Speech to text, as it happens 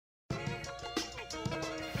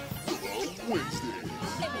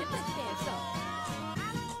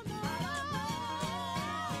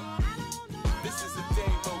This is a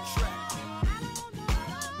demo track.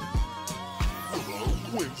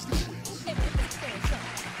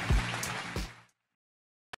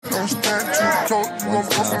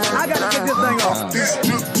 I gotta get this thing off.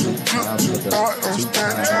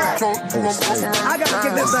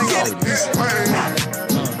 I gotta get this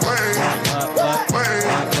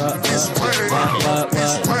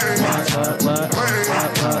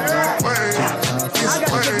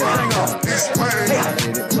thing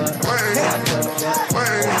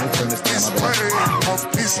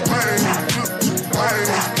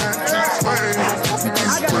off.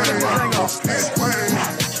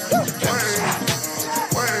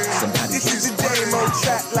 This is a demo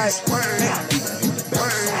track like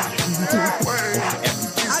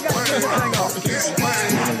I gotta get this thing off.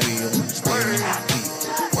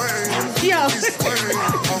 Yo.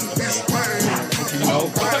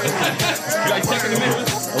 You like checking the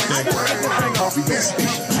mirrors? Okay.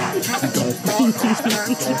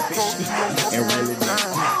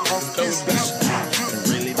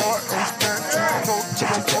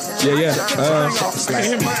 Yeah. I can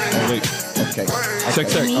hear me. Oh, wait. Okay. Check.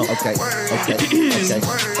 Okay.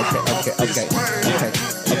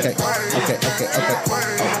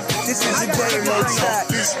 This is a demo track.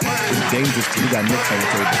 It's dangerous. We got nips on the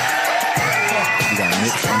table.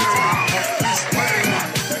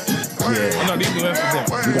 Yeah. No, these are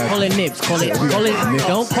for them. Call it nips. Call it.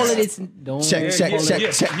 Don't call it. It's don't. Check. Yeah.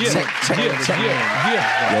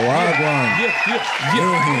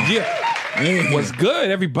 Yeah. What's good,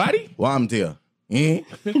 everybody? Well, I'm there.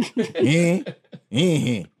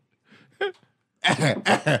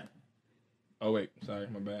 Oh wait, sorry,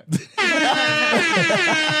 my bad.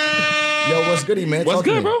 Yo, what's goody, man? What's Talk to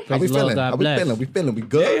good, me. bro? How we Praise the Lord, feeling? God How we bless. feeling? We feeling? We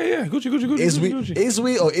good? Yeah. Gucci. Is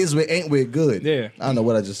we or is we ain't we good? Yeah. I don't know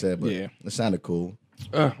what I just said, but Yeah. it sounded cool.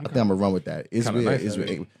 Okay. I think I'm gonna run with that. Is Kinda we or nice, is we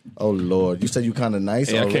right? ain't we? Oh Lord, you said you kind of nice.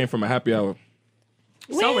 Hey, I already. came from a happy hour.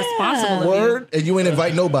 So responsible of you. Word, and you ain't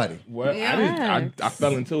invite nobody. What? Yeah. I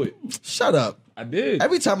fell into it. Shut up. I did.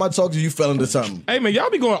 Every time I talk to you, you fell into something. Hey man, y'all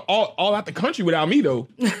be going all out the country without me though.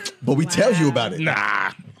 But we tell you about it.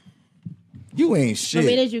 Nah. You ain't But where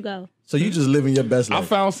shit. did you go? So you just living your best I life.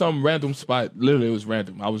 found some random spot. Literally, it was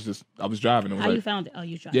random. I was driving. It was How like, you found it? Oh,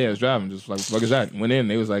 you tried. yeah, I was driving. Just like, what the fuck is that? Went in.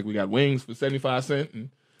 They was like, we got wings for 75 cents and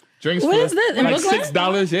drinks What for is this? In like Brooklyn?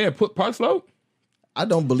 $6. Yeah, put Park Slope. I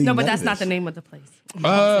don't believe. No, but none that's of not the this. name of the place.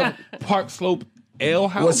 Park Slope Ale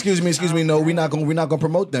House. Well, excuse me. No, we're not gonna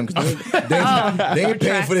promote them because they ain't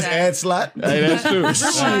paying for this that. ad slot. Hey, that's true.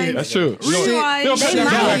 That's true. Rewind. We don't cut They that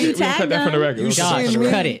from the might. record. We don't cut that from the record. We don't cut that Josh, from the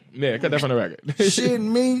record. cut it. Yeah, cut that from the record. Shit,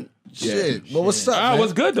 me. Shit. Well, what's up? man?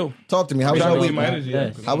 What's good though? Talk to me. How was Trying your to week? keep my man? energy Yeah.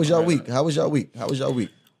 up, 'cause How I'm was your tired. week? How was your week?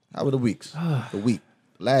 How were the weeks? The week.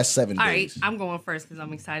 Last 7 All right, days. I'm going first because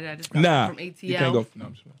I'm excited. I just got Nah, back from ATL. you can't go. No,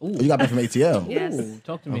 I'm just Oh, you got back from ATL. Yes. Oh,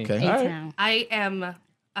 Talk to me. Okay. A-Town. I am.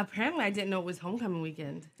 Apparently, I didn't know it was homecoming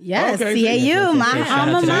weekend. Yes, Okay. CAU, my Yeah.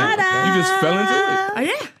 alma Shout mater. You just fell into it. Oh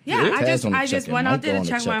yeah. Yeah. Taz on the I just check-in. went Mike out there on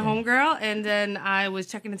to the check my check-in. homegirl, and then I was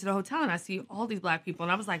checking into the hotel, and I see all these black people,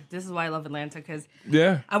 and I was like, "This is why I love Atlanta," because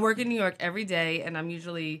Yeah. I work in New York every day, and I'm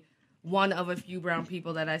usually one of a few brown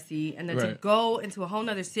people that I see, and then to Right. go into a whole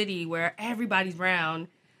nother city where everybody's brown.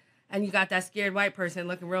 And you got that scared white person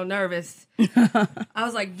looking real nervous. I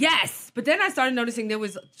was like, yes. But then I started noticing there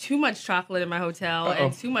was too much chocolate in my hotel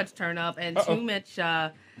and too much turn up and too much.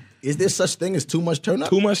 Is there such thing as too much turn up?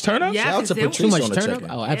 Too much turn up? Yeah, Shout out to 'cause there was- Patrice Too on much the turn check-in.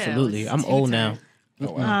 up? Oh, Yeah, absolutely. it was I'm too old tight.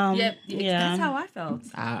 now. Yeah, Yeah. that's how I felt.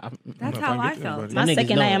 That's if how I I get there, felt. buddy. My niggas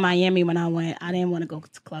second night know. in Miami when I went, I didn't want to go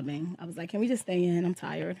to clubbing. I was like, can we just stay in? I'm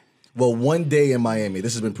tired. Well, one day in Miami,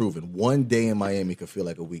 this has been proven. One day in Miami could feel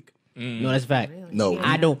like a week. No, that's fact. No,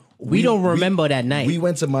 I don't. We don't remember that night. We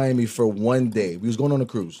went to Miami for one day. We was going on a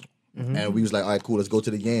cruise, and we was like, all right, cool, let's go to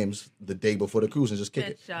the games the day before the cruise and just kick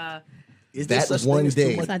it. Bitch, Is That that such one thing as too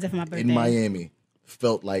day much? That's for my birthday. in Miami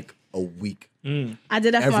felt like a week? I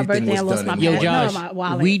did that for my Everything birthday and was lost my done Yo, in wallet. Josh, my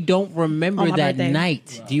wallet. we don't remember On my that birthday.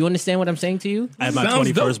 night. Do you understand what I'm saying to you? I had my Sounds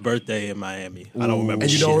 21st dope. birthday in Miami. I don't remember.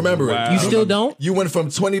 And you shit. don't remember Wow. it. You still don't? You went from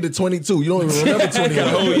 20 to 22. You don't even remember 21.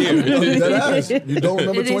 whole year. Dead ass. You don't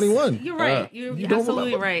remember it is- 21. You're right. You're You don't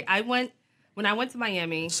absolutely remember? right. When I went to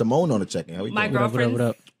Miami, Simone on the check-in. How we my doing? What up, what up, girlfriend what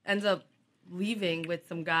up? ends up leaving with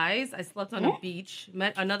some guys. I slept on a beach,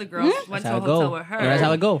 met another girl, went That's to how a it hotel go. with her. That's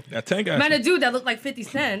how it go. That tank guy. Met a dude that looked like 50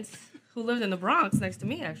 Cent who lived in the Bronx next to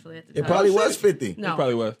me, actually, at the time. It probably was 50. No. It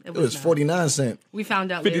probably was. It was not. 49 cents. We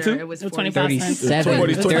found out 52? later it was 25 cents. 37,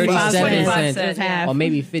 25 37 cents. cents, Yeah. or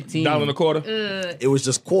maybe 15. $1 and a quarter. It was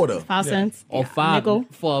just quarter. 5 cents. or 5 Nickel.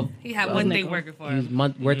 for He had Well, one thing nickel. working for a him.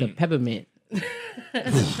 month worth of peppermint.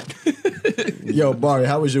 Yo, Bari,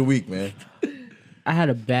 how was your week, man? I had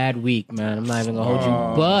a bad week, man. I'm not even gonna hold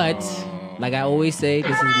you. But like I always say,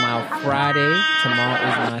 this is my Friday. Tomorrow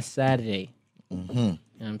is my Saturday. Mm-hmm. You know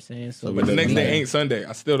what I'm saying? So But the next day ain't Sunday.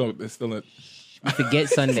 I still don't. It's still a. you forget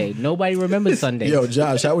Sunday. Nobody remembers Sunday. Yo,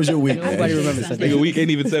 Josh, how was your week, man? Nobody remembers Sunday. Nigga, week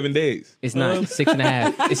ain't even 7 days. It's not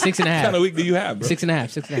 6.5. It's 6.5. What kind of week do you have, bro?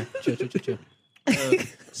 6.5. Chill.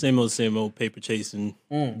 Same old paper chasing.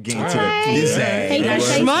 Getting to the Hey,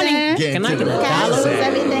 guys, Money. Getting Can I to get the a I lose dollar?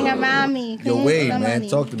 everything around me. Yo, Wade, man,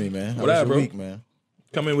 talk to me, man. How What was up, your bro? week, man?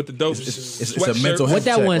 Come in with the dope. It's a mental health What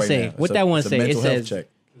that check one right say? now. What It's that a- one it's a say? mental It health says- check.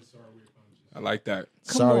 I like that.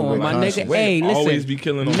 Come Sorry, on, Wade my Conscious. nigga. Hey, listen. Always be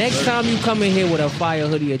killing on Next the time you come in here with a fire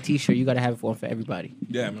hoodie or t-shirt, you gotta have it for everybody.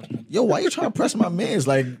 Yeah, man. Yo, why you trying to press my man's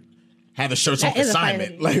like having shirts on That is a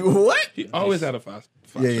assignment? fire Like what? He always had a five.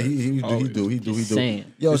 Yeah, he do. saying.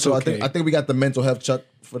 Yo, It's so okay. I think we got the mental health check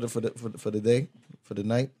for the day, for the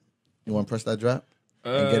night. You want to press that drop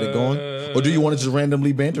and get it going, or do you want to just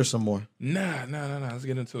randomly banter some more? Nah. Let's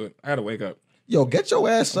get into it. I had to wake up. Yo, get your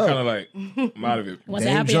ass up. Kind of like I'm out of it. What's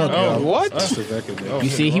Damn happy drunk, hour? yo. what? You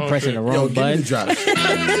see, he pressing the Yo, wrong give me the button. drop.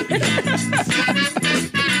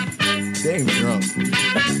 Damn drunk.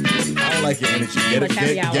 I don't like your energy. Get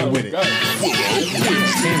with it.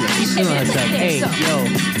 She's feeling herself. Hey, yo,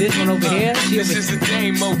 this one over here, she This over is a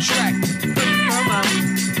demo track.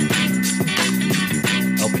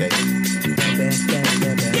 Okay.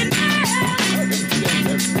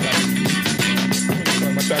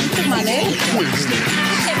 My name?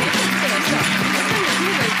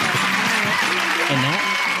 and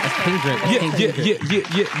that's pink drip. That's pink drip.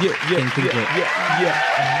 Pink drip.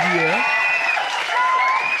 Yeah.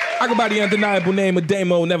 I go by the undeniable name of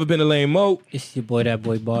Damo, never been a lame mo. It's your boy,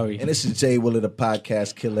 DatBoiBari. And this is Jay Willa, the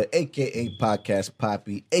podcast killer, aka Podcast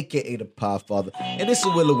Poppy, aka the Podfather. And this is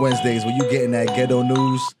Willa Wednesdays, where you getting that ghetto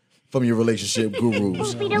news from your relationship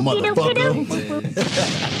gurus, motherfucker.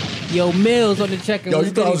 Yo, Mills on the check-in. Yo, you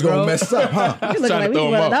What's thought I was goody, gonna bro? mess up, huh? You look Trying like to we throw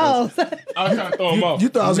him one of off. those. I was trying to throw him off. You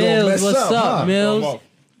thought I was gonna Mills, mess what's up, up, huh? Throw him Mills? off.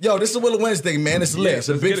 Yo, this is Willa Wednesday, man. It's lit. Yeah, It's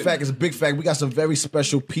a let's big get it. fact. It's a big fact. We got some very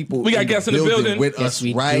special people. We got guests in the building. with Yes, us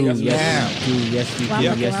we right do. now. Yes, we do. Yes, we do.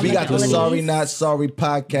 Welcome, Yes, We got the Apologies. Sorry Not Sorry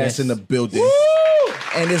podcast Yes. in the building,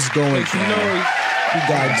 and it's going Make some down. noise. We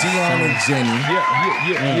got Jionne and Jenni.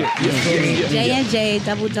 Yeah. J and J,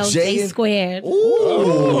 double dose, J J and- squared.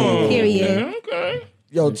 Ooh. Period. Okay.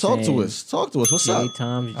 Yo, I'm talk to saying. us. Talk to us. What's J up?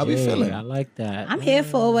 times How we J. feeling? I like that. I'm here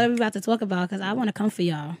for what we're about to talk about because I want to come for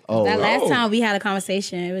y'all. Oh, that last oh. time we had a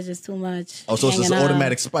conversation, it was just too much. Oh, so it's just hanging out.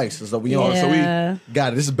 automatic spice. So we on. So Yeah. we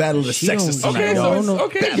got it. This is battle of the She sexes don't- tonight, Okay, so y'all. it's no.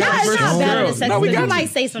 okay. No, Guys it's versus not better girls. than No, we you got might you.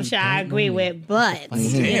 say some shit I agree with, but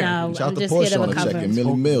you know, Shout out I'm to just here Porsche to on the check. recover. And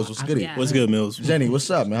Millie Mills. What's good? Yeah. What's good, Mills? Jenny, what's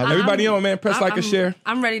up, man? How Everybody on, man. Press like and share.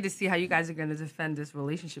 I'm ready to see how you guys are going to defend this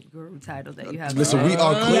relationship guru title that you have. Listen, we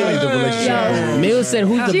are clearly the relationship. Mills said,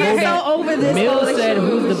 "Who's the She is Bodak?" so over this. Mills said,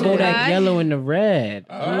 "Who's the Bodak Right? yellow and the red?"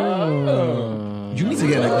 You need to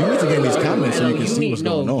get in these comments so you can see what's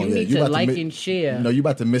going on. You Yeah, need you to about like mi- and share. No, you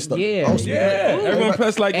about to miss the. Yeah. Oh, Yeah. Everyone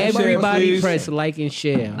press like and share, Everybody please. press like and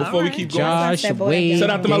share. Before we keep going. Josh, That boy Wade, Shout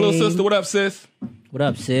out to my little Dave. sister. What up, sis? What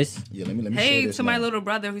up, sis? Yeah, let me share Hey, this to my now. little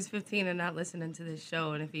brother who's 15 and not listening to this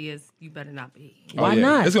show, and if he is, you better not be. Why Oh, yeah.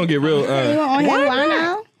 not? It's gonna get real. You on here? Why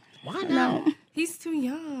now? Why not? He's too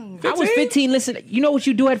young. I was 15. Listen, you know what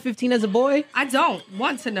you do at 15 as a boy? I don't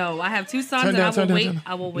want to know. I have two sons, Turn and down, I will turn down, wait. turn down.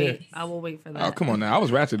 I will wait. I will wait for that. Oh, come on now. I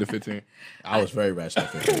was ratchet at 15. I was very ratchet.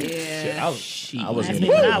 Yeah. I wasn't That's even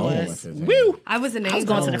what I home was. at 15. I was an angel. I was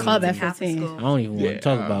going to the club at Catholic 15. school. I don't even want to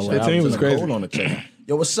talk about what I 15 was was. crazy. Hold on a check.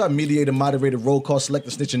 Yo, what's up? Mediator, moderator, roll call,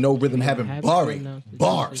 selector, snitch, and no rhythm, having Happy Bari announcement.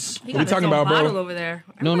 bars. He What got we his talking own about, bro? bottle over there.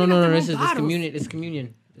 No. Everybody got their This own is bottles. communion. It's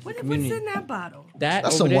communion. It's What's communion. in that bottle? That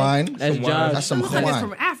That's over some there, wine. That's Some wine. Josh. That's some Looks like it's wine.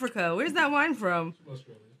 from Africa. Where's that wine from?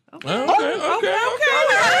 Okay. You ain't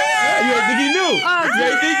think he knew. You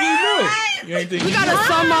ain't think he knew. You ain't think he We got knew. a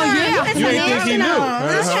summer, yeah. You ain't think he knew.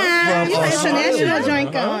 You international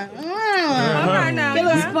drink going. All right now. Get a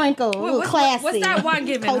little sprinkle. What- Little what's, classy. what's that wine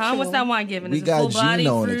giving, huh? Cultural. What's that wine giving? We Is it got full body,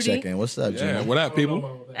 Gino on the fruity? check-in. What's up, Yeah, Gino? what up,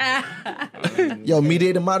 people? Yo,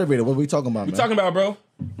 mediator, moderator, what we talking about, man? We talking about, bro?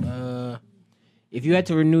 If you had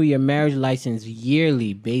to renew your marriage license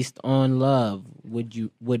yearly based on love,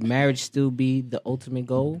 would marriage still be the ultimate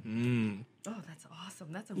goal? Oh, that's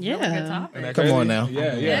awesome. That's a really Yeah. good topic. Ain't that Come crazy? on now.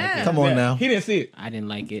 Yeah. Come on Yeah. now. He didn't see it. I didn't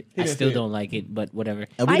like it. I didn't still see it. don't like it, but whatever.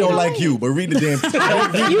 And we don't like you, but read the damn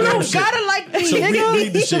thing. You don't gotta like me, So nigga.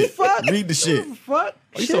 read the shit. Fuck. Read the shit. Fuck.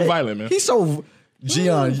 He's so violent, man. He's so...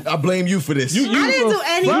 Jionne, I blame you for this. I didn't do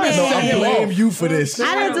anything. No, I blame you for this.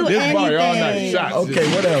 I didn't do This bar, y'all not anything. shots.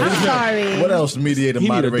 Okay, what else? I'm sorry. What else, mediator, He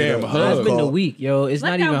need a moderator? damn hug. It's been the week, yo. It's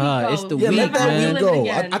Let not that even week her. go. It's the Yeah, week, let that man. week Live it go.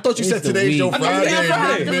 again. I thought you It's said the today's your week. Friday. I have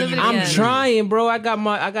to and live it then- I'm again. trying, bro. I got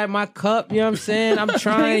my cup. You know what I'm saying? I'm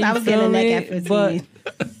trying. I You was getting feel a neck me? at 15.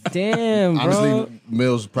 But damn, bro. Honestly,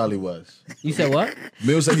 Mills probably was. You said what?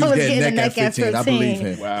 Mills said he I was was getting getting neck at 15. I 15. believe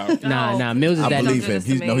him. Wow. Nah. Mills is I that. believe do him.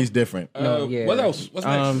 this to me. He's different. Yeah. What else? What's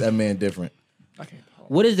next? That man different.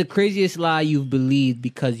 What is the craziest lie you've believed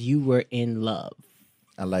because you were in love?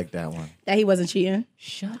 I like that one. That he wasn't cheating.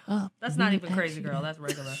 Shut up. That's not even crazy, girl. That's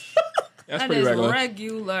regular. That's That pretty is regular.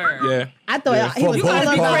 regular. Yeah. I thought Yeah, he for was both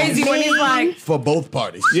gonna parties. be Crazy when he's like, For both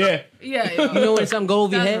parties. Yeah. yeah, You know when something go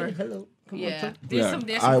over your That's head? right. Hello. Come on, yeah. talk. There's Yeah. some,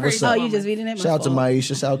 there's All right, some what's crazy up? Oh, you just reading it? My Shout out to fault.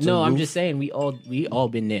 Maisha. Shout out to No, I'm Ruth. just saying we all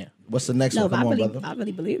been there. What's the next No, one? but Come on, I brother.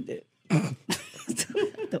 really believed it.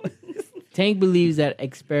 Tank believes that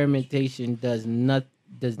experimentation does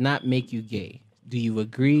not make you gay. Do you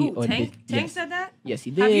agree Who, or Tank? did Tank yes. said that? Yes,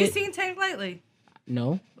 he did. Have you seen Tank lately?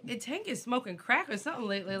 No. Tank is smoking crack or something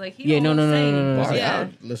lately. Like he Yeah, don't no, look no, sane. no, no, no. Barry, Yeah.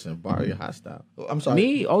 listen, Barry, you're hostile. Oh, I'm sorry.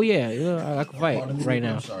 Me? Oh yeah, I can fight right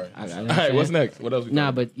now. I'm sorry. I All right. What's next? What else? We Nah,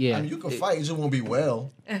 got? but yeah. I mean, you can fight, you just won't be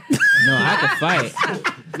well. No, I can fight.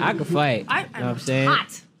 I can fight. I You know what am I'm saying?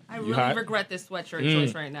 hot. I really hot? regret this sweatshirt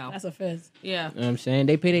choice right now. That's a fizz. Yeah. You know what I'm saying?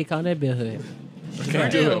 They pay their con that bill hood.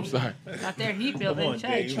 Can't do it. I'm sorry. Got their heat bill in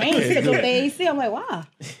check. Train sick with the AC. I'm like, wow.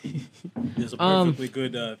 There's a perfectly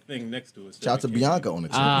good thing next to it. so Shout out to we can't- Bianca on the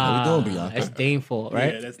team. How you doing, Bianca? That's Dame fault,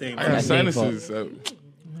 right? Yeah, that's the I got That's sinuses. So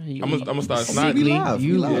You- I'm gonna start we snotting. live.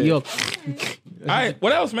 We live. Yo, All right.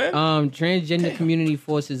 What else, man? transgender community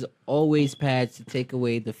forces always pads to take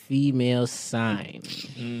away the female sign.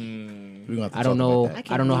 We're gonna have to I don't talk know. about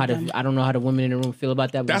that. I don't know how the women in the room feel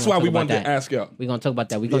about that. That's why we wanted to ask y'all. We're gonna talk about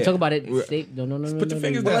that. We're gonna Yeah. talk about it. We're- Stay, no. Put your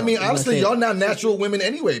fingers Well, I down. mean, We're gonna honestly, say- y'all not natural women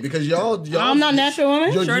anyway because y'all I'm not natural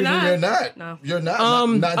woman. You're, Sure you're, not. You're not. No. You're not.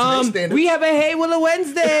 Not today's standards. we have a Hey Willa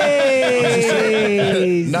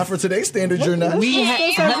Wednesday. Not for today's standards. You're not. we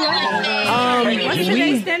What's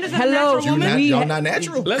today's standards of hello. natural woman? Y'all not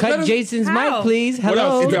natural. Let Cut us- Jason's How? mic, please. What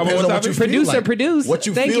else? Hello. You got one Depends more on what you topic? feel Producer, like. produce. What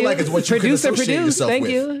you Thank feel you. like is what you can Producer, associate produce. yourself Thank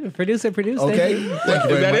with. you. Producer, produce. Okay. Thank you. Thank you Is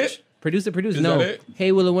very that much. it? Producer, produce. Is No. that it?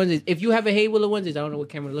 Hey Willa Wednesdays. If you have a Hey Willa Wednesdays, I don't know what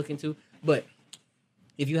camera to look into, but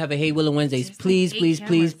if you have a Hey Willa Wednesdays, There's like please, 8 please,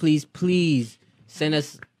 cameras. please send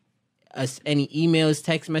us any emails,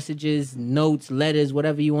 text messages, notes, letters,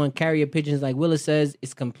 whatever you want. Carrier pigeons, like Willa says,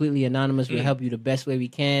 it's completely anonymous. We'll help you the best way we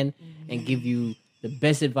can and give you the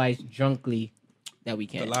best advice drunkly that we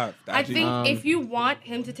can. Live. I think Um, if you want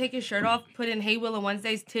him to take his shirt off, put in Hey Willa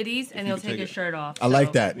Wednesday's titties, and he'll take his shirt off. I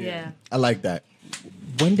like that. Yeah. I like that.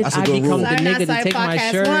 When did That's a I good become rule. the Sorry, not nigga to sorry, take my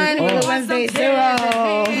podcast shirt one, Willa off? Wednesday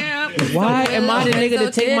 0. Why am I the nigga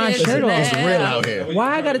to take my shirt off? It's real out here.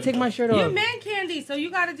 Why I gotta take my shirt You're off? man candy, so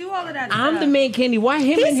you got to do all of that. I'm stuff. the main candy. Why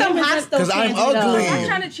him He's and some him? hostile. Because I'm candy, though. ugly. I'm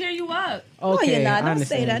trying to cheer you up. No, Okay, you're not. I Don't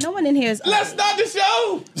say understand. that. No one in here is. Let's start the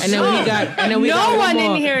show. And then we got, No one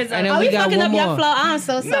in here is. and then Are we we got fucking one up your more. flow? I'm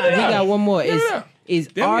so sorry. We got one more. Yeah. Is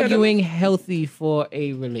Damn, yeah, arguing healthy for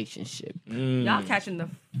a relationship? Y'all catching the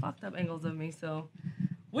fucked up angles of me. So,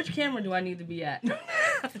 which camera do I need to be at?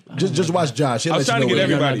 Just watch Josh. He'll I was let you trying to know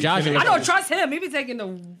get where- everybody. Josh, I don't trust him. He be taking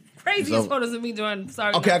the craziest So- photos of me doing.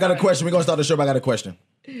 Sorry. Okay, I got a question. We're gonna start the show. But I got a question.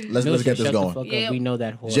 Let's Milton, get this shut going. The fuck Yeah. up. We know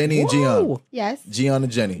that. Whore. Jenni and Jionne. Whoa. Yes. Jionne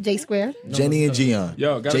and Jenni. J squared. Jenni and Jionne.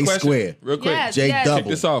 Yo, got J a question. squared. Real quick. Yes, J yes. double. Kick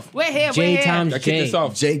this off. We're here. J We're here. times Kick this J.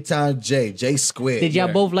 off. J times J. J squared. Did y'all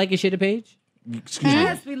Yeah. both like and share the page? Excuse me.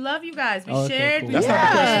 Yes, we love you guys. We Oh, okay, shared. cool. We That's not the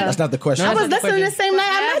shared. question. That's not the question. I was That's not the listening the question. same night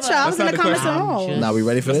I met y'all. I was That's in not the the comments question. room. Now we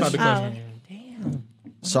ready for That's this? not the question. Damn.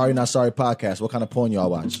 Sorry, not sorry podcast. What kind of porn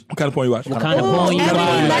y'all watch? What kind of porn you watch? What kind of porn you Every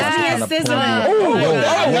watch? lesbian Kinda sizzling.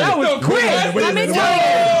 That was quick. Let me tell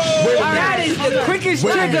you. That is the quickest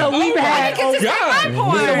trigger we've had. Oh, God.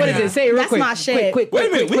 Willa, what is it? Say it real That's quick. my shit. Quick. Wait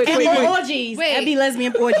a minute, we quick, can't quick, And even- quick. orgies. Wait. Every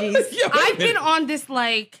lesbian orgies. I've been on this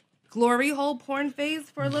like glory hole porn phase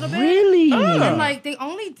for a little bit. Really? And like they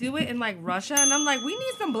only do it in like Russia, and I'm like, we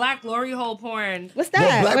need some black glory hole porn. What's that?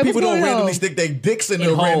 Well, black Wait, people what's don't going on? randomly stick their dicks in In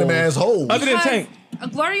their holes. random ass holes. Other than Tank, A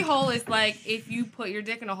glory hole is like if you put your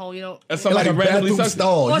dick in a hole, you don't. that's Like somebody a randomly bathroom sucks.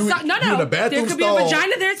 stall. Well, You no, in a bathroom there could stall. be a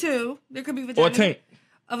vagina there too. There could be vagina. Or Tank.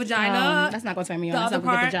 A vagina. That's not gonna turn me the on. That's other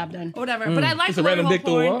not gonna part, get the job done. or whatever. But I like It's a glory random hole dick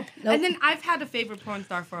through a porn. wall? Nope. And then I've had a favorite porn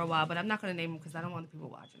star for a while, but I'm not gonna name him because I don't want the people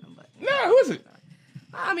watching him. But Nah, who is it?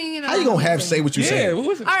 I mean, you know. How you gonna have say what you Yeah, say? who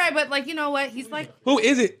is it? All right, but like you know what? He's like Who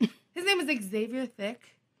is it? his name is Xavier Thick.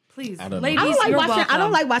 Please, I don't know. ladies, I don't like you're watching. welcome. I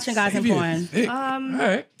don't like watching guys in porn. All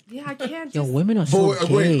right. Yeah, I can't. Yo, Just... women are so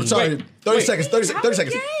gay. Wait, sorry. 30 seconds. 30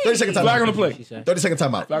 seconds. 30 second time Flag on out. the play. 30-second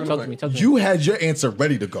time out. Talk to me. You had your answer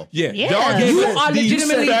ready to go. Yeah. Yeah. Y'all gave You us are the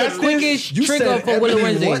legitimately the fastest- quickest You trigger said for Willa ebony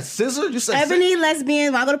Wednesdays. what? Scissor? You said Ebony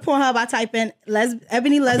lesbian. When I go to Pornhub, I type in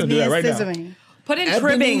ebony lesbian right now. scissoring. Put in Ebony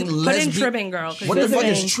tribbing. Put in lesbian- tribbing, girl. 'cause What the fuck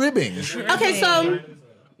Scissoring. is tribbing? Okay, so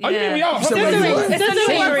Oh, you mean y'all? said scissoring. what?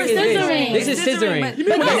 Scissoring. This is scissoring.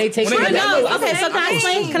 But- When they take when they- No, okay, so can I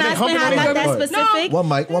explain how I got that specific? One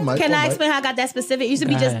mic. Can I explain how I got that specific? It used to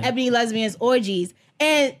be just ahead. ebony lesbians orgies.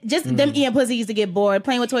 And just them eating pussy used to get bored.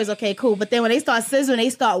 Playing with toys, okay, cool. But then when they start scissoring, they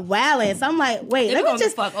start wailing. So I'm like, wait, They let me gonna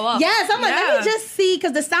just fuck off. Yes, I'm like, let Yeah. me just see,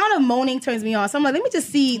 because the sound of moaning turns me on. So I'm like, let me just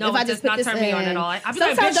see No, if I it just does put not this turn in. me on at all. I'd be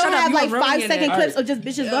like, Sometimes bitch, they'll shut up, have you like are ruining 5-second it. clips of just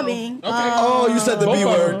bitches rubbing. Oh, you said the B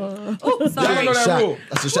word. Oh, Y'all sorry. know that Shot. rule.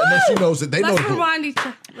 That's a shot. No, she knows it. They know Let's the rule. rewind each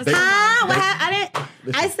other. They- What happened?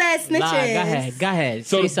 I said snitches. Lie, go ahead.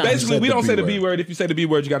 So Say something. basically, we said don't the say the B B word. word. If you say the B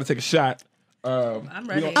word, you got to take a shot. I'm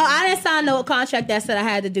ready. Oh, I didn't sign no contract that said I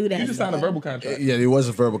had to do that. You just signed a verbal contract. Yeah, it was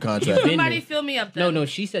a verbal contract. Somebody fill me up then. No,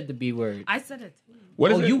 she said the B word. I said it.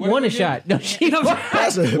 What is Oh, it? you What won a is it again? shot. No, she won.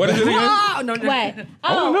 That's it. What is it again? Oh, no. Wait.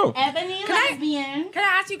 I don't know. Ebony Can I- lesbian. Can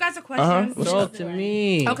I ask you guys a question? Talk to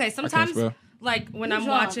me. Okay, sometimes, spell. like, when I'm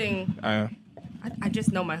drunk. watching... I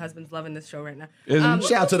just know my husband's loving this show right now. Isn't it?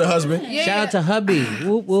 Shout out to the husband. Yeah, Shout out to hubby.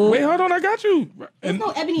 Whoop, whoop. Wait, hold on. I got you. There's no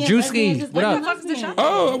ebony and Drewski, lesbian, just what ebony up? What the fuck is the lesbian. show?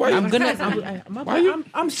 Oh, why you? I'm gonna. Why you?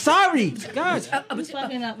 I'm sorry, guys. You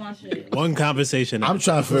fucking up my shit. One conversation. I'm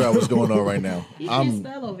trying to figure out what's going on right now. You can't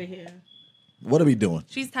spell over here. What are we doing?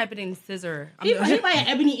 She's typing in scissor. He like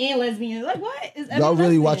ebony and lesbian. Like what is ebony Y'all really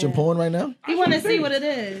lesbian? watching porn right now? You want to see what it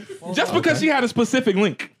is? Just because she had a specific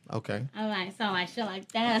link. Okay. All right, so I show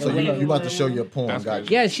like that. So you about to show your porn, got you.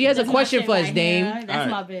 Yeah, she has a question for us, Dame.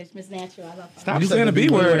 That's my bitch, Miss Natural. I love her. Stop saying the B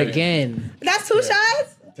word Again. That's 2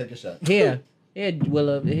 shots. Take a shot. Here,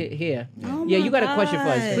 Willa. Here. Yeah, you got a question for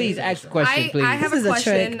us. Please ask the question, please. I have This is a a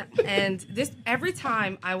question, and this every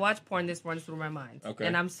time I watch porn, this runs through my mind. Okay.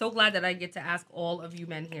 And I'm so glad that I get to ask all of you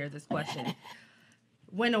men here this question.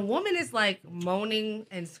 When a woman is like moaning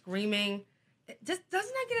and screaming, doesn't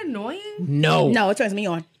that get annoying? No. No, it turns me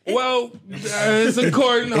on. Well, it's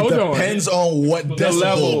according. Hold It on. depends on what The decibel.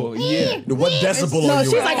 level. Yeah. What decibel No, are you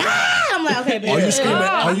she's at? like, ah! I'm like, okay, Are bitch. you screaming? Oh,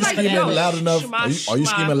 Are you like, screaming yo, loud enough? shma, Are you shma.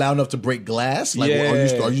 screaming loud enough to break glass? Like, Yeah.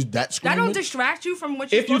 are you that That screaming? don't distract you from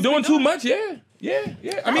what you're If you're supposed doing to be too much, yeah.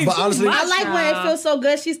 I mean, But honestly, I like when it feels so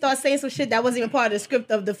good. She starts saying some shit that wasn't even part of the script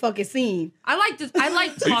of the fucking scene. I like talking.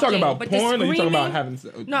 are you talking about but the porn or you talking about screaming-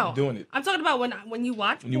 having No, doing it? I'm talking about when you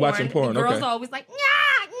watch. When you watching porn, the girls okay. are always like,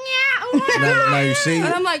 yeah. now you see, And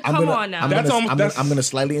I'm like, come on now. I'm gonna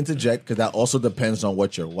slightly interject because that also depends on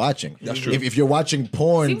what you're watching. That's true. If you're watching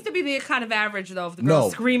porn, Seems to be the kind of average though of the No.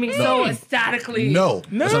 girls screaming so ecstatically. no,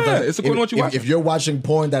 Nah, That's what I'm saying. it's according to what you watch. If you're watching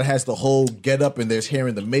porn that has the whole get up and there's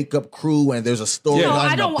hearing the makeup crew and there's a story Yeah. No,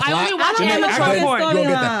 line, I don't. the I plot, only watch I don't amateur have a porn. you don't get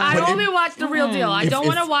that. I But only watch the real deal. I if- don't if-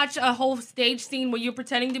 want to watch a whole stage scene where you're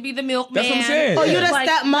pretending to be the milkman. That's what I'm saying. Oh, you the Like,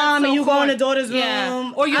 stepmom that's and you go in the corny. daughter's Yeah.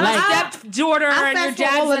 room. Or you're I the like- stepdaughter I and your fast for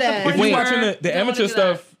all dad's of at that. the If point you're where watching the they don't amateur do that.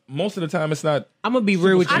 stuff, most of the time it's not. I'm gonna be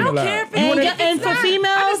real with you. I don't loud. care if And, it's and for not.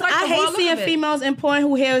 females, just like I the hate raw look seeing of it. females in porn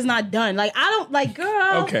who hair is not done. Like I don't like,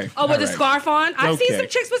 girl. Okay. Oh, with the Alright. scarf on. I've seen Okay. some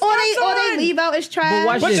chicks with Or scarves they on. leave out as trash. But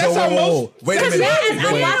watch But this. that's how most. Wait a Because minute. yes,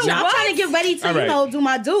 I'm Wait. watching. I'm What? trying to get ready to, Alright. do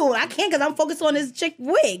my dude. I can't because I'm focused on this chick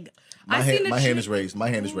wig. My I hand, seen a my hand chick- is raised. My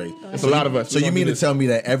hand is raised. It's a lot of us. So We you gonna mean do to this. tell me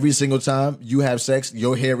that every single time you have sex,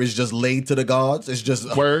 your hair is just laid to the gods? It's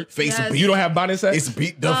just Word. face Yes. beat. You don't have body sex? It's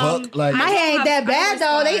beat the fuck. Like My hair ain't that bad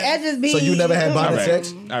though. They I edges be. so you never had All bonnet right.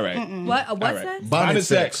 sex? All right. What? What's All right. that? Bonnet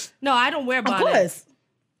sex. No, I don't wear Of bonnets. course.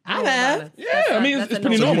 I don't wear have. bonnets. Yeah, That's I not- mean, that's it's a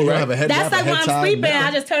pretty no-go. normal, You don't right? have a head That's wrap, like a when head I'm tie, sleeping. nothing?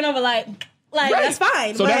 I just turn over like that's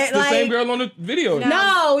fine. So but that's the like, same girl on the video.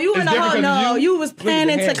 No, you in It's the different whole 'cause no. you- You was Look at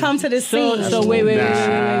planning the to hand. come to the scene. So wait.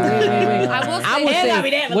 I will say. I would Ain't gotta be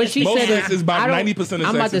say that what she Most said sex is about I don't- 90% of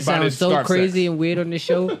I'm sex about to is body sound so scarf crazy sex. and weird on this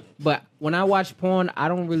show, but when I watch porn, I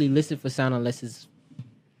don't really listen for sound unless it's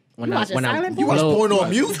when You watch a silent You watch low- porn on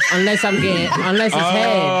mute? unless I'm getting unless it's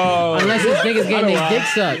head, unless it's niggas getting their dick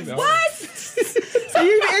sucked. What? So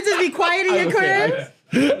you it just be quiet in your crib?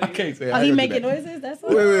 I can't say. Oh, he making noises? That's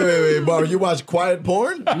all. Wait, Bar. You watch quiet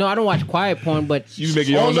porn? No, I don't watch quiet porn, but You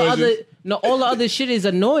making your all own the noises? all the other shit is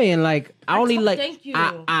annoying. Like I only like thank you.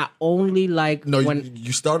 I only like No, when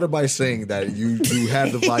you started by saying that you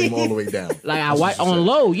have the volume all the way down. like I watch on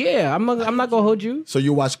low. Yeah, I'm not gonna hold you. So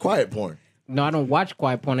you watch quiet porn? No, I don't watch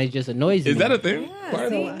quiet porn. It just annoys me. Is that a thing?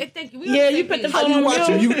 Thank you. Yeah, you put the How phone you on watch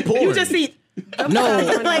mute. mute porn? You just see.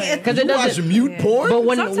 No, Like, because it You watch doesn't. mute porn? But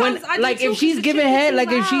when Sometimes I do like too, if she's 'cause the giving shit is head, too like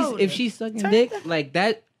loud. if she's sucking dick, like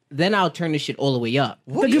that then I'll turn the shit all the way up.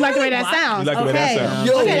 But you like the way that sounds. You like the way that sounds.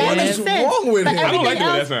 Yo, Okay, that what makes is sense. wrong with But him? I don't like the way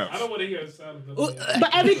that else- sounds. I don't want to hear the sound of the But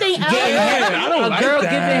everything else. I don't A like girl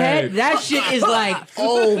that. giving head, that shit is like,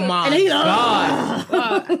 oh my And he- god.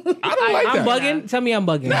 I don't like I'm that. bugging. Tell me I'm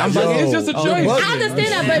bugging. I'm Yo, bugging. it's just a Oh, choice. bugging. I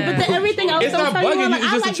understand that, but then everything else It's don't not tell you bugging, on. it's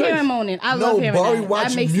I just a like choice. hearing moaning. I No, love hearing Bari that. watch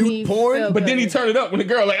That makes mute me porn, feel But then he good. turn it up when the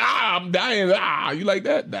girl like, I'm dying. You like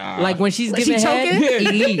that? Nah. Like when she's Was giving she head, choking?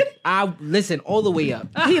 elite. I listen all the way up.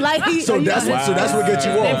 So that's what gets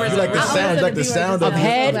you off. You like the I sound, was like the gonna sound be of like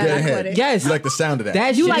head? getting I head. caught it. Yes, You like the sound of that.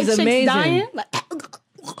 that You shit like is chicks amazing. dying? Like,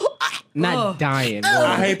 Not dying.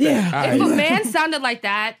 I hate that. I If hate a that. man sounded like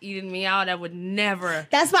that, eating me out, I would never.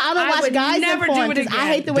 that's why I don't I watch would guys never in porn do it because I again.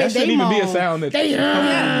 hate the way That they shouldn't even be a moan. sound that They- comes from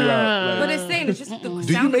you out. But Like, it's saying it's just the sound.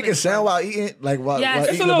 Do you of make it. a sound while eating? Like while Yes.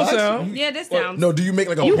 eating It's a the little box? sound. Yeah, this sounds. No, do you make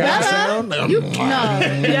like a You porn better. sound? Like, You no.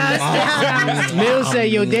 Yes. Mill said,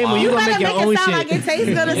 "Yo, Damo, you You gonna better make your make own it sound like shit." it tastes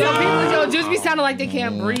good or Yo, something. people just be sounding like they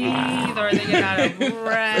can't breathe or they get out of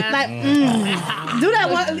breath. Like, do that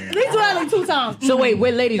one. At least do that like 2 times. So wait,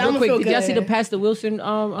 ladies, That real one quick. feel Did y'all good. see the Pastor Wilson?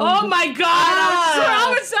 Oh my God! I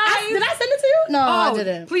was traumatized. Did I send it to you? No, I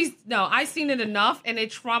didn't. Please, no. I seen it enough, and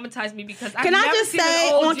it traumatized me because Can I just say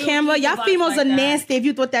on camera, y'all females are nasty if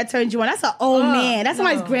you thought that turned you on. That's an old man. That's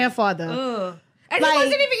somebody's grandfather. And Like- he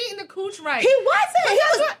wasn't even eating the cooch right. He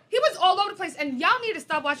wasn't. He was all over the place, and y'all need to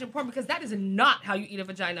stop watching porn because that is not how you eat a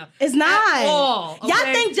vagina. It's not. At all. Y'all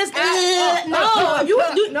okay? think just At all. no. You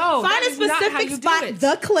no. find that a is not how specific you do spot, it.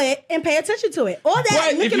 the clit, and pay attention to it. All that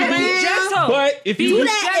But if looking you do- around. Gentle. But if you Do do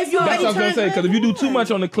that if you That's that's what I was gonna say. Because if you do too much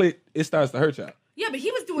much on the clit, it starts to hurt y'all. Yeah, but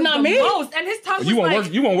he was doing Not the me. most, and his tongue was You won't like,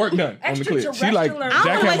 work. You won't work none on the clit. She like extraterrestrial. I don't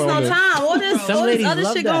want to waste jackhammer no on this. time. All this ladies other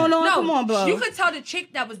love shit that. going on. No, Come on, bro. you could tell the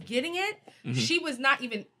chick that was getting it, Mm-hmm. she was not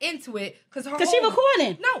even into it because she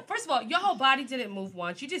recording. No, first of all, your whole body didn't move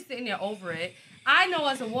once. You just sitting there over it. I know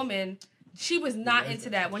as a woman, she was not into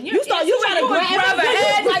that. When you're You start- you into it, try to would grab a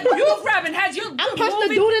head, like- you grabbing heads. You I punched the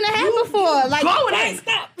dude in the head before. Like, Going ahead,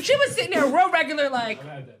 stop. She was sitting there real regular, like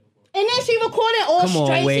and then she recorded all Come on,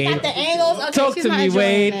 straight. She Wade. got the angles. Okay, Talk she's to not me,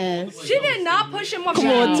 enjoying Wade. this. she did not push him off. Come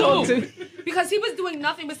on, talk to me. because he was doing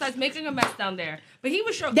nothing besides making a mess down there. But he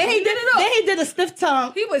was sure. Then he did it up. Then he did a stiff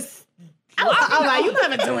tongue. He was. I was like, you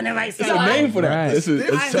never doing it right, It's a son. name for that. Right. It's a I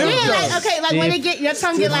it's know. a- Yeah, like okay, like when it get your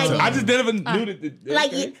tongue get like I just never knew that.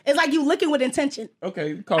 like okay. it's like you licking with intention.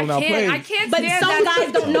 Okay, calling out I plays. can't But stand some that.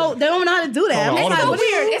 guys don't know. They don't know how to do that. Hold on, I'm hold like, on. So what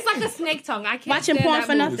you- weird. It's like a snake tongue. I can't Watching stand porn that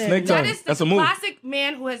for move. nothing. Snake That tongue. is the That's a move. classic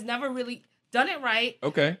man who has never really done it right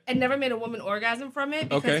Okay. and never made a woman orgasm from it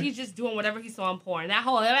because Okay. he's just doing whatever he saw in porn. That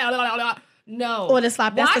whole no. Or the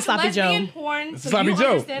slop- that's the Watch sloppy lesbian Joe. porn. It's So sloppy you Joe.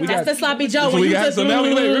 understand We how got- That's the sloppy Joe. So When we you got just so now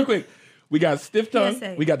wait, real quick. We got stiff tongue.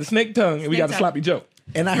 PSA. We got the snake tongue, and we got the Snake sloppy Joe.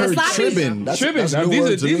 And I heard sloppy- tribbing. That's Tribbing. That's Now, new these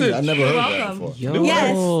word are- to these me. are- I never heard that welcome. before. Yo.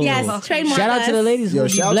 Yes, yes. Trademark. Shout out to the us. ladies. Yo,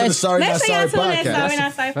 We'll be shout out to the blessed. Sorry Make Not sure Sorry y'all tune in. Sorry podcast.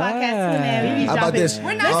 Not Sorry podcast. Tune in. We be How about dropping- this?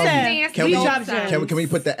 We're not Listen, nasty. Can we drop gems. can we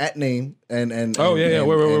put the at name and Oh, yeah, and-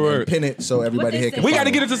 word. and pin it so everybody What here they can say? We got to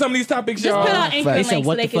follow. get into some of these topics, Just y'all. put on Anchor They link said, so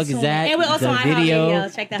 "What they the can fuck is tune that?" in. And we're also The on video.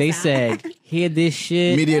 iHeartRadio. Check that They out. said, "Hear this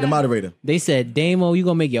shit." Mediator moderator. They said, "Damo, you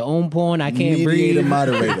gonna make your own porn? I can't Mediator breathe."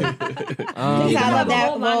 moderator. I love that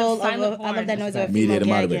Whole line of role. silent I love that noise of a Mediator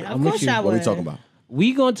female moderator. gagging. I'm Of with course you. I What are would. we talking about?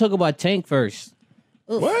 We gonna talk about Tank first.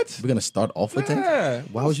 What? We're gonna start off with Yeah. that.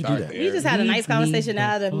 Why would you do Start that? there. We just had a nice conversation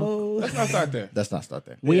out of the mood. Let's not start there. Let's not start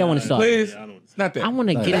there. Where y'all want to start? Please. It's not there. I want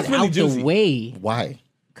to get That's it really out juicy. the way Why?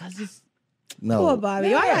 because it's No. Poor Bobby.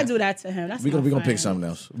 Why gotta do that to him? That's We're not gonna fun. pick something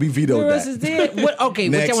else. We vetoed Where else is that. there? What? Okay,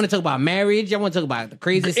 what Next. y'all want to talk about? Marriage? Y'all want to talk about the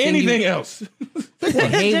craziest thing? Anything else?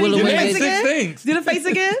 Hey, Willa You Jenny, named Wednesday. again? 6 things. Do the face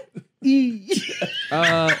again?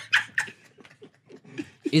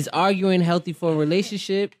 Is arguing healthy for a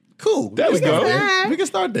relationship? Cool. There we go. We can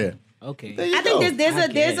start there. Okay. There you I go. think there's I a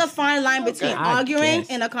guess. fine line between I arguing guess.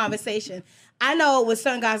 and a conversation. I know with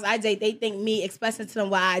certain guys I date, they think me expressing to them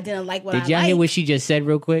why I didn't like what Did I y'all like. hear what she just said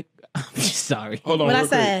real quick? I'm just sorry. Hold on. What I real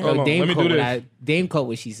quick. said? Hold on. Dame Let me caught do what this. I- Dame caught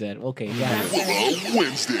what she said. Okay, got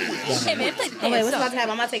it. Oh wait, what's about to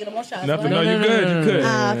happen? I'm not taking no more shots. Nothing. What? No, you good. You good.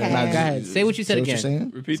 Okay. Nah, go ahead. Say what you said See what you're again.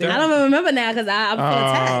 saying? Repeat I that. don't even remember now because I'm feeling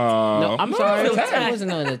attacked. No, I'm sorry. attack. I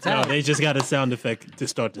wasn't on the No, attack. they just got a sound effect to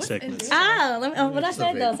start the segment. What I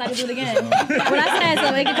said though, so I can do it again. What I said,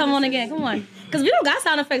 so it can come on again. Come on, because we don't got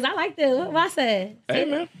sound effects. I like this. What I said. Hey,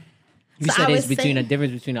 man. You So said I it's was between a saying-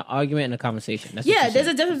 difference between an argument and a conversation. That's what Yeah, you there's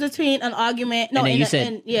said. a difference between an argument. No, And then you a- said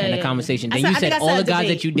and- in a conversation. I Then you I said think I all the a guys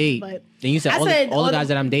debate, that you date. but- Then you said I all said the guys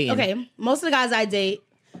that I'm dating. Okay, most of the guys I date.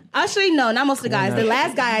 Actually, no, not most of the guys. The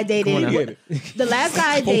last guy I dated. Get it. The last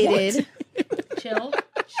guy I dated. Chill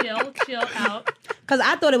out. Because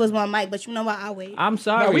I thought it was one mic, but you know what? I'll wait. I'm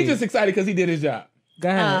sorry. No, we just excited because he did his job. Go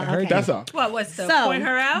ahead. I heard That's all. What's the So point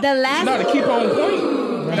her out? the last No, to keep her on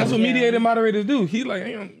point. That's what mediator moderators do. He like,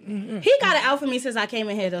 he got it out for me since I came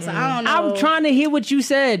in here though, so I don't know. I'm trying to hear what you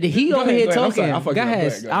said. He over here go ahead. I'm talking. sorry. I'll fuck Go you up.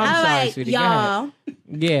 ahead. Go ahead, go ahead. I'm All sorry, right, sweetie. y'all. Go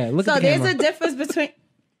ahead. Yeah, look So at the there's camera. a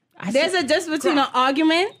difference between an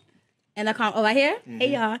argument and a right here.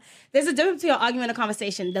 Hey y'all, there's a difference between an argument and a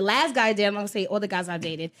conversation. The last guy I dated, I'm not gonna say all the guys I've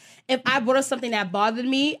dated. If I brought up something that bothered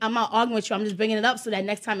me, I'm not arguing with you. I'm just bringing it up so that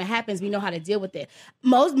next time it happens, we know how to deal with it.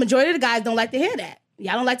 Majority of the guys don't like to hear that.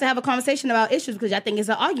 Y'all don't like to have a conversation about issues because y'all think it's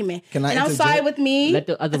an argument. Can I and I'm interject? sorry with me. Let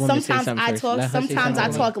the other woman say sometimes something I first. talk. Let her say Sometimes I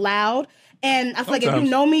something. talk loud. And I feel like if you Sometimes.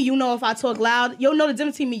 know me, you know if I talk loud, you'll know the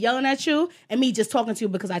difference between me yelling at you and me just talking to you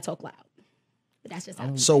because I talk loud. But that's just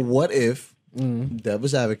how. So what if,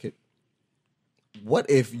 devil's advocate, what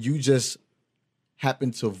if you just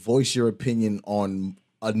happen to voice your opinion on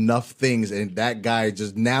enough things and that guy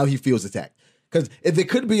just now he feels attacked? Because if it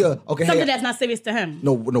could be Something that's not serious to him.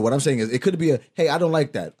 No, what I'm saying is it could be hey, I don't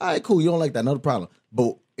like that. All right, cool, you don't like that, not a problem.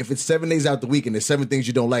 But if it's 7 days out the week and there's 7 things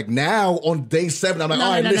you don't like, now on day 7, I'm like, all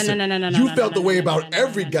right, listen, you felt the way about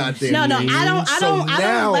every goddamn No, thing. I don't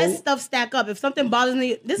now, let stuff stack up. If something bothers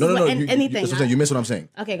me, this is anything. That's what I'm saying. You miss what I'm saying.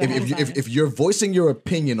 Okay, go ahead, I'm sorry. If you're voicing your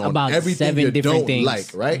opinion on About everything 7 you different don't things. like,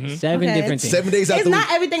 right? 7 Okay. different things. 7 days out It's the week.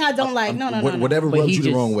 not everything I don't like. No. Whatever But rubs he you the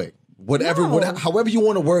just- wrong way. Whatever, however you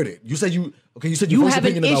want to word it. You said you said You voice have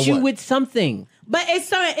an opinion about issue what? with something. But it's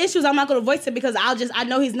certain issues I'm not going to voice it because I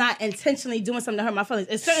know he's not intentionally doing something to hurt my feelings.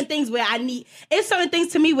 It's certain things where it's certain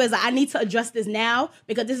things to me where it's like, I need to address this now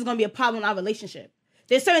because this is going to be a problem in our relationship.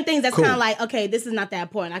 There's certain things that's Cool. kind of like, okay, this is not that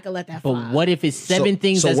important. I can let that But fly. what if it's 7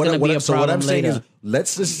 things that's going to be a So problem what I'm saying later? is,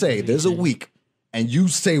 let's just say there's a week and you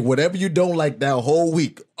say whatever you don't like that whole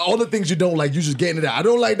week. All the things you don't like, you just getting it out. I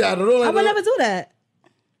don't like that. I don't like I would that. never do that.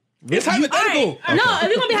 It's hypothetical. No, if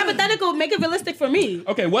you're going to be hypothetical, make it realistic for me.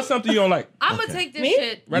 Okay, what's something you don't like? I'm gonna take this Me?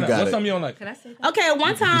 shit. Right You now, got what's it. something you don't like? Can I say that? Okay,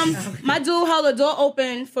 one time, my dude held the door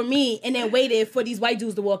open for me and then waited for these white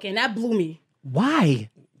dudes to walk in. That blew me.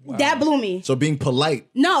 Why? That blew me. So being polite.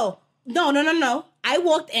 No. I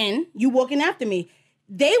walked in. You walking after me.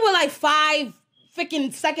 They were like 5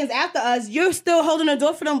 freaking seconds after us. You're still holding the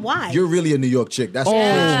door for them. Why? You're really a New York chick. That's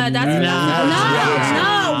Yeah, that's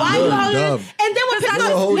no. Why you You're holding dumb. it? And then when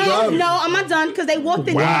You're a whole dumb. no, I'm not done because they walked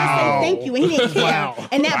in and I said thank you and he didn't care.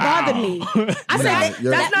 And that bothered me. I said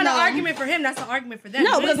You're- That's not no. an argument for him. That's an argument for them.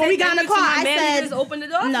 No, You because didn't when we say got in the thank you car, to my I man, said- he just opened the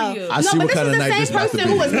door No. for you. I see No, what but kind of this night is this the about same to person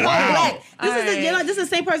be. who was Wow. pro-black. This Alright. is the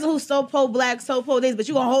same person who's so pro-black, so pro-this, but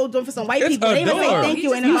you gonna hold door for some white It's people. a They even say door. thank you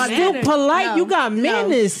You in just the got audience. manners. Polite. No. You got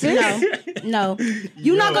manners, sis. No.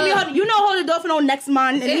 You're not gonna be hold the door for no next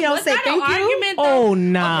month and you don't Was say that an thank you. argument, though? Oh,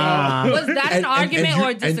 nah. Was that an argument you- or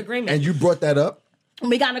a disagreement? And you brought that up?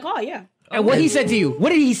 We got in the car, yeah. And what he said to you? What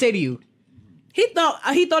did he say to you? He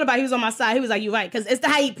thought about it. He was on my side. He was like, "You're right," because it's the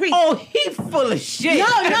how he preach. Oh, he full of shit.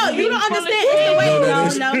 No, you don't understand. It's the way. You know that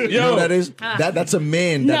is? No. You know what that is? That's a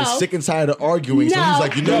man that is No. sick and tired of arguing. So he's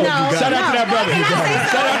like, you know what, you got Shout it. out to that brother.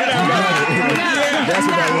 Shout out to that That's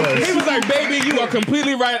what that He was. was like, baby, you are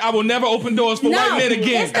completely right. I will never open doors for white men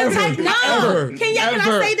again. It's the type, Ever. Can Ever.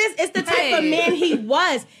 I say this? It's the type of man he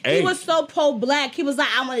was. Hey. He was so pro-black. He was like,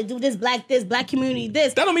 I want to do this, black community,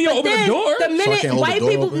 this. That don't mean you But open the then door. The So I minute can't hold the white door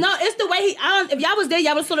people, open? no, it's the way if y'all was there,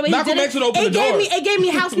 y'all would saw the way Malcolm he did X would open the door. It gave me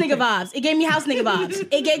house nigga vibes. It gave me house nigga vibes.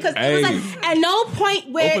 Because it was Hey. like, at no point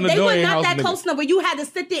where Open the they door, were ain't not house that nigga. close enough where you had to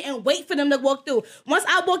sit there and wait for them to walk through. Once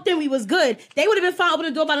I walked in, we was good. They would have been fine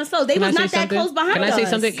opening the door by themselves. They Can I was say not that something? close behind Can I us. say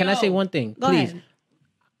something? Can I say Yo. one thing, Go please? ahead.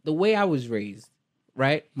 The way I was raised,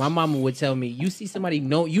 right? My mama would tell me, "You see somebody,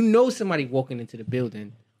 you know somebody walking into the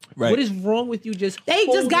building. Right. What is wrong with you? Just They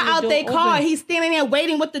just got out their car. Open? He's standing there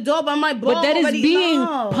waiting with the door, but I'm like, bro, But that is already- being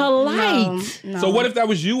no. polite. No. So what if that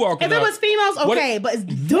was you walking If it up? was females, What- okay, but it's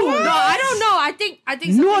dudes. No, I don't know. I think No,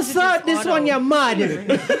 some things sir, are just this auto. one your mother.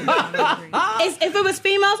 If it was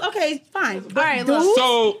females, okay, fine. But All right, look.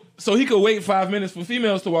 dudes, So he could wait 5 minutes for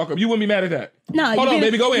females to walk up. You wouldn't be mad at that? No, Hold you on, being-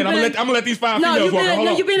 baby, go in. you I'm being- gonna let these 5 no, females walk up. Hold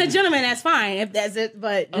on. you being a gentleman, that's fine. If that's it,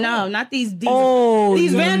 but no, not these Oh,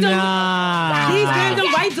 these random nah. these random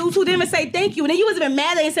white dudes who didn't even say thank you, and then you wasn't even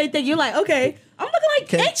mad they didn't say thank you. You're like, okay, I'm looking like,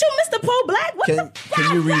 Can- ain't you Mr. Pro Black? What the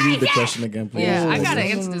Can you reread the question again, please? Yeah, I gotta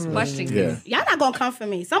answer this question. Yeah. Y'all not gonna come for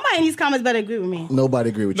me. Somebody in these comments better agree with me. Nobody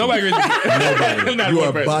agree with you. Nobody agrees with you. Nobody. Not You one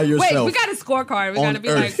are person. by Wait, yourself. we got a scorecard. We On gotta be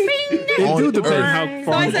Earth. like, bing. On do depend Earth. how So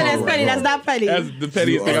far I you said that's are. petty. That's not petty. That's the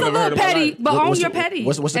pettiest thing It's I've a ever heard little in my petty, life. but own What's your the- petty.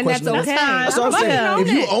 what's the and question? that's okay. That's what I'm Go saying. ahead.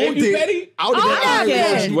 If you If owned you it, petty, I would have been own all right. it.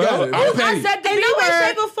 Yes, you got Well, it. I'm petty. I said the In B no way, word.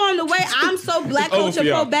 shape, or form, the way I'm so black over culture for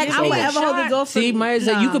y'all. pro black, It's I would over. ever hold the door for See, Maya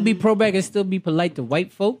said you No. could be pro black and still be polite to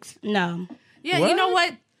white folks. No. Yeah, you know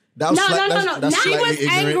what? That was No, slight- no, no, that's- no. that's Now he slightly was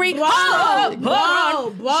ignorant. angry. Bro, Hold on,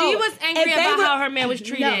 she was angry about how her man was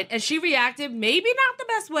treated, and she reacted maybe not the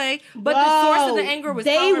best way, but the source of the anger was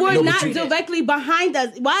they how her were man was not treated. directly behind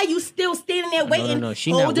us. Why are you still standing there waiting, no,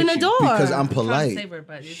 she not holding with the you. door? Because I'm I'm trying to polite. save her,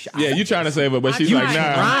 but it's- Yeah, you trying to save her, but she's You like,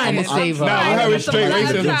 nah. trying to save her. Nah, her is straight I'm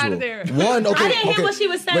racist. trying to- One, okay. I didn't hear okay. what she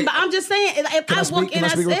was saying, Wait, but I'm just saying, if Can I I walk speak? in, Can I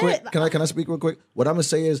speak real I quick? said, Can I speak real quick? What I'm gonna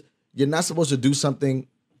say is, you're not supposed to do something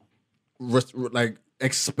like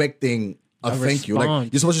expecting a thank you. Like response.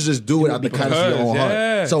 you're supposed to just do it out the kindness of your own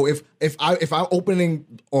yeah. heart. So if I'm opening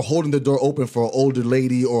or holding the door open for an older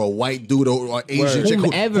lady or a white dude or an Asian Word. chick,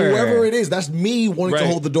 Whomever. whoever it is, that's me wanting to Right.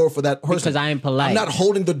 hold the door for that person. Because I am polite. I'm not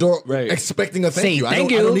holding the door Right. expecting a thank Say you. I thank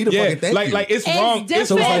don't you. need a Yeah, fucking thank you. like it's it's wrong. different.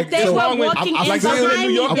 So it's like- they so were I'm- walking I'm in like saying in behind New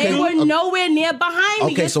me. York, They okay. were nowhere near behind me.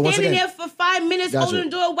 Okay, You're so once standing again- there for 5 minutes Gotcha. holding the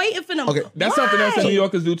door waiting for them. Okay. That's something else that Why? New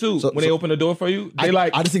Yorkers do too. So- When they so- open the door for you, they I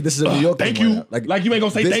just think this is a New York thank thing you. right now. Like you ain't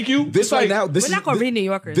gonna say this, thank you. This It's right like- now, this We're is not gonna read New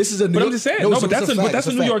Yorkers. This is a New But I'm York. just saying, no, but that's a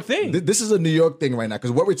fact. New York thing. This is a New York thing right now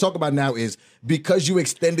because what we're talking about now is because you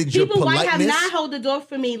extended your People might have politeness. not hold the door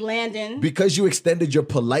for me, Landon. Because you extended your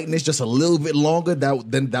politeness just a little bit longer,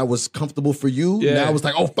 that was comfortable for you. Yeah. Now it's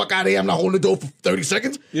like, oh fuck out of here! I'm not holding the door for 30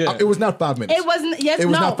 seconds. Yeah. It was not 5 minutes. It wasn't. Yes, It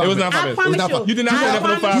was no. not 5 It was not 5 I minutes. promise It was not you. five- You did not I stand up for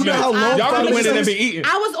no promise 5 you. minutes. how long Y'all could have 5 went in and minutes been eating.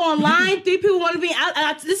 I was online. 3 people wanted to be.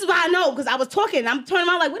 This is why I know because I was talking. I'm turning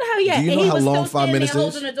around like, what the hell? Yeah. Do you and know he how was long still 5 standing minutes there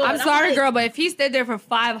is? holding the door. I'm And sorry, like, girl, but if he stayed there for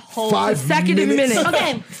 5 whole 5 consecutive minutes,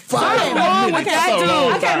 Okay. 5 wrong minutes. with that So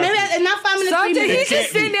long. dude? Okay, maybe and not 5 minutes. 3 Something minutes. he's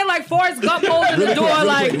just sitting there like Forrest Gump holding the door,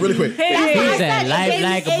 like really quick. Hey, That's why I He said, said it life gave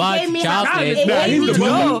like me- a it box gave of me chocolate. It Nah, gave he's me- the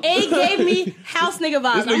butler. it gave me house nigga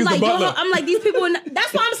vibes. nigga's I'm the like, butler. I'm like, these people.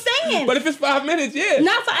 That's what I'm saying. But if it's 5 minutes, yeah.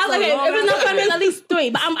 Not for, I was like, a long if it's not 5 time. minutes, at least 3.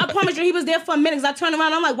 But I promise you, he was there for a minute. Cause I turned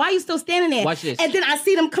around, I'm like, why are you still standing there? Watch this. And then I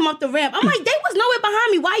see them come up the ramp. I'm like, they was nowhere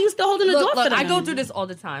behind me. Why are you still holding the door look, for them? I go through this all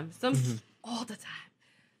the time. All the time.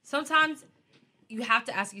 Sometimes you have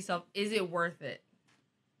to ask yourself, is it worth it?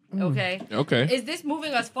 Okay. Okay. Is this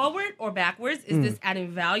moving us forward or backwards? Is this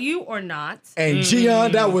adding value or not? And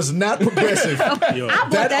Jionne, that was not progressive. I brought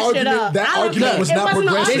that, shit argument, up. that I argument was it not wasn't an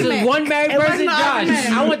progressive. This is argument. one married It wasn't person, an Josh.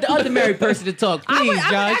 argument. I want the other married person to talk. I Please, would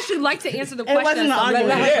Josh. actually like to answer the wasn't question. an So argument.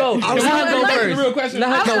 Let her go. I was Let her go like, first. the real question. Let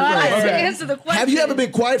her go I would like first. to Okay. answer the question. Have you ever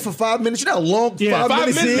been quiet for 5 minutes? You know how long Yeah, 5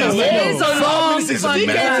 minutes is? minutes is It is a long 5 minutes is fucking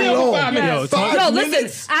very time. long. 5 minutes. 5 No, minutes.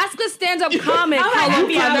 listen. Ask a stand-up comic All how right, long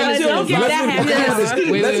happy 5 minutes hour. Don't is. get that Let's-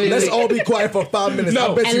 happy hour. let's all be quiet for 5 minutes.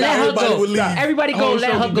 No. I bet And you let her everybody go. would leave. Everybody go. Oh,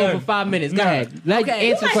 Let so her we go done. for 5 minutes. Go ahead. Let Okay.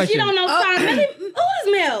 answer the Like, question. she don't know time. Who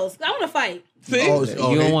is Mills? I want to fight. See? Oh,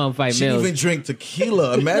 You don't want to fight She Mills. even drink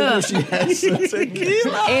tequila. Imagine if she had some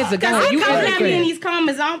tequila. Answer. Go Cause ahead. he You coming answer at me in quick. these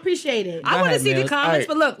comments. I don't appreciate it. I want to ahead, see the Mills. comments,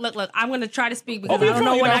 All but look. I'm going to try to speak because Oh, I don't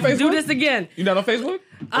know you when not I can do Facebook? this again. You not on Facebook? Or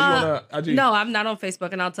you on IG? No, I'm not on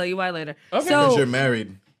Facebook, and I'll tell you why later. Okay. Because So, you're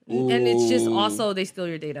married. and it's just also they steal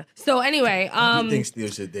your data. So anyway, You think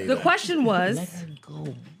steals your data. the question was, Let her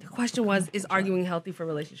go. is arguing healthy for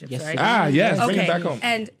relationships, Yes, right? sir. Ah, yes. Bring Okay. it back home.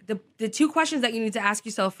 And the 2 questions that you need to ask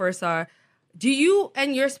yourself first are, do you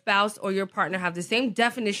and your spouse or your partner have the same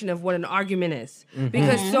definition of what an argument is?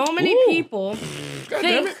 Because so many people God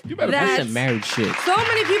damn think it. You better that That's some married shit. so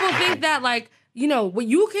many people think that what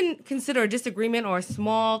you can consider a disagreement or a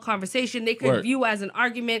small conversation, they could Word. view as an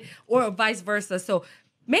argument or vice versa. So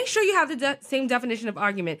make sure you have the same definition of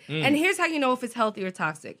argument. And here's how you know if it's healthy or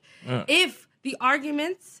toxic. If the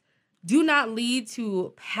arguments do not lead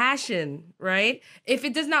to passion, right? If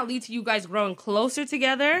it does not lead to you guys growing closer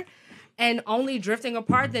together and only drifting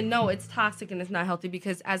apart, then no, it's toxic and it's not healthy,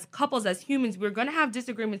 because as couples, as humans, we're going to have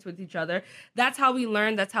disagreements with each other. That's how we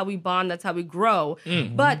learn. That's how we bond. That's how we grow.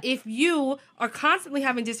 But if you are constantly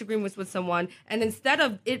having disagreements with someone, and instead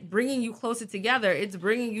of it bringing you closer together, it's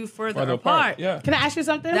bringing you further apart, Yeah. Can I ask you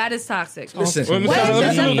something? that is toxic. Listen, Let me What is the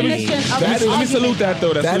let me- definition of That an is- let me argument? salute that,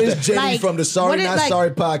 though. that is Jenny Like, from the Sorry what is, Not like-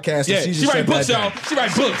 Sorry podcast. Yeah, and she just write said books, that. y'all. She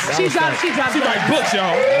write books. She dropped. She write books,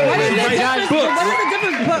 y'all. What is the She write difference? books. What is the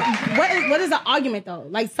difference? What is the argument though?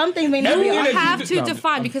 Like some things may not be. Everything You that have to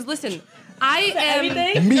define, because listen, I am...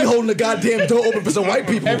 Everything. Me holding the goddamn door open for some white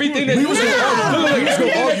people. Everything that we was gonna argue. We was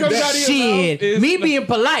gonna argue that. Shit. Me being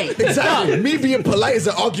polite. Exactly. Me being polite is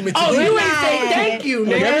an argument to Oh, you. you ain't say thank you,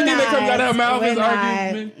 nigga. Everything that comes out of her mouth is We're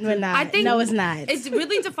argument. not. We're not. I think no, it's not. It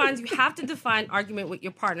really defines. You have to define argument with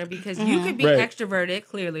your partner, because you could be Right. extroverted,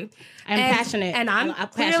 clearly. I'm and- passionate. and I'm I'm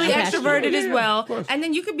clearly passionate. extroverted as Yeah, well. of course. And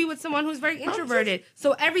then you could be with someone who's very introverted.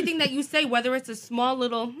 So everything that you say, whether it's a small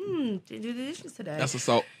little did you do the dishes today, That's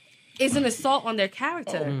assault. is an assault on their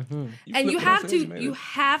character. And you flipped have it to on its you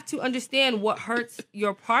have to understand what hurts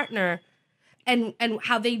your partner. And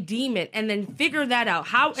how they deem it, and then figure that out.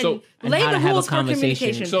 So- And lay how the to have a rules for conversation.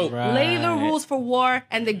 communication. So- lay the Right. rules for war,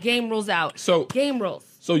 and the game rules out. So- game rules.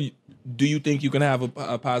 So, do you think you can have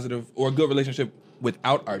a positive or a good relationship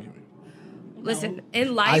without arguing? Listen,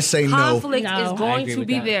 in life, I say no. conflict No. is I going agree to with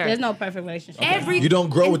be that. there. There's no perfect relationship. You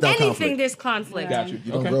don't grow in without anything, conflict. there's conflict. Got you.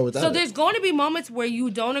 You don't grow without So it. there's going to be moments where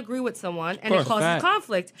you don't agree with someone and it course. causes Fact.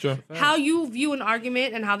 conflict. Sure. How you view an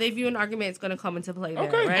argument and how they view an argument is going to come into play there,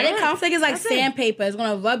 Okay. right? And then conflict is like That's it. sandpaper. It's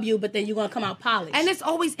gonna rub you, but then you're gonna come out polished. And it's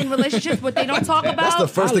always in relationships, but they don't talk about. That's the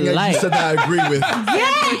first thing that like- you said that I agree with.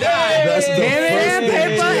 That's the first thing.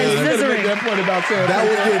 Paper and I gotta make scissoring. that point about saying That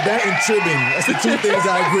was that and trimming. That's the two things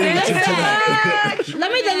I agree with you tonight.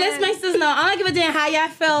 Let's make this know. I don't give a damn how y'all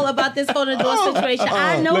feel about this holding door situation.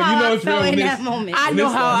 I know Look, you how know I it's felt real in when that this- moment. I know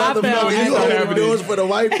how I felt. Motherfucker, you open doors for the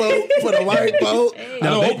white boat. For the white boat.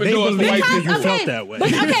 No, open they doors for believe white that people. you felt that way.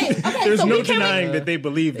 But okay, There's so no we can denying that they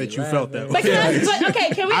believe that you felt that way. But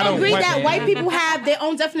can we I don't agree white that man. white people have their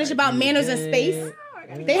own definition about manners and space?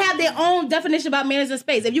 They have their own definition about manners and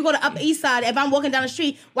space. If you go to Upper East Side, if I'm walking down the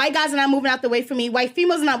street, white guys are not moving out the way for me. White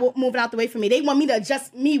females are not moving out the way for me. They want me to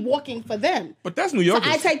adjust me walking for them. But that's New York.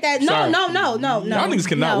 I take that. No. Sorry. Y'all Y'all niggas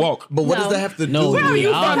cannot walk. But what No. does that have to do No, with Where are you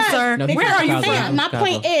Yeah. from, sir? No, Where are you Chicago. from? My Chicago.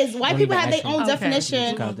 point is, white Don't people even have their ask me. own Okay. definition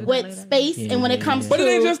Chicago. with space and when it comes But to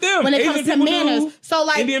it ain't just them. when it Asian comes to people do. manners. So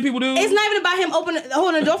like Indian people do. It's not even about him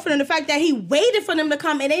holding the door for them. The fact that he waited for them to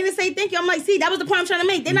come and they didn't say thank you. I'm like, see, that was the point I'm trying to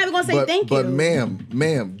make. They're not even gonna say thank you. But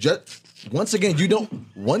ma'am, just once again, you don't.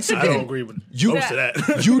 Once again, I don't agree with you. most of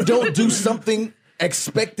that. You don't do something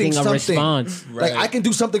expecting Thing of something. response. Like I can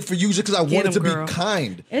do something for you just because I want it to be girl.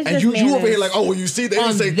 kind. It's And just you over here manners. like, oh, well, you see, they didn't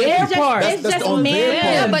On say their thank you. part. It's That's just on their manners.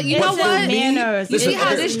 part. Yeah, but you know It's just what? manners. You see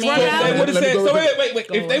how this drug out? They would have Let me said. go So with wait.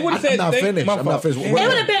 If they would have said, I'm not thank- finished. my I'm not fault. finished. It would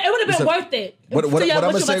have been Listen, worth it. what I'm To y'all, saying, what what you I'm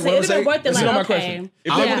about to say? It would have saying, been worth it. Listen Like, to my okay. question.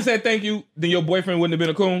 If they would have said thank you, then your boyfriend wouldn't have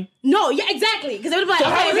been a coon. No, yeah, exactly. Because it would have been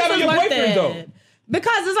like, how okay, is this that on was your worth boyfriend, it. though?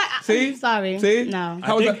 Because it's like, See? sorry. See? No.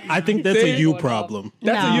 How is that? I think that's See? a you problem.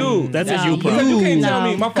 That's a No. you. That's No. a you Because problem. you can't tell No.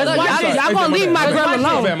 me. My fault. Y'all gonna leave my girl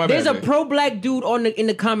alone. My There's a bad. pro-black dude in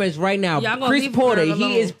the comments right now. Y'all gonna Chris leave Porter. her alone.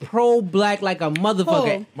 He is pro-black like a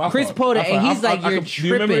motherfucker. Who? My Chris fault. Porter, My and fault. he's like, I you're do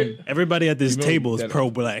you remember tripping. it? Everybody at this You know table is that-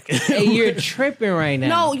 pro-black. Hey, you're tripping right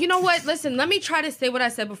now. No, you know what? Listen, let me try to say what I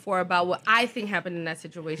said before about what I think happened in that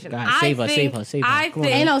situation. God, I save her, think, save her. I Come on.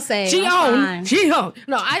 think Ain't no save. I'm fine. Jionne.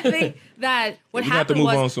 No, I think that what We have to happened move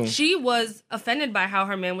on was soon. she was offended by how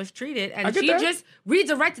her man was treated, I and get she that. just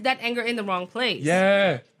redirected that anger in the wrong place.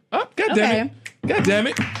 Yeah. Oh, God damn it. God damn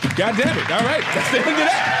it. God damn it. All right. That's the end of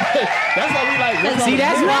that. That's why we like. See,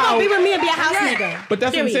 that's You're not gonna why. be with me and be a house nigga. But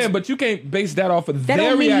that's what I'm Period. saying. But you can't base that off of That their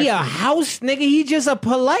don't mean he a reaction. house nigga. He just a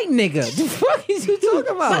polite nigga. The fuck is you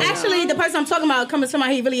talking about? But actually, the person I'm talking about coming to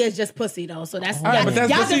somebody, he really is just pussy though. So that's right, but that's-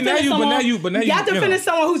 y'all but see, now defending you- but someone- now you- but now you- y'all you know. defending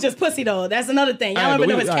someone who's just pussy though. That's another thing. Y'all All right, don't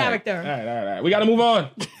even but know his we- character. All right. We got to move on.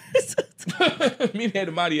 Me and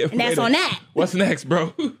Eddie And that's on that. What's next,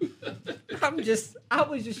 bro? I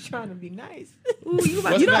was just trying to be nice. Ooh, you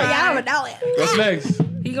about What's to next? cry. Y'all know it. What's next?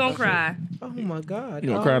 He gonna cry. Oh my God.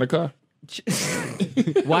 You gonna cry in the car?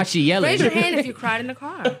 Watch you yelling. Raise your hand if you cried in the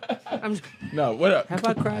car. No. What up? Have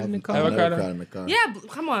I cried in the car? Have I I've cried never in- cried in the car. Yeah,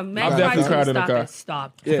 come on, man. I've definitely cried in the car.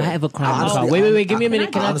 Stop. Have I ever cried in the Honestly, car? Wait. Give me a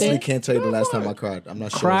minute. Can I I honestly think? can't tell you the last time I cried. I'm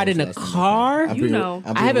not sure. Cried when in was a the last time I car? cried. I'm You being- know.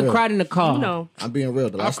 I'm I being haven't real. cried in a car. You know. I'm being real.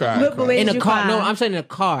 The last cried. time I But cried. wait, In did a you car? cry? No, I'm saying in a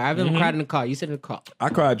car. I haven't cried in a car. You said in a car. I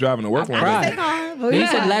cried driving to work one day. Cried. No, you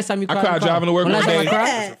said last time you cried. cried in a car. driving to work When one last time day.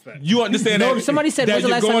 I cried? You understand No, that? somebody said, that when's the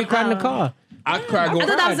you're last time you going- cried in the car? I cried I going.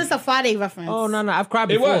 thought that was just a Friday reference. Oh, no. I've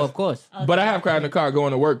cried It before, was. of course. But I have cried in the car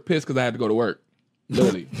going to work, pissed because I had to go to work.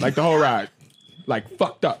 Literally, like the whole ride, like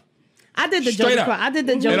fucked up. I did the Straight Joey up. cry. I did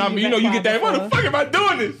the Joey. And I'm, you get that. What the fuck am I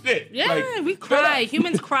doing this shit? Yeah, Like, we cry.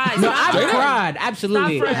 Humans cry. No, I've Straight up. cried.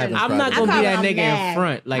 Absolutely. Stop friends. I'm not I going to cry be when that I'm nigga mad. in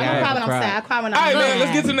front. Like, I I don't cry haven't when I'm sad. I cried. cry when All I'm right, man. mad.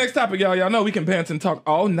 Let's get to the next topic, y'all. Y'all know we can pants and talk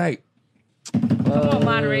all night. Come on,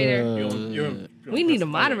 moderator. We need a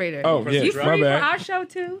moderator. Oh, yeah, You my free for bad. our show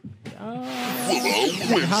too?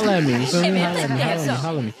 Holla at me. You feel me?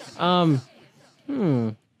 Holla at me.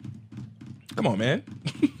 Come on, man.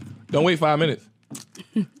 Don't wait 5 minutes.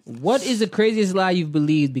 What is the craziest lie you've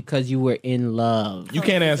believed because you were in love? You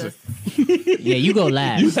can't answer. Yeah, you go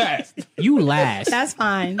last. You last. You last. That's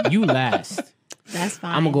fine. You last. That's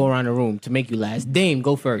fine. I'm gonna go around the room to make you last. Dame,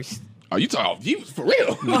 go first. Oh, you talk. You for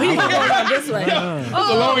real? He gonna go around this way. That's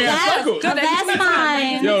a long ass circle. That's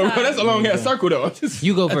fine. Yo, bro, that's a long ass circle though. Just,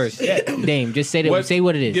 You go first. Dame, just say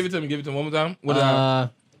what it is. Give it to me. Give it to me one more time. What did I?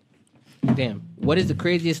 Damn. What is the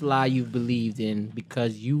craziest lie you've believed in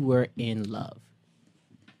because you were in love?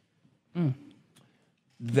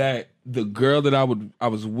 That the girl that I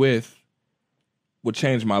was with would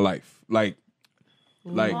change my life. Like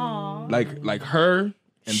her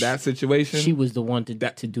in that situation, She was the one to do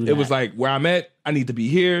that. it was like, where I'm at, I need to be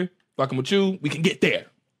here. Fucking with you, we can get there.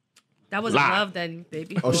 That was Lie. love then,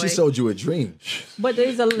 baby. Oh, she sold you a dream. But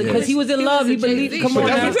there's a because he was in love. He was a believed. Jay-Z. Come But on,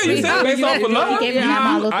 that's what I'm saying. You said based off of love. He gave me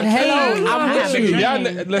my look. Hello, I'm with you. Y'all,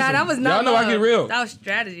 listen, Nah, that was not y'all know love. I get real. That was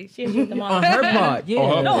strategy. On her part, yeah.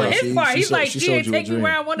 On her No, part. on his she- part, she he's sold- like, she she sold ain't you a take me dream.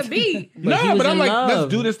 where I want to be. he No, was but I'm in like, love.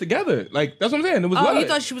 let's do this together. Like, that's what I'm saying. It was Oh, love. you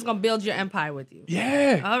thought she was gonna build your empire with you?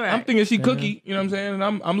 Yeah. All right. I'm thinking she Cookie. You know what I'm saying?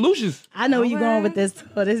 And I'm Lucius. I know where you going with this.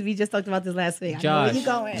 We just talked about this last week. I know where Josh. you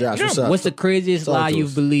going. Josh, what's up? What's the craziest Talk lie to you've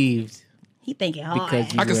us. believed? He thinking hard.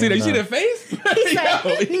 Because I can see that. You see that face?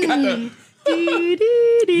 Yo, he got the.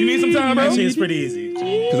 You need some time, bro? Actually, it's pretty easy.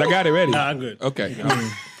 Because I got it ready. Nah, I'm good. Okay.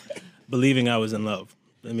 Believing I was in love.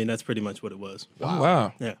 I mean, that's pretty much what it was. Oh,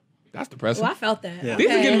 wow. Yeah. That's depressing. Well, I felt that. Yeah. These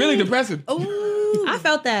are getting really depressing. Ooh, I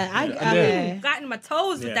felt that. I did. got in my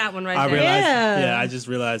toes with that one right I there. realized. Yeah. Yeah, I just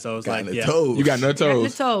realized I was Got like, in the yeah. toes. You got no Got in the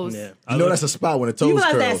toes. toes. Yeah. You know that's a spot when the toes You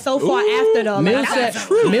realize curl. that so far after though. Mill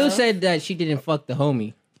Like, said that she didn't fuck the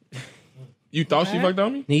homie. You thought she fucked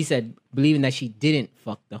on me? And he said believing that she didn't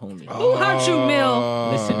fuck the homie. Who hurt you, Mill?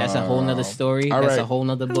 Listen, that's a whole nother story. All That's right. a whole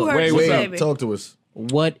nother Who book. hurt Wait, you, what's up? baby? Talk to us.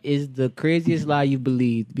 What is the craziest lie you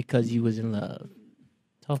believed because you was in love?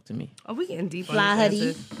 Talk to me. Oh, we getting deep on Fly this hoodie.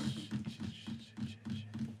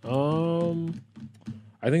 answer.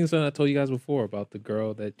 I think it's something I told you guys before about the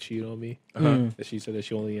girl that cheated on me. That she said that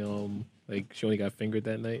she only she only got fingered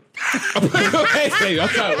that night. Hey, I'm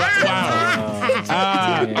sorry. Wow.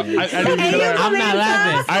 I didn't mean to laugh. I'm not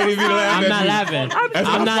laughing. I didn't mean to laugh I'm at not you. laughing. That's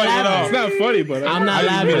I'm not funny at all. It's not funny, but I'm not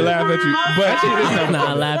I didn't mean to laughing. laugh at you. But I'm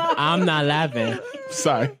not laughing. I'm not laughing.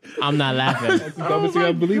 sorry. I'm not laughing. That's the dumbest thing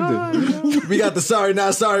I believed in. We got the Sorry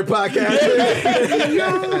Not Sorry podcast.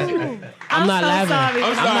 I'm not so laughing. sorry.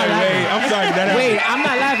 I'm sorry, Wade. I'm sorry. That happened. Wait, I'm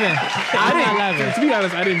not laughing. I'm not laughing. To be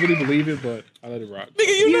honest, I didn't really believe it, but I let it rock.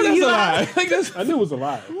 Nigga, you know that's a lie. Like that's, I knew it was a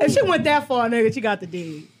lie. If she went that far, nigga, she got the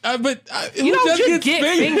D. but You don't just get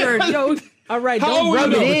fingered. Yo, All right, How don't old rub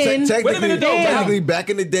were you? it in. Technically, Wait a minute, though. technically, back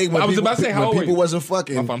in the day when I was people, about to say, how when old were people you? wasn't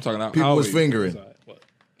fucking, I'm talking about- how people old was were you? fingering.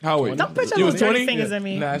 How old? Don't put your You was little dirty 20? fingers in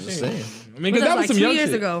me. Nah, Just shit. saying. I mean, because was that was like some 2 young years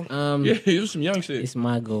shit. ago. Yeah, it was some young shit. It's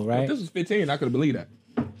my goal, If right? this was 15, I could have believed that.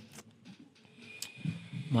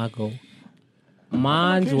 My goal.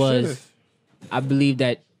 Mine Okay, was, shit. I believe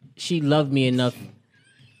that she loved me enough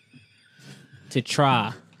to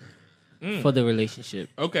try for the relationship.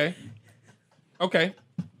 Okay. Okay.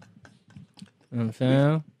 You know what I'm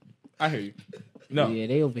saying? I hear you. No. Yeah,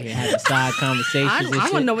 they over here having side conversations I and want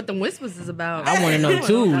shit. to know what the whispers is about. I want to know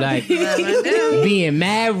too, like Right there. being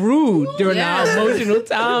mad rude during Yeah. our emotional It's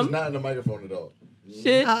time. not in the microphone at all.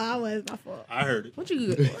 Shit. I was my fault. I heard it. What you?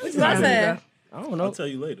 What I said? I don't know. I'll tell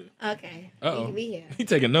you later. Okay. Uh-oh. We here. He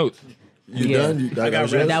taking notes. You Yeah. done? You, I got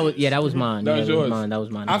yours? ready. That was that was mine. That Yeah, was that yours. was mine. That was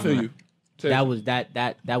mine. I feel you. That was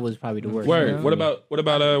that was probably the worst. Word. you know? What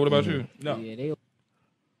about you? No. Yeah, they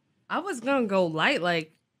I was gonna go light,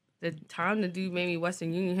 like the time the dude made me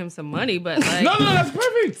Western Union him some money, but like No, that's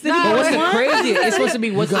perfect. No, But what's the what? crazy? It's supposed to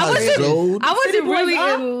be what's the Guys, crazy? sold. I wasn't really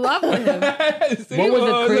in love with him. What was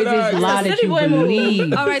the craziest lie that City you boy move.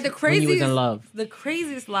 believed All right, the when you was craziest, in love? the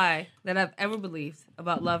craziest lie that I've ever believed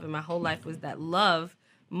about love in my whole life was that love,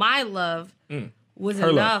 my love, was Her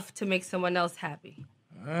love. enough to make someone else happy.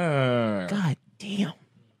 Ah, God damn,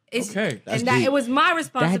 It's, Okay. That's and that deep. it was my that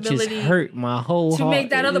responsibility just hurt my whole to heart. make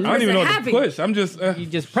that other I don't even know what happy. to push. I'm just. You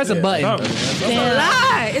just press a button. something. It's a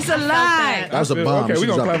lie. It's a lie. That was a bomb. Okay, She we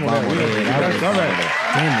gonna dropped clap a on bomb that. on Yeah, that. all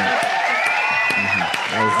right. Damn it.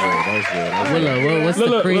 That was good. That was good. That was good. Willa, what's the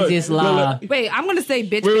Look, craziest look, lie? Wait, I'm gonna say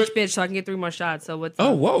bitch, Wait, bitch, wait. bitch, so I can get 3 more shots. So what's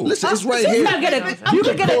Oh, whoa. Listen, it's right here. You can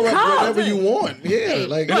get Pull a up call. whatever you want. Yeah,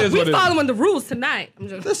 like It is we what it is. following the rules tonight. I'm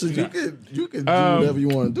just listen, you can do whatever you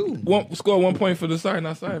want to do. Score 1 point for the Sorry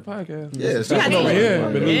Not Sorry podcast. Yeah, This one over here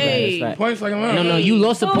been losing Hey. points like a man. No, you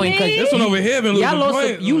lost a point because This one over here been losing y'all lost.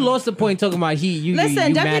 points. You lost a point talking about you Listen,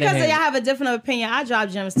 you just mad because at y'all him. have a different opinion, I drop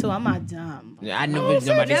gems too. I'm not dumb. I never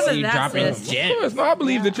nobody never see you that dropping said. gems. Of course. No, I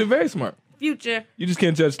believe that you're very smart. future You just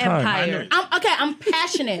can't judge time. empire. I'm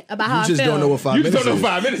passionate about how You just I feel. don't know what 5 You just minutes don't know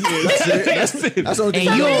is. 5 minutes is. That's it. That's the only thing.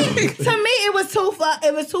 And you know. To me, it was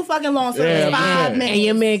too fucking long. So it was 5 minutes. And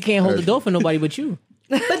your man can't hold the door for nobody but you.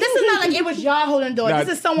 But this is not like it was y'all holding the door. Nah,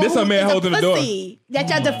 This is someone this who a man is holding the door. pussy that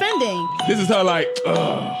y'all defending. This is her like,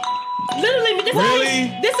 ugh. Literally,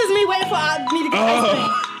 Really? this is me waiting for me to get ice cream.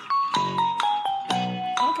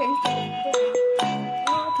 Okay.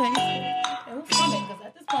 Okay. Who's coming? Because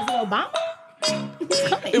at this point, is it Obama? Who's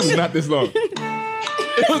coming? It was not this long.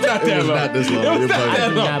 It was not that It was long. not this long. It was You're not bugging. that I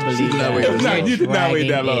do long. not believe You did not that. wait this long. You did not wait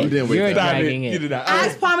that long. Dragging You didn't it. wait You're that long. dragging You it. did not. I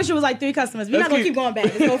promise you it was like 3 customers. We're not gonna keep- keep going back.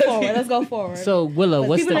 Let's go forward. Let's go forward. So Willa,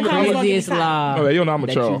 what's people the in the comments gonna craziest get tired. lie Oh, you know I'm a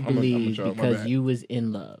that troll. you I'm a believe troll. My because bad. you was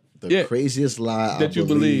in love? The Yeah. craziest lie That you I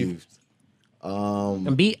believed. believed.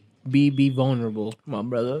 And be vulnerable, come on,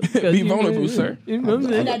 brother. Be vulnerable, sir. You know what I'm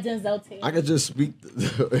saying? That Denzel tape. I could just speak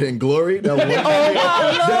in glory. That one,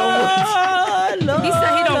 He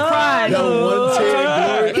said he don't cry. that one tear in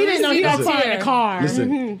glory. He didn't know he got Listen. caught in the car.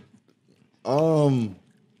 Listen,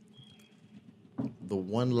 the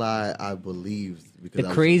one lie I believed because The I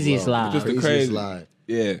was craziest in love, lie. Just the craziest crazy. lie.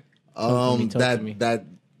 Yeah. Talk to me.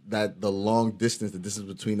 That the long distance, the distance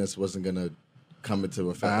between us wasn't gonna come into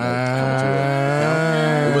effect.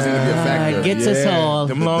 It wasn't gonna be a factor. It gets us all.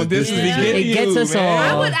 Them long The distance be distance. getting It gets you, us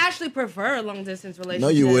man. all. I would actually prefer a long distance relationship. No,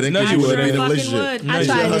 you wouldn't. No, 'cause you you wouldn't be in a Fucking relationship. would. I Because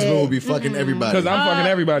your tried husband it. would be fucking everybody. Because I'm fucking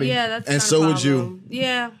everybody. Yeah, that's And kinda so would you. problem.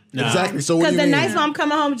 Yeah. Exactly. So what Because do the you mean? nights when I'm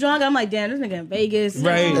coming home drunk, I'm like, damn, this nigga in Vegas.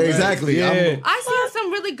 Right. Exactly. Yeah. I seen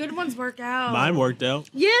some really good ones work out. Mine worked out.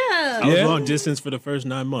 Yeah. I was Yeah. long distance for the first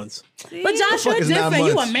 9 months. But Josh, fuck you're is 9 different.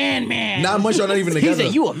 You a months? man. 9 months y'all not even He together.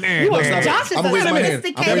 said you a man. No, stop it. Josh is I'm gonna raise a my hand. I'm gonna raise my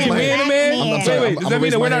sophisticated hand. man. I'm Wait, sorry. wait, I'm does gonna that mean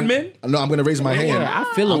raise that my we're not hand. men? No, I'm gonna raise my hand. I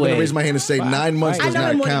feel I'm away. gonna raise my hand and say 9 months I does know him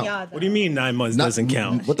not more than count. y'all. What do you mean 9 months doesn't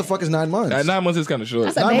count? What the fuck is 9 months? 9 months is kind of short.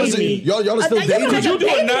 That's a 9 months. baby. Y'all are still You can dating. make a You doing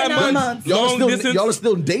baby in 9 9 months? Y'all Long are distance?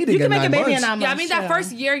 still dating You can at make a 9 baby in months. 9 months. Yeah, I mean that sure.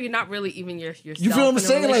 first year you're not really even yourself. You feel what I'm in a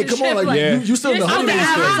saying? Like, come on, like relationship. you still in the You're honeymoon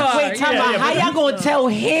still stage. out. Wait, time out. How y'all gonna tell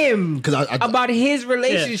him Because I about his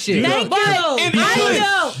relationship? Thank you. I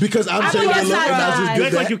know. because I'm I saying know look, your and I side. just You did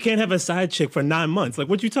act like that. you can't have a side chick for 9 months. Like,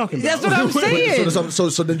 what you talking about? That's what I'm saying.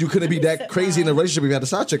 So then you couldn't be that crazy in a relationship if you had a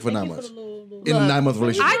side chick for 9 months. In a 9-month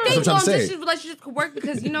relationship. I think That's what I'm long trying to distance say. relationships could work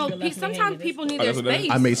because sometimes people need their that's what that is.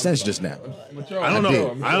 space. I made sense just now. I don't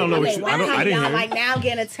know. I don't know what you. I didn't hear. Like now I'm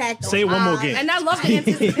getting attacked. Say it one more again. And I love the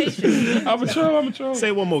anticipation. I'm a troll. Say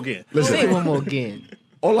it one more again. Say Listen, one more again.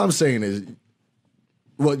 all I'm saying is,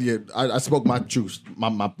 well, yeah, I spoke my truth.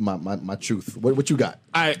 My truth. What you got?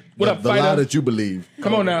 All right. What up, The lie fighter? that you believe.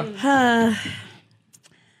 Come on now.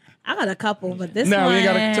 I got a couple, but this Nah, one, we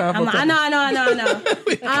ain't got time for a I know.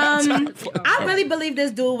 I really believe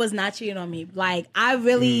this dude was not cheating on me. Like, I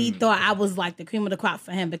really thought I was like the cream of the crop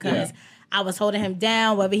for him because I was holding him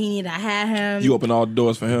down. Whatever he needed, I had him. You open all the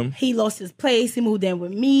doors for him. He lost his place. He moved in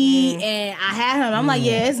with me, and I had him. I'm like,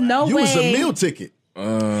 yeah, it's no You way. was a meal ticket.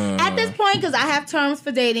 At this point, because I have terms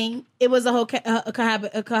for dating, it was a whole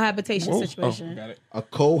a cohabitation situation. Got it. A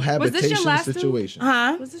cohabitation last two? situation.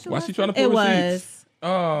 Huh? Why she trying to pull It the seats? was.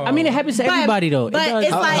 Oh. I mean, it happens to everybody though. It But does.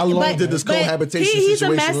 it's like, How long but- did this but cohabitation he's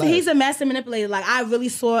situation a master, last? He's a master manipulator. Like, I really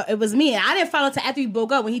saw it was me, and I didn't follow until after we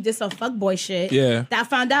broke up when he did some fuckboy shit. Yeah. that I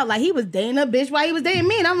found out like he was dating a bitch while he was dating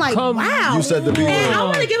me, and I'm like, Come wow. You said the B And word. I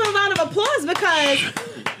want to give him a round of applause because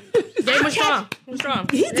Game was strong. Was strong.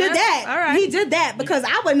 he did that. All right. He did that because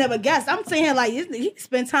I would never guess. I'm sitting here like he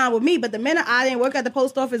spent time with me, but the minute I didn't work at the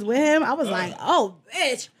post office with him, I was like, oh,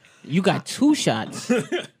 bitch. You got 2 shots.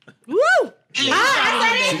 Woo!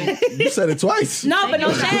 I said it. You said it twice. No, but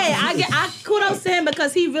no shade. I kudos to him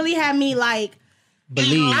because he really had me like.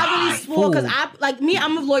 Believe. I really swore because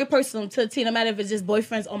I'm a loyal person to the team, no matter if it's just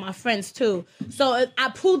boyfriends or my friends too. So I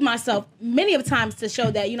proved myself many of times to show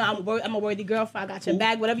that I'm a worthy girlfriend. I got your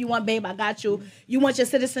bag, whatever you want, babe. I got you. You want your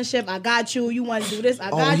citizenship? I got you. You want to do this?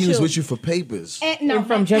 I got you. He was with you for papers. And, no, Him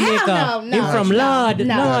from hell Jamaica. No, Him from Lord,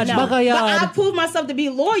 no. But Backyard. I proved myself to be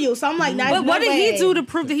loyal, so I'm like, nah, But what no did way. he do to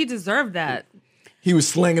prove that he deserved that? He was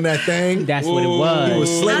slinging that thing. That's what it He was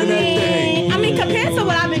was. slinging that thing. I mean, compared to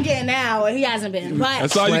what I've been getting now, he hasn't been. But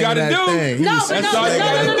That's all you Slinging gotta that do. thing. He no, was but That's no, all no, you no,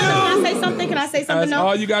 gotta no, no. do. Can I say something? That's No.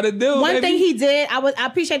 all you gotta do. One baby. thing he did, I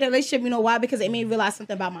appreciate the relationship. You know why? Because it made me realize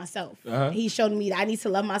something about myself. He showed me that I need to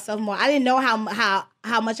love myself more. I didn't know how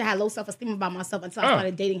much I had low self-esteem about myself until I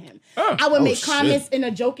started dating him. I would make comments in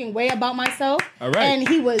a joking way about myself, All right. and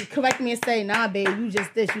he would correct me and say, "Nah, babe, you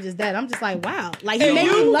just this, you just that." I'm just like, wow, like he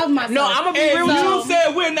made me love myself. No, I'm gonna be And real with you you.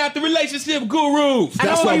 said we're not the relationship gurus.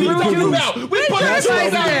 That's why we the gurus. We put That's the why we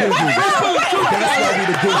truth out. the gurus. That's why we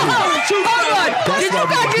the gurus. Did you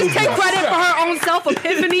guys just take credit for her own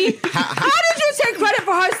self-epiphany? How did you take credit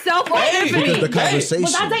for her self-epiphany? Because the conversation.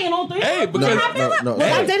 Was I dating all three? Hey, because No. Was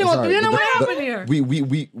I dating all Sorry. three? You know what happened here?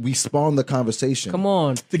 We spawned the conversation. Come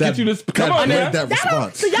on. to get you this. Come on, that man.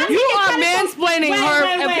 response. So y'all You taking are credit for- mansplaining her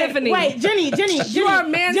epiphany. Wait, Jenny. You are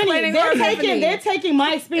mansplaining her epiphany. They're taking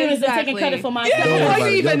my experience and taking Exactly. credit for my Don't experience. worry Before about you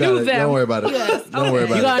it. even Y'all got knew it. them. Don't worry about it. Don't worry You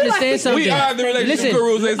about gotta it. understand something. We are the relationship Listen,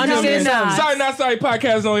 gurus. ladies and understand gentlemen. something. Sorry, not sorry.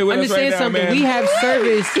 Podcast on here with us right Understand now, something. man. We have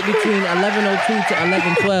service between 11:02 to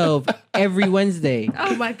 11:12 every Wednesday.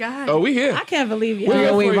 Oh my God. Oh, we here. I can't believe you. We're here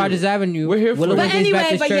 308 for you. Rogers Avenue. We're here for Willa you. Wednesdays But anyway,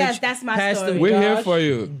 Baptist but Church, yes, that's my Pastor story. We're here Josh. for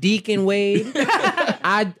you. Deacon Wade.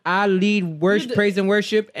 I lead worship, praise and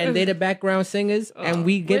worship, and they the background singers, and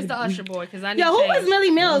we get. Where's the usher boy? Because I need Yo, who change. was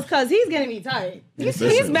Millie Mills? Because he's getting me tight.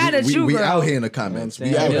 He's mad at you, We bro. out here in the comments.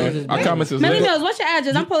 We out Mills here. is Our comments is Millie lit. Mills, what's your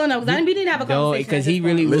address? I'm pulling up because we need to have a No, conversation. because he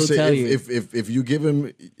really will Listen, tell you. if you give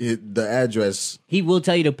him the address He will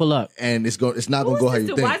tell you to pull up. and it's not Who gonna go is how this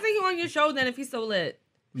you dude? Why think. isn't he on your show then if he's so lit?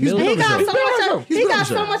 He's Mills- been He on the got show. so much of, He's he been on got the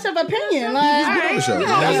so show. much of opinion. He's been on the Like, show.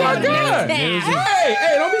 That's our guy. Mills is-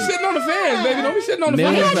 Hey, don't be shitting on the fans, baby. Don't be shitting on the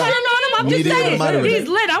Mills I'm fans. not is- shitting on him. I'm We just need to get saying. him out of there. He's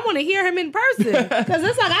lit. I want to hear him in person. because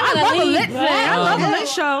it's like, I love a lit fan. I love a lit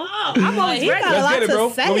show. I'm always He ready. got a Let's lot get it, bro.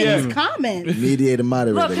 to say Where we in at? his comments. Mediator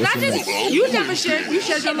moderator. Look, can What's I your just? name? You never shared. You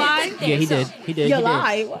shared your line. Yeah, he did. He did. You he did.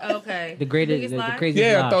 lie. Okay. The greatest, Biggest the lie? craziest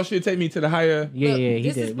Yeah, lie. I thought she'd take me to the higher. Yeah, Look, yeah, he this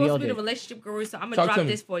is did. We supposed all to be the did. relationship guru, so I'm gonna Talk drop to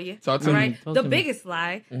me. this for you. Talk to all me. right? Talk The to me. biggest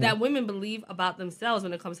lie that women believe about themselves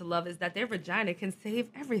when it comes to love is that their vagina can save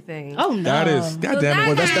everything. Oh, no. That is. God damn it.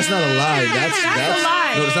 Well, that's not a lie. That's a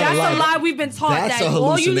lie. No, that's not That's a lie. a lie. We've been taught That's that a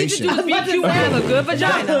all you need to do is hallucination. be cute and have a good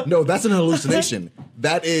vagina. No, that's an hallucination.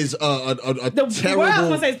 That is a The terrible. word I was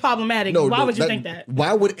going to say is problematic. No, Why no, would you think that?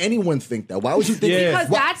 Why would anyone think that? Why would you think? Yeah. Because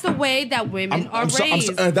Why- that's the way that women are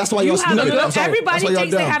raised. That's why You y'all have a stupid. good- I'm sorry. Everybody That's why y'all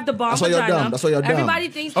thinks they dumb. have the bomb That's why y'all vagina. dumb. That's why y'all dumb. Everybody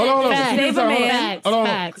thinks Hold on, that hold they on. can save a man. Facts, Hold on.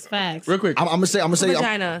 facts, facts. Real quick. I'm gonna say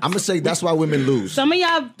Vagina. that's why women lose. Some of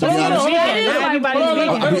y'all, be honest- everybody's Hold on,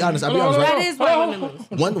 vegan. I'll be honest. That Right? is why women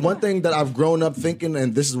lose. One thing that I've grown up thinking,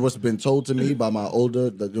 and this is what's been told to me by my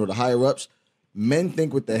the higher ups. Men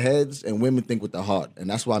think with their heads and women think with their heart, and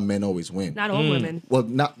that's why men always win. Not all women. Well,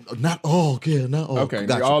 not all. Yeah, not all. Okay.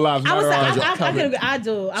 Gotcha. All lives I would matter. say, on your I comment. can, I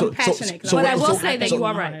do. I'm passionate. But I will so- say that so- you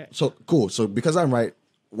are right. So cool. So because I'm right,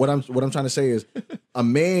 what I'm trying to say is, a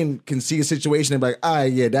man can see a situation and be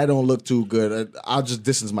like, yeah, that don't look too good. I'll just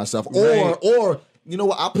distance myself. Right. Or you know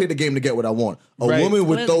what? I'll play the game to get what I want. A Right. woman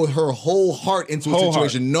would Clearly. throw her whole heart into a Whole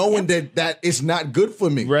situation, knowing that it's not good for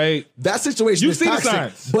me. Right. That situation You is see the toxic.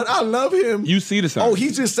 signs. But I love him. You see the signs. Oh,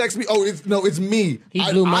 he just sexed me. Oh, it's me. He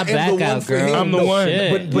blew my am back the one out, for girl. him. I'm the No, one.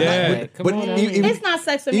 Shit. Yeah. Come on, It's not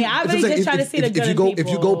sex for me. I really just try to see the good if you in go people. if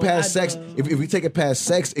you go past I sex, do. if we take it past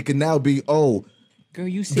sex, it can now be Girl,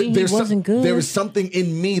 you see, he there's wasn't good. There is something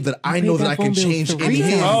in me that I paid know that that I can phone bill change for in real.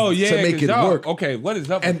 him Oh yeah, to make 'cause it y'all- work. Okay, what is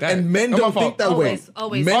up with that? And men Not my don't think fault. that way.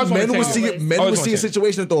 Always. Men, Always wanna men will change. see Always. men Always will wanna see a change.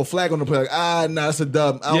 situation and throw a flag on the play like, nah, that's a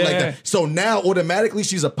dub. I don't like Yeah. that. So now automatically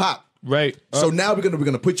she's a pop. Right. So now we're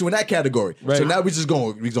gonna put you in that category. Right. So now we're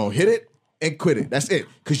gonna hit it and quit it. That's it.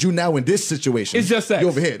 Because you now in this situation. It's just sex. You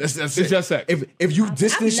over here. That's It's it. just sex. If you I've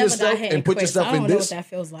distance never got yourself hit and put quit, so yourself I don't in know this, what that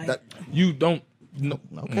feels like. You don't. No.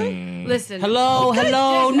 okay. Listen. Hello, new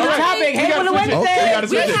Alright. topic. Hey, We Willa gotta switch it. Wednesday. We gotta We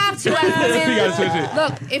switch it. have to as women. We gotta switch it.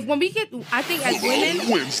 Look, if when we get, I think as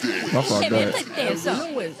women. My fault. Go ahead. It's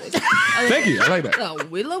a Wednesday. Thank you. I like that. Oh,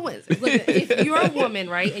 Willa Wednesday. Look, if you're a woman,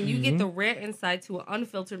 right, and you get the rare insight to an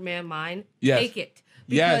unfiltered man mind, Yes. take it.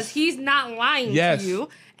 Because Yes. he's not lying Yes. to you.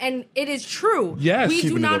 And it is true. Yes. We do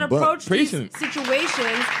Keeping it not a buck. approach these Preaching.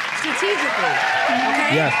 situations strategically.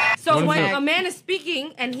 Okay? Yes. So when 100%. a man is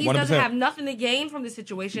speaking and he 100%. doesn't have nothing to gain from the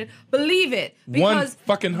situation, believe it. One Because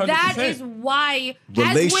fucking 100%. that is why,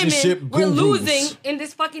 Relationship as women, we're gurus. losing in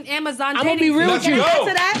this fucking Amazon I'm gonna dating be real Let's with you. go. Add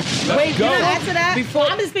to that. Let's go. Can I add to that?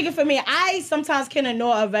 I'm just speaking for me. I sometimes can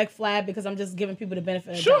ignore a red flag because I'm just giving people the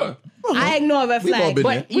benefit of the Sure. doubt. I ignore a red We've all flag. been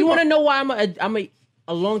But But you want to know why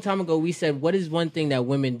a long time ago we said, what is one thing that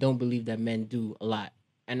women don't believe that men do a lot?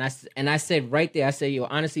 And I said right there, I said, yo,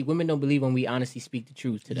 honestly, women don't believe when we honestly speak the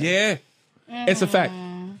truth to them. Yeah. It's a fact.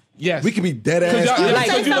 Yes. We can be dead ass. y'all- you Like,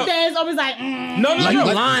 say you know- something, it's always like, No. Like- You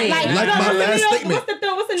like- lying. like, Like you know, my what's the last New York- statement.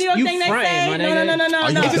 What's the New York You thing they fronting, say? my No.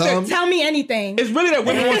 Are you dumb? Tell me anything. It's really that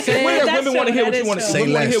women want. It's really that That's women want to true. hear what That you is want to true. Say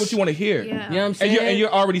hear. less. What you want to hear. Yeah. You know what I'm saying? And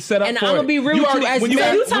you're already set up And for I'ma it. be real with you, as when So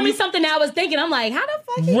men- you tell when me something that I was thinking, I'm like, how the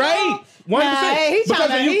fuck he Right. know? 100%. Nah, he because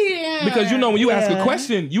tryna- because you know when you ask a Yeah.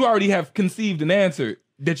 question, you already have conceived an answer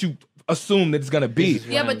that you assume that it's gonna be.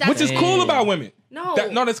 Yeah, but that's Which is cool about women. No.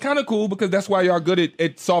 That's kind of cool because that's why y'all good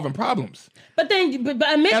at solving problems. But then, but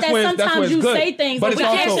admit That's that where sometimes it's you good. say things, But but it's we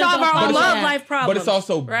We can't also- solve our but own it's- love life problems. But it's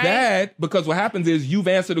also right? bad because what happens is you've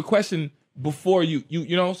answered the question before you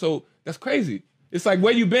know, so that's crazy. It's like,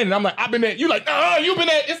 where you been? And I'm like, I've been there. You like, you been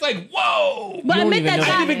there. It's like, whoa. But don't admit even that know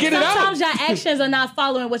that. Even get it out. sometimes your actions are not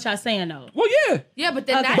following what y'all saying though. Well, yeah. Yeah, but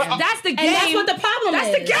then Okay. that's the game. And that's what the problem That's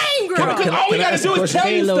is. the game, girl. Because all we can I gotta ask a do is question? tell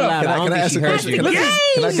Say it you a little stuff. louder. I don't Can I think ask she a heard question? you.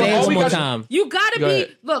 Can I Say Say it all one we more gotta- time. You gotta Go be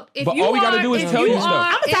ahead. look. If But you all we gotta are, do is if tell you are stuff.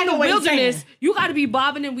 I'm in attacking the what he's wilderness, saying. you gotta be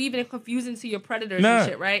bobbing and weaving and confusing to your predators Nah. and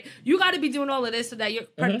shit, right? You gotta be doing all of this so that your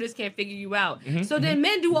predators can't figure you out. So then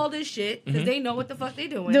men do all this shit because they know what the fuck they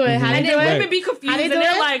doing. Do it. How they And do then it? women be confused How they and do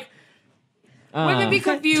they're it? like, women be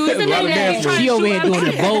confused That's and a lot then of they dance try moves. to She over shoot here out doing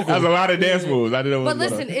the shit. vocal. That's a lot of dance moves. I didn't know what But was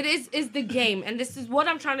going listen, on. it's the game, and this is what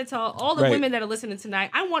I'm trying to tell all the Right. women that are listening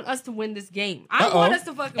tonight. I want us to win this game. I Uh-oh. want us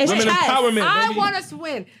to fucking It's win. Women chess. empowerment, I baby. want us to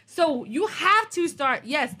win. So you have to start,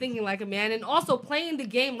 yes, thinking like a man, and also playing the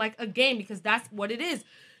game like a game because that's what it is.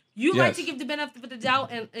 You like Yes. to give the benefit of the doubt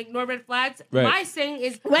and ignore red flags. Right. My saying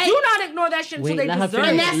is, Wait. do not ignore that shit until Wait, they let her deserve In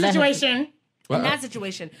finish. it. that Let her- situation. In that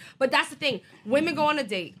situation. But that's the thing. Women go on a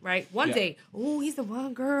date, right? One Yeah. date. Oh, he's the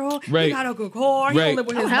one girl. Right. He got a good car. He Right. don't live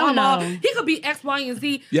with Oh, his hell mama. no. He could be X, Y, and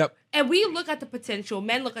Z. Yep. And we look at the potential.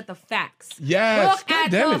 Men look at the facts. Yes. Look God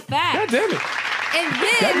at damn the it. facts. God damn it. And God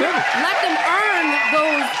then damn it. let them earn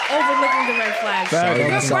those overlooking the red flags. Facts.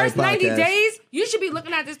 The Sorry, first 90 podcast. days, you should be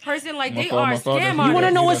looking at this person like My they fault, are my a fault. scam That's me. You want to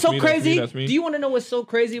artist. know what's so That's me, crazy? that's me. Do you want to know what's so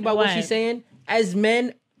crazy about what What? she's saying? As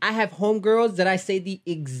men, I have homegirls that I say the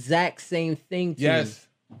exact same thing to. Yes.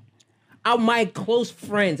 Are my close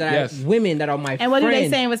friends, that Yes. are women that are my And what do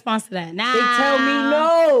friends. they say in response to that? Nah. They tell me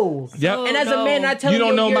no. Yep. So And as a no. man, I tell You them,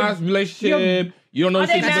 don't know you're- my relationship. You don't know the Are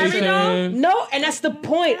they married situation. No, and that's the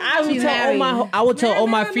point. I will She's tell all married. I will tell all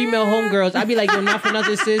my female homegirls. I'd be like, yo, not for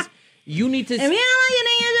nothing, sis. You need to. If you don't like it,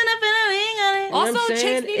 then you shouldn't feel it. You got it. what Also, I'm chicks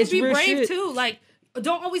saying? need It's to be real brave shit. too. Like,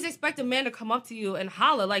 don't always expect a man to come up to you and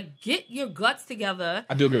holler. Like, get your guts together.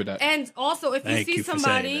 I do agree with that. And also, if Thank you see you for saying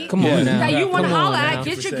somebody that. Come Yeah. on now. that you want to Come on holler now. at, Thank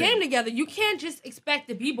get you your for game saying together. You can't just expect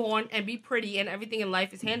to be born and be pretty and everything in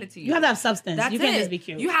life is handed to you. You have to have substance. That's you can't it. just be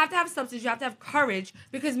cute. You have to have substance. You have to have courage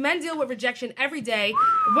because men deal with rejection every day.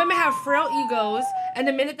 Women have frail egos, and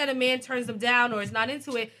the minute that a man turns them down or is not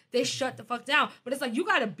into it, they shut the fuck down. But it's like you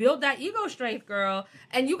got to build that ego strength, girl,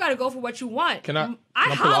 and you got to go for what you want. Can I pull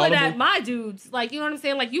hollered audible? at my dudes, like, you know what I'm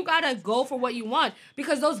saying? Like, you got to go for what you want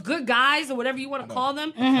because those good guys or whatever you want to call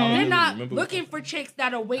them, they're not Remember- looking for chicks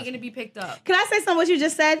that are waiting to be picked up. Can I say something what you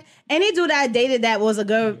just said? Any dude that I dated that was a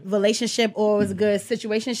good relationship or was a good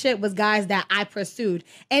situationship was guys that I pursued.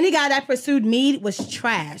 Any guy that pursued me was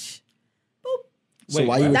trash. So Wait,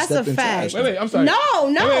 why you what? That's a accepting fact. trash? Wait, I'm sorry.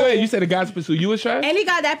 No. Wait. You said the guys pursue you as trash? Any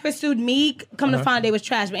guy that pursued me, come to find they was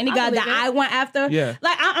trash. But any guy that believe it. I went after, Yeah.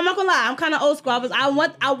 like I'm not gonna lie, I'm kind of old school. I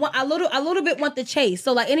want a little bit want the chase.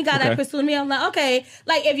 So like any guy Okay. that pursued me, I'm like, okay,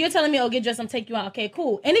 like if you're telling me, oh, get dressed, I'm take you out. Okay,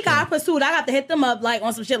 cool. Any guy I pursued, I got to hit them up like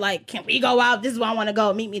on some shit like, can we go out? This is where I want to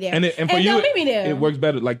go. Meet me there. And for you, they'll meet me there. it works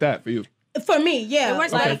better like that for you. For me, yeah. It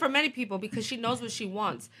works like, better for many people because she knows what she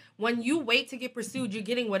wants. When you wait to get pursued, you're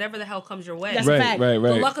getting whatever the hell comes your way. That's a fact. The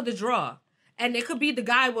luck of the draw. And it could be the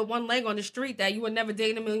guy with one leg on the street that you would never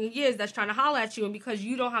date in a million years that's trying to holler at you. And because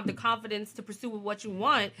you don't have the confidence to pursue what you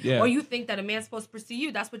want, Yeah. or you think that a man's supposed to pursue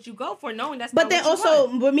you, that's what you go for, knowing that's But not then what you also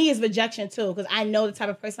want. with me is rejection too, because I know the type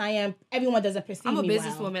of person I am. Everyone doesn't perceive I'm a me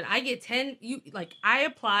businesswoman. I get 10, I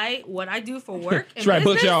apply what I do for work. That's right,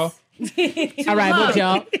 book y'all. All right, Look, book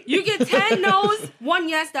y'all. You get 10 no's, one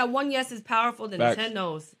yes. That one yes is powerful than Facts. 10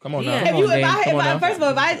 no's. Come on Yeah. now. If Come you, on, man. if Come on I now. first of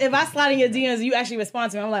all, if I slide in your DMs, you actually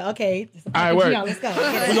respond to me. I'm like, okay, All right, work. let's go.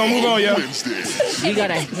 We're gonna move on, yo. We got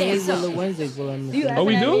a Hey Willa Wednesday. Willa. You Oh,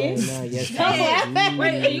 we do? Nah, yes.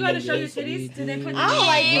 Wait, are you going to show your titties? Did they put I don't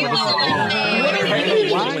like you.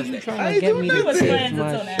 Why are you trying to get me to was take friends my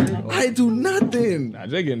until shirt off? I do nothing. Nah,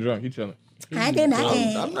 Jay getting drunk. He chilling. I do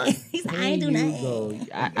nothing. I'm not. He's I ain't do You nothing. go.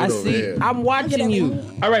 I Get over see. here. I'm watching you.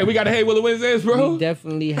 All right, we got a Hey Willa Wednesdays, bro. We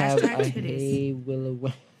definitely have a Hashtag titties. Hey Willa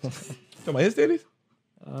Wednesday. Talking about his titties?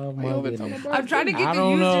 Oh Why you my over there goodness. talking about I'm trying to I get the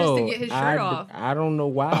don't users know. to get his shirt off. I don't know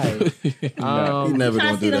why. He never Trying gonna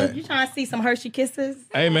to see do them, that. you trying to see some Hershey kisses?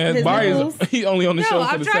 Hey man, His Barry nipples. is he only on the No, show for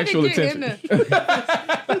I'm the trying sexual to get in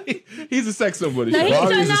attention. He's a sex symbol of the No, show.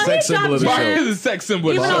 Barry is the sex symbol of the Barry show. is a sex symbol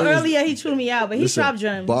of Even the though show. Barry is- earlier he chewed me out, but he Listen, dropped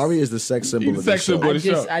gems. Barry is the sex symbol He's of the the sex show. symbol of the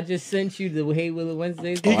show. I just sent you the Hey Willa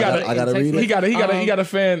Wednesdays. He got I gotta read it. He got a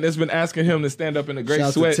fan that's been asking him to stand up in the great Shout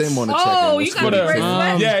out to sweats. Tim on the Oh, check-in. you What's got good? the great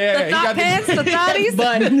Yeah, sweat? yeah. The He thought got pants, the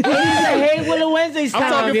thotties. But he's a Hey Willa Wednesdays I'm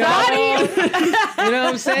time, talking yo. about- You know what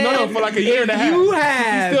I'm saying? No, for like a year and a half. You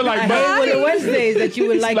have He's still like, a but- Hey Willa Wednesdays that you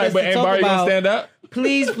would like us but to ain't talk Barry gonna about. stand up?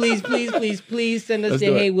 please send us Let's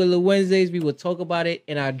your do it. Hey Willa Wednesdays. We will talk about it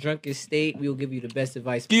in our drunkest state. We will give you the best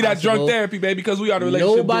advice Give that possible. drunk therapy, baby, because we are the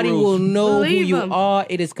relationship Nobody gurus. will know Believe who you 'em. are.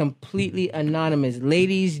 It is completely anonymous.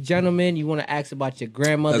 Ladies, gentlemen, you want to ask about your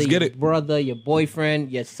grandmother, Let's get your it. brother, your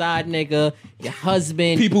boyfriend, your side nigga, your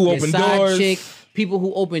husband, People who your open side doors. chick, people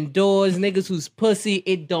who open doors, niggas who's pussy.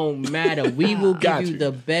 It don't matter. We will give Got you you.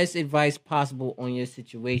 the best advice possible on your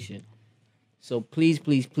situation. So please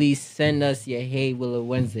send us your Hey Willa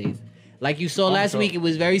Wednesdays. Like you saw last week, it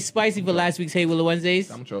was very spicy for last week's Hey Willa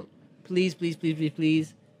Wednesdays. I'm sure. Please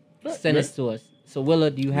send us to us. So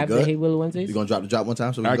Willa, do you have the good? Hey Willa Wednesdays? You gonna drop the drop one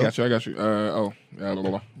time so we I can got you.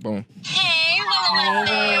 Boom.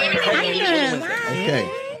 Okay.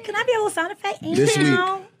 Can I be a little sound effect? This week,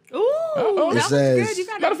 Ooh, it that says- was good. You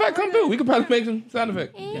got Matter of fact, come through. We could probably make some sound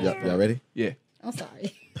effects. y'all ready? Yeah. I'm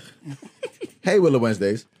sorry. Hey, Willa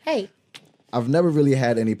Wednesdays. Hey. I've never really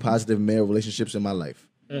had any positive male relationships in my life.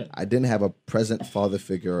 I didn't have a present father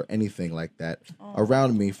figure or anything like that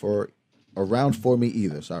around for me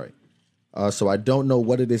either. Sorry. So I don't know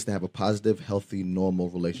what it is to have a positive, healthy, normal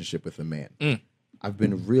relationship with a man. I've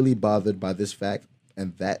been really bothered by this fact,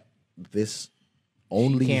 and that this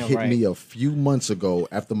only can't hit write. me a few months ago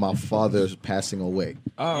after my father's passing away.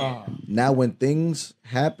 Now, when things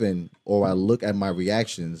happen or I look at my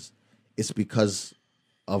reactions, it's because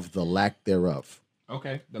of the lack thereof.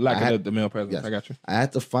 Okay. The lack of the male presence. Yes. I got you. I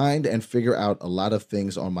had to find and figure out a lot of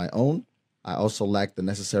things on my own. I also lack the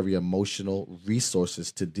necessary emotional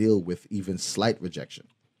resources to deal with even slight rejection.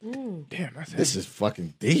 Damn, that's This is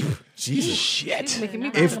fucking deep. Jesus. shit. making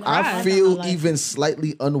me If I cry. feel even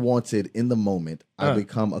slightly unwanted in the moment, I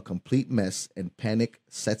become a complete mess and panic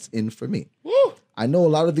sets in for me. Woo. I know a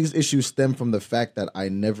lot of these issues stem from the fact that I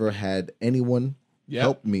never had anyone Yep.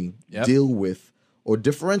 help me Yep. deal with or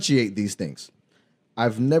differentiate these things.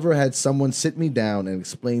 I've never had someone sit me down and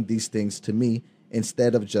explain these things to me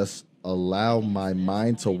instead of just allow my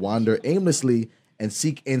mind to wander aimlessly and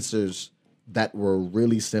seek answers that were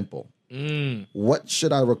really simple. What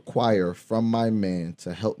should I require from my man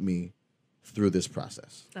to help me through this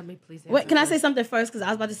process? Let me please. Wait, can I answer say something first? Because I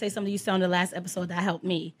was about to say something you said on the last episode that helped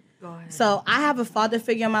me. this. Go ahead. So I have a father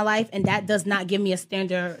figure in my life, and that does not give me a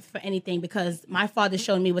standard for anything because my father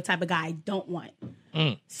showed me what type of guy I don't want.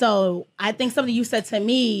 So I think something you said to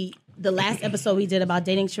me the last episode we did about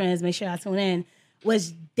dating trends, make sure I tune in,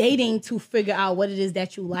 was dating to figure out what it is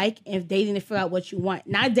that you like and dating to figure out what you want.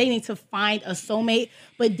 Not dating to find a soulmate,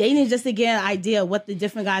 but dating just to get an idea of what the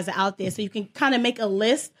different guys are out there so you can kind of make a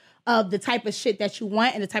list of the type of shit that you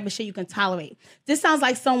want and the type of shit you can tolerate. This sounds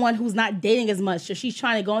like someone who's not dating as much, so she's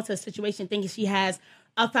trying to go into a situation thinking she has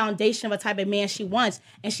a foundation of a type of man she wants,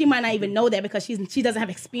 and she might not even know that because she doesn't have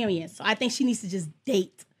experience. So I think she needs to just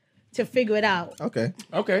date to figure it out. Okay.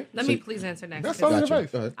 Okay. Let me please answer next. That's because solid Gotcha.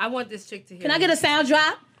 advice. Go ahead. I want this chick to hear. Can I me. get a sound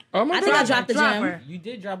drop? Oh my I think I God. dropped the Drop gem. her. You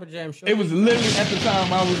did drop a jam. Sure. It was literally at the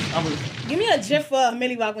time I was. Give me a gif for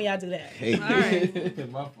Millie Rock when y'all do that. All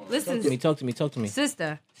right. Listen, Talk to me.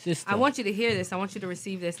 sister. I want you to hear this. I want you to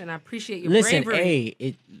receive this, and I appreciate your Listen, bravery.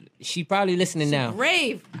 hey, she probably listening now.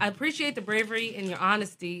 Brave. I appreciate the bravery and your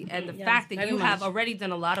honesty and the fact that very you have much. already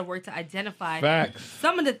done a lot of work to identify Facts.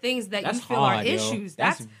 some of the things that That's you feel hard, are yo. issues.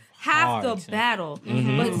 That's That's half hard, the son. battle.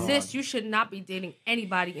 But sis, you should not be dating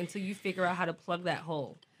anybody until you figure out how to plug that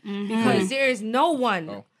hole. Because there is no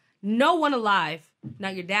one alive,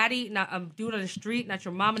 not your daddy, not a dude on the street, not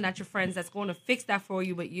your mama, not your friends, that's going to fix that for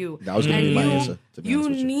you but you. That was gonna be my answer, to be You honest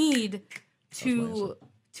with you. need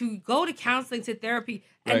to go to counseling, to therapy.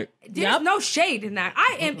 And Right. there's no shade in that.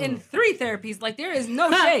 I am in 3 therapies. Like, there is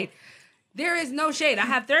no shade. There is no shade. I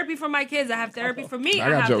have therapy for my kids. I have therapy for me. I I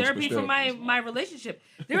got have jokes, therapy but for still. my relationship.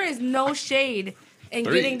 There is no shade in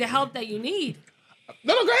 3. getting the help that you need.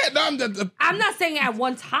 No, go ahead. No, I'm not saying at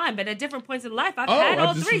one time, but at different points in life, I've Oh, had I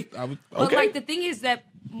all just 3. was- But okay. like the thing is that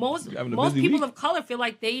most having a most busy people week. of color feel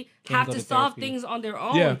like they have go to to solve therapy. things on their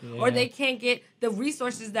own, Yeah. or they can't get the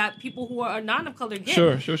resources that people who are non of color get.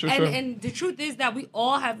 Sure. And the truth is that we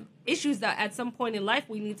all have issues that at some point in life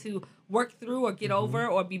we need to work through or get over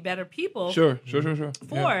or be better people Sure.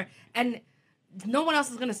 for. Yeah. And no one else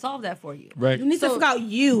is going to solve that for you. Right. You need to So- figure out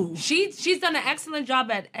you. She's done an excellent job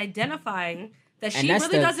at identifying that And she that's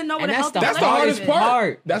really the- doesn't know what and a that's healthy the That's the relationship hardest is.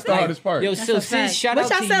 part. That's the hardest part. Yo, so That's a fact. sis, shout What out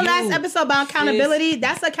y'all to said you. last episode about accountability?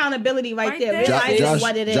 That's accountability right, Right there. there. Realizing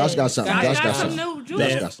what it is. Josh got something. I Josh got got some something. new juice. Josh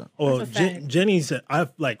Man, got something. well, That's a fact. Jenny said I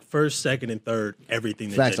have like first, second, and third everything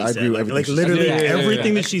that Facts, Jenny I said. agree with Like, everything like she literally said. Yeah.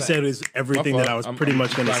 everything that she said is everything that I was pretty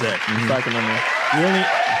much going to say.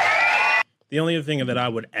 The only other thing that I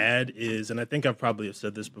would add is, and I think I've probably have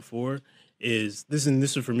said this before, is this, and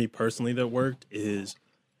this is for me personally that worked, is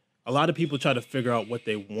a lot of people try to figure out what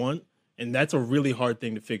they want, and that's a really hard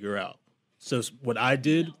thing to figure out. So what I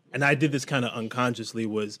did, and I did this kind of unconsciously,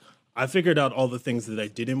 was I figured out all the things that I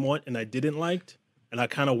didn't want and I didn't like, and I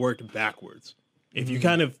kind of worked backwards. If you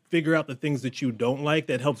kind of figure out the things that you don't like,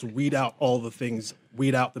 that helps weed out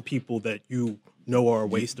the people that you know are a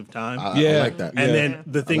waste of time. I like that. And then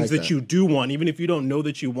the things like that you do want, even if you don't know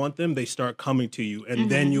that you want them, they start coming to you. And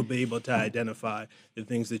then you'll be able to identify the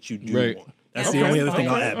things that you do want. That's the only other thing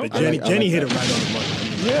I'll add. But Jenny hit it right on the money.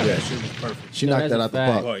 I mean, that shit was perfect. She knocked that out the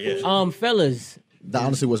park. Oh, yeah. Fellas, That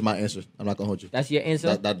honestly was my answer. I'm not gonna hold you. that's your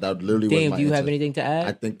answer? That literally was Dame, my do you answer. have anything to add?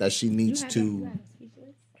 I think that she needs to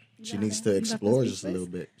explore just a little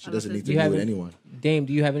bit. She doesn't need to be with anyone. Dame,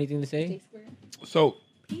 do you have anything to say? So,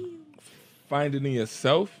 find it in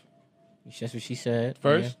yourself That's what she said.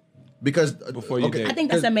 first Because before you date. I think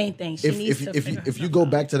that's the main thing. She needs to. If you go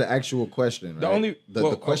back to the actual question, The right? only- the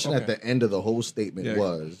well, question at okay. the end of the whole statement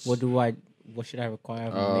was What should I require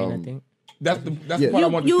of a man, I think? That's the Yeah. part I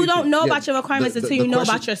want to You speak don't to. know about your requirements until you know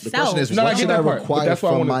question- about yourself. The question is, No, I what get should that I part, but require that's why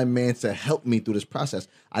I from wanna- my man to help me through this process?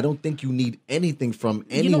 I don't think you need anything from don't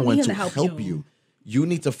anyone need him to to help help you. you. You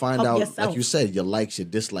need to find Help out, yourself. like you said, your likes, your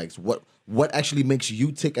dislikes, what actually makes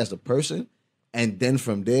you tick as a person, and then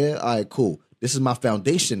from there, all right, cool. This is my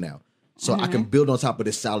foundation now, so I can build on top of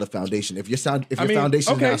this solid foundation. If your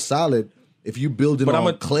foundation is okay. not solid, if you building But on I'm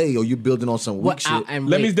a- clay or you building on some weak shit,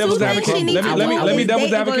 Let me devil's Two things advocate. she needs Let to me do is devil's date and go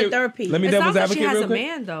to advocate. therapy. Let me It's devil's not that she advocate has real a quick.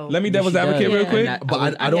 man, though. Let me devil's advocate real quick.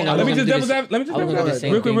 But I don't. Let me just do devil's this- advocate. Let me just I was gonna do the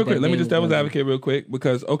same real quick. thing that Let me Dame just devil's was doing. advocate real quick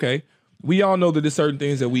because we all know that there's certain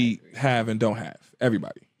things that we have and don't have.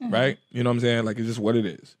 Everybody, right? You know what I'm saying? Like it's just what it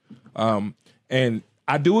is. And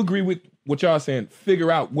I do agree with what y'all are saying.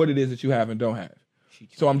 Figure out what it is that you have and don't have.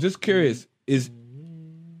 So I'm just curious.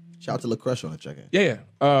 Shout out to LaCrush on the check-in. Yeah.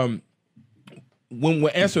 When we're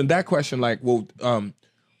answering that question, like, well,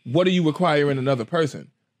 what do you require in another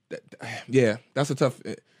person? That's a tough.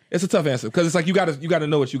 It's a tough answer because it's like you gotta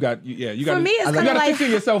know what you got. You got. For me, it's you kind of gotta like fix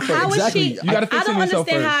in yourself first. How is Exactly. she? You gotta fix I in don't yourself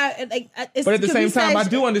understand first. how. Like, But at the same time, I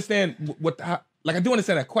do understand I do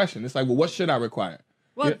understand that question. It's like, well, what should I require?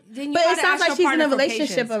 Well, Yeah. then you But it gotta sounds ask like your she's in a partner for relationship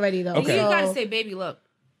patience. already, though. Then Okay. you gotta So- say, baby, look,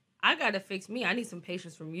 I gotta fix me. I need some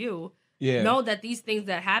patience from you. Yeah. Know that these things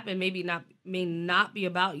that happen may not be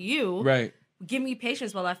about you. Right. Give me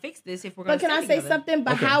patience while I fix this. If we're gonna But can I stay say together. something?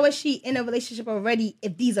 But Okay. how is she in a relationship already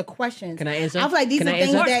if these are questions? Can I answer? I feel like these Can are I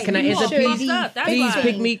things answer? that Can I you answer, should please? be That's Please fine.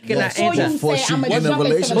 pick me. Can Yes. I answer? Before she I'ma get in a jump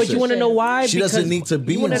into relationship. But you want to know why? She doesn't Because need to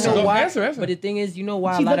be You want in to know something. why? Answer. But the thing is, you know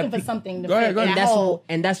why She's a lot looking of for people. something to Go ahead, fit go ahead. that hole.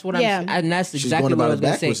 And that's what Yeah. and that's She's exactly going what I about was it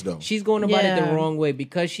gonna say. backwards, though. She's going about it Yeah. the wrong way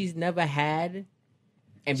because she's never had,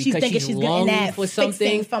 and She's because thinking she's she's getting longing that for fixing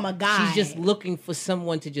something from a guy. She's just looking for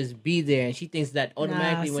someone to just be there, and she thinks that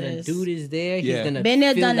automatically when a sis. dude is there, Yeah. he's gonna Been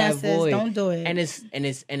there, fill done that, that sis. void. Don't do it.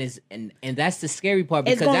 And that's the scary part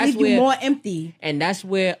It's because gonna that's leave you where more empty. and that's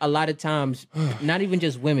where a lot of times, not even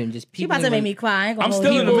just women, just She people. about to make when- me cry. I ain't gonna I'm hold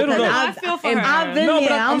still you in the middle, because though. I feel for I've her. been No, but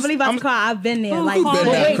there. I I'm- don't believe I'm cry. I've been there. Like, been but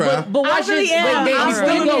there, wait, cry? But I watch really this. am. Wait, I'm before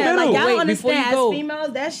still you in go, there. Like, y'all wait, understand before you go. as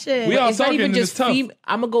females, that shit. We all It's not talking, even and just it's tough.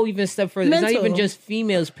 I'm gonna go even a step further. It's not Mental. even just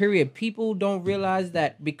females. Period. People don't realize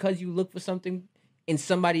that because you look for something in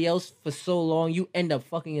somebody else for so long, you end up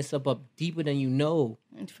fucking yourself up deeper than you know.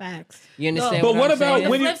 Facts. You understand? But what I'm about saying? The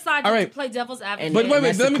when you- flip side, all just right. to play devil's advocate. But wait,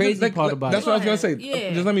 that's the let me crazy just, like, part about that's it. what I was gonna say.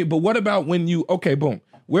 Yeah. Just let me. But what about when you? Okay, boom.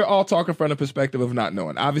 We're all talking from the perspective of not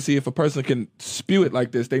knowing. Obviously, if a person can spew it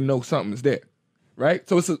like this, they know something is there, right?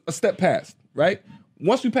 So it's a step past, right?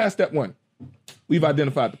 Once we pass step one, we've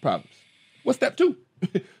identified the problems. What's step two?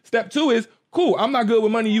 Step two is cool. I'm not good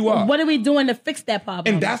with money. You are. What are we doing to fix that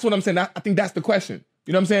problem? And that's what I'm saying. I think that's the question.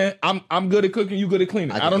 You know what I'm saying? I'm good at cooking. You good at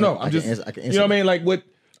cleaning. I don't know. I can answer You know what I mean? Like what?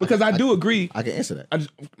 Because I do agree. I can answer that.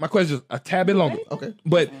 My question is a tad bit longer. Okay.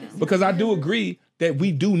 But because I do agree that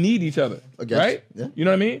we do need each other, I got right? you. Yeah. You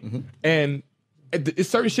know what I mean? And it's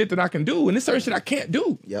certain shit that I can do, and it's certain shit I can't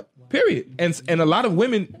do. Yep. Period. And a lot of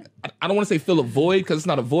women, I don't want to say fill a void because it's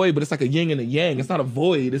not a void, but it's like a yin and a yang. It's not a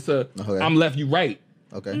void. It's a Okay. I'm left, you right.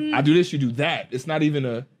 Okay. I do this, you do that. It's not even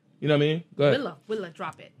a, you know what I mean? Go ahead. Willa,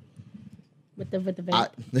 drop it. with the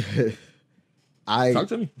vape. Talk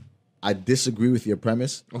to me. I disagree with your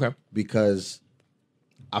premise. Okay. Because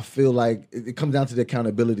I feel like it comes down to the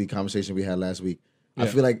accountability conversation we had last week. I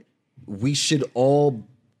Yeah. feel like we should all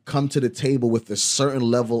come to the table with a certain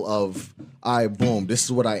level of, all right, boom, this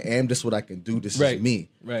is what I am, this is what I can do, this Right. is me.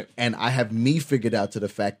 Right. And I have me figured out to the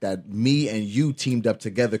fact that me and you teamed up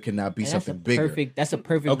together can now be And something bigger. That's a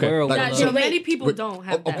perfect Okay. world. Like, Yeah, so- many people don't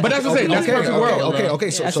have that. But that's what I'm saying. That's okay, perfect world. Okay.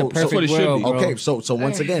 So That's so a perfect what it should world, be. bro. okay. So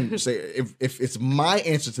once again, say if it's my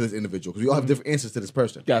answer to this individual, because we all have different answers to this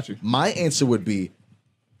person. Got you. My answer would be,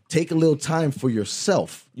 take a little time for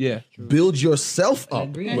yourself. Yeah. Build yourself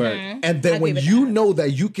up. Right. And then when you know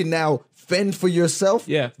that you can now fend for yourself,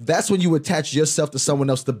 that's when you attach yourself to someone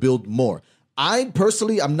else to build more. I'm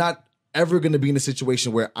not ever going to be in a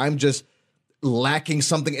situation where I'm just lacking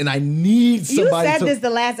something and I need somebody You said to... this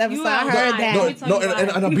the last episode. I heard that. No,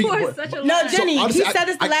 and I'm being... No, Jenny, he said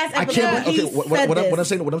this the last episode. What I'm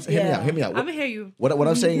saying, hear me out. I'm gonna hear you. What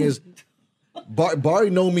I'm saying is, Bari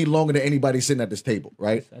known me longer than anybody sitting at this table,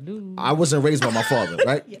 right? I do. I wasn't raised by my father,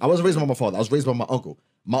 right? I wasn't raised by my father. I was raised by my uncle.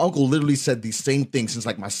 My uncle literally said the same thing since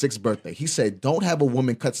like my 6th birthday. He said, don't have a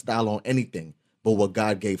woman cut style on anything but what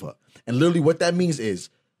God gave her. And literally what that means is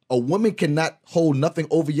a woman cannot hold nothing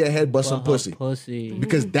over your head but some pussy.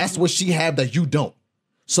 Because that's what she have that you don't.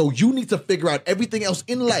 So you need to figure out everything else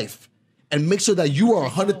in life and make sure that you are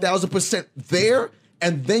 100,000% there.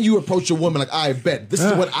 And then you approach a woman like, I bet this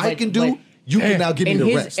is what I can do. You can now give me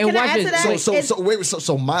the rest. And watch this.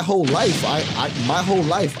 So my whole life,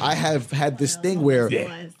 I have had this thing where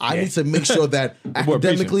I need to make sure that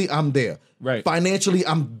academically I'm there. Right. Financially,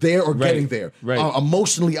 I'm there or getting there. Right.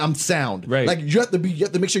 Emotionally, I'm sound. Right. Like you have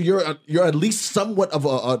to make sure you're at least somewhat of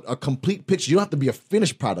a complete picture. You don't have to be a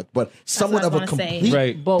finished product, but somewhat of a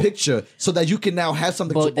complete picture, so that you can now have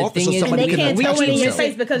something to offer. So somebody can tell it in your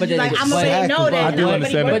face because you're like, I'm already know that. I do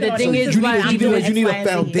understand that. But the thing is, you need a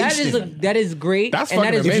foundation. That is great. That's and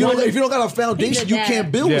that is fucking amazing. If you don't got a foundation, you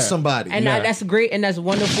can't build with somebody. And that's great and that's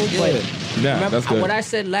wonderful. But remember that's good. what I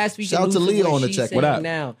said last week. Shout out to Leo on the check. What up?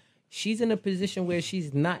 Now she's in a position where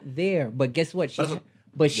she's not there. But guess what?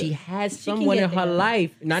 She has someone in her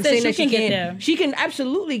life. Not saying that she can't. She can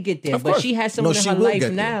absolutely get there. But she has someone in her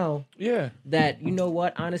life now. Yeah. That, you know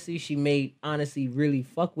what? Honestly, she may really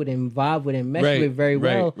fuck with and vibe with and mesh with very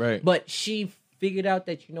well. Right. But she figured out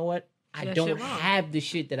that, you know what? I don't have the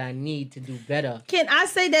shit that I need to do better. Can I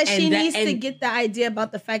say that she needs to get the idea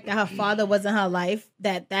about the fact that her father was in her life?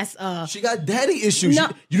 That's she got daddy issues. No,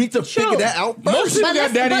 you need to figure that out first. Most people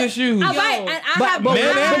got daddy issues. All right, and I have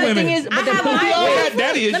men and women.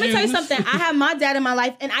 Let me tell you something. I have my dad in my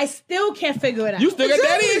life, and I still can't figure it out. You still got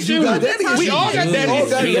daddy issues. We all got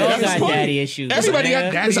daddy issues. Everybody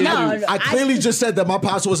got daddy issues. I clearly just said that my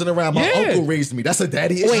pops wasn't around. My uncle raised me. That's a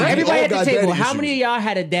daddy issue. Wait, everybody at the table. How many of y'all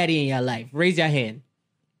had a daddy in your life? Raise your hand.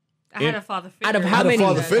 I had a father figure. Out of how many?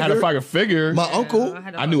 Had a father figure. My uncle.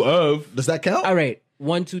 I knew of. Does that count? All right.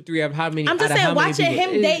 1, 2, 3 of how many? I'm just saying, watching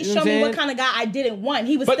him date showed me what kind of guy I didn't want.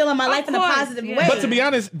 He was still in my life in a positive way. But to be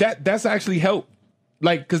honest, that's actually helped.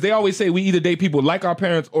 Like, because they always say we either date people like our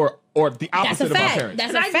parents or the opposite of our parents.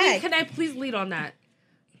 That's a fact. Can I please lead on that?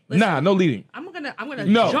 Nah, no leading. I'm gonna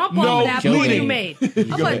jump off that point you made. I'm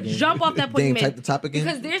gonna jump off that point you made. Type the topic in?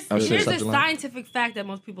 Because here's a scientific fact that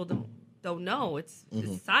most people don't know. It's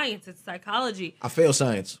science. It's psychology. I fail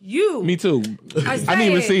science. Me too. I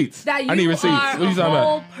need receipts. That you I need receipts. are What are you talking a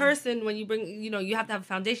whole about? person when you bring. You have to have a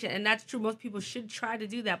foundation, and that's true. Most people should try to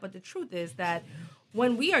do that, but the truth is that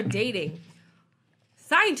when we are dating,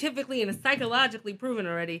 scientifically and psychologically proven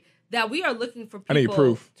already, that we are looking for people. I need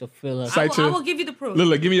proof. To fill up. I will give you the proof.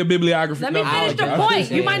 Look, give me a bibliography. Let me finish the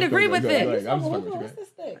point. You might agree with it.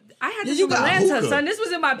 I had this from Atlanta, son. This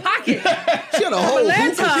was in my pocket. She had a whole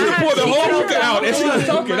hookah. She poured the whole hookah out and she was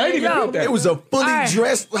talking. I didn't even know that. It was a fully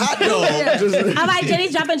dressed hot dog. All right, Jenny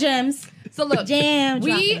dropping gems. So look,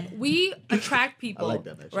 we we attract people, like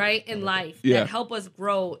that, actually. right, in life that help us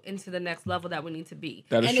grow into the next level that we need to be.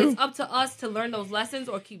 That is and true. It's up to us to learn those lessons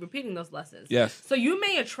or keep repeating those lessons. Yes. So you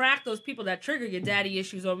may attract those people that trigger your daddy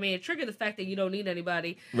issues, or may trigger the fact that you don't need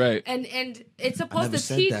anybody. Right. And it's supposed to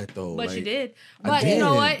said teach that, though. but Like, you did. I But you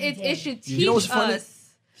know did. what? It should teach You know what's funny? us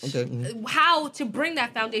Okay. how to bring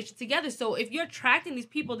that foundation together. So if you're attracting these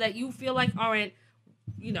people that you feel like aren't,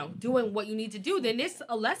 doing what you need to do, then it's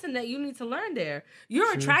a lesson that you need to learn there.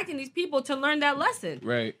 You're attracting these people to learn that lesson.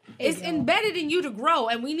 Right. It's embedded in you to grow,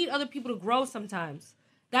 and we need other people to grow sometimes.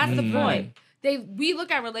 That's the point. We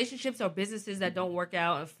look at relationships or businesses that don't work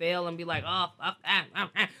out and fail and be like, but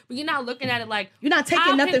you're not looking at it like you're not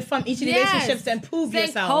taking nothing from each of the relationships and prove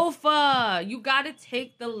yourself. Kofa, you gotta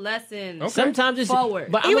take the lessons. Okay. Sometimes it's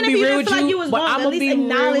forward. But Even I'm if be you real didn't with feel like you. you was But wrong, I'm at gonna least be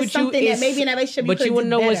real acknowledge with you. something that maybe in that relationship But you wanna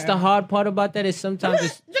know what's the better. hard part about that is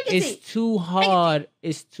sometimes it's too hard.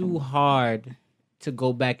 It's too hard to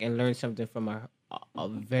go back and learn something from a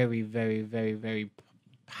very, very, very, very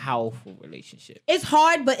powerful relationship. It's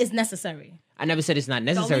hard, but it's necessary. I never said it's not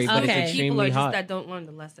necessary, but it's People are extremely just hard. that don't learn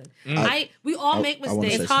the lesson. We all make wanna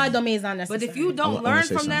mistakes. say It's hard, don't mean it's not necessary. But if you don't learn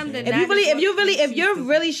from them, then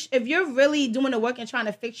if you're really doing the work and trying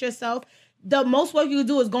to fix yourself, the most work you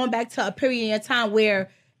do is going back to a period in your time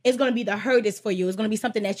where it's going to be the hardest for you. It's going to be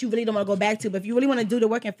something that you really don't want to go back to. But if you really want to do the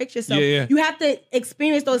work and fix yourself, you have to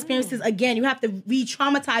experience those experiences again. You have to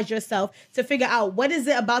re-traumatize yourself to figure out what is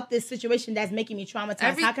it about this situation that's making me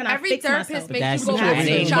traumatized. How can I fix myself? Every therapist makes you go back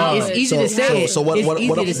to It's childhood. easy to say. So what I want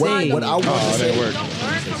to say. that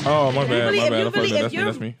worked. Oh, my bad. Really, My if bad. you I fucked really, up. if you're,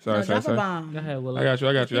 That's me. Sorry. Go I ahead, Willa. got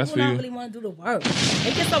you. That's people for don't you. really want to do the work.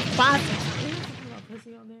 It gets so fast.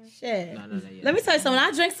 Shit. Let me tell you something.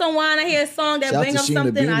 I drink some wine. I hear a song that Shout brings to up Sheena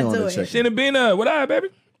something. Bean I on do the it. check. Sheena Bina, what up, baby?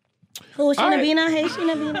 Who? All Sheena right. Bina? Hey,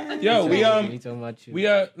 Sheena Bina. Yo, We talking about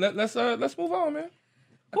you. let's move on, man.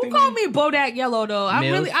 Who called me Bodak Yellow though?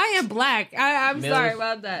 Males. I am black. I'm Males. sorry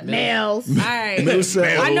about that. Males. All right. Mill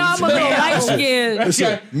said, I know I'm a little light skinned.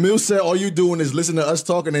 Listen, Mill said all you doing is listen to us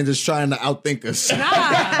talking and just trying to outthink us. Nah,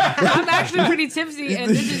 I'm actually pretty tipsy, and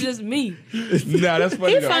this is just me. Nah, that's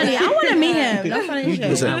funny. He's though. funny. I want to meet him. That's funny shit.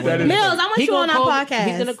 Listen, that is- Mills, I want He you on gonna our call- podcast.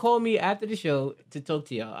 He's gonna call me after the show to talk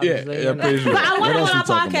to y'all. I'm Yeah, just letting yeah, y'all know. pretty sure. But I want What him else on we our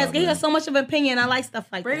talking podcast about, because he man? has so much of an opinion. I like stuff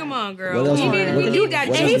like Bring that. him on, What girl. else We we- need what else- that. what And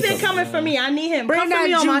else he's we been talking coming about? for me. I need him. Bring Come for that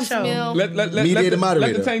me on my juice, show. Mill. Let Mediator the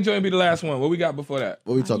moderator. tank joint be the last one. What we got before that?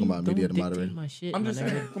 What we talking about, Don't mediator dictate moderator? my shit, I'm my just nigga.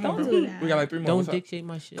 saying. Come on, Don't bro. do that. We got like 3 more. Don't What's up? dictate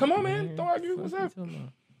my shit. Come on, my man. nigga. Don't argue. Fuck What's you up?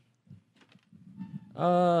 talking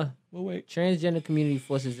about? We'll wait. Transgender community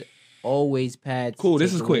forces always pads. Cool,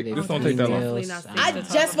 this take is away quick. their This don't take that long. Definitely females. not I safe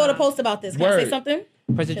to just talk wrote a about. post about this. Can I Word. say something?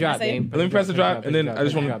 Press the Can I drop, say- game. Let me press the drop, and then I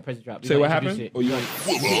just want press the drop. to say what happened. Or you want?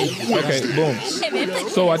 Okay, boom.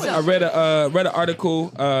 So I read an article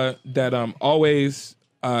that always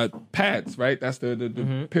pads, right? That's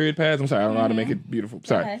the period pads. I'm sorry, I don't know how to make it beautiful.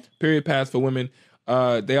 Sorry, ahead. period pads for women.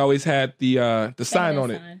 They always had the sign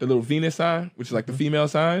on it, sign. the little Venus sign, which is like the female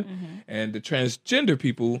sign, and the transgender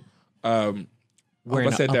people. I hope I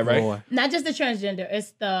said that right. Not just the transgender.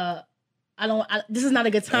 It's the this is not a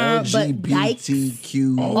good term, but dykes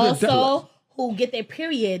LGBTQ. also who get their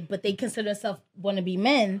period, but they consider themselves want to be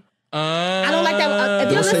men. I don't like that.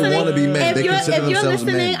 If you're Don't say listening, wanna be men. They if consider you're themselves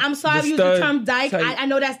listening, men. I'm sorry The I use the stud term dyke. type. I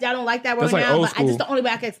know I don't like that word That's like now, old but I just school. the only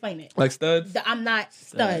way I can explain it. Like studs. I'm not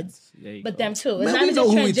studs, There you but go. them too. It's Man, not we just know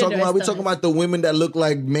who we transgender, talking about. it's We studs. talking about the women that look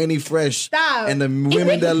like Manny Fresh. Stop. And the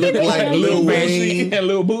women that look like Lil Wayne. and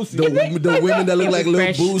Lil Boosie. The women that look like Lil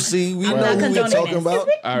Fresh. Boosie. We I'm know not who we condoning talking this. about. All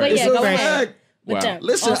But right. yeah, It's go a ahead. fact. With Wow. them.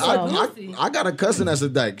 Listen, Also, I got a cousin that's a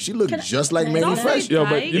dyke. She look just like Manny Don't Fresh. say Yo,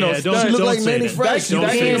 but you know, Yeah, don't- studs. She look like say Manny that. Fresh. Don't You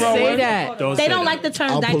say can't that. say that. Don't they say don't that. like the term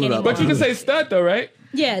I'll dyke pull it up. anymore. But you can say stud though, right?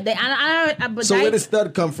 Yeah, but So where dyke, did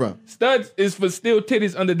stud come from? Studs is for still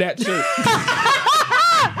titties under that shirt.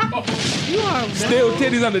 Still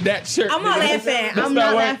titties under that shirt. I'm not nigga. laughing. That's I'm not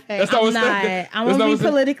not what- laughing. That's not I'm what's not. that- I'm that's not gonna be what's that-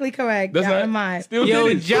 politically correct. That's Y'all not in mind. still Yo,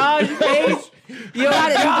 titties. Josh, face. Yo, You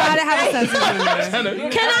gotta have a sense of humor.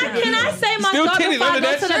 Can I say my Still thought titties before I under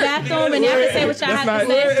go that to the shirt. bathroom and y'all can say what y'all That's have to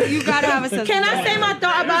not- say? You gotta have a sense Can of I humor. say my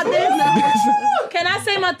thought about this? Can I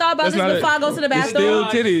say my thought about That's this not before I go to the It's still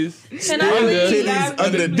bathroom? titties. Can I under please? Titties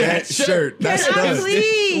under that shirt. That's Can I stud.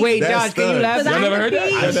 please? Wait, That's Josh, can you studs. laugh? Because Y'all I never heard that?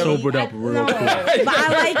 pee. I Y'all never- sobered up real No, quick. but I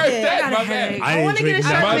like it. That, my I bad. I wanna ain't get a drinking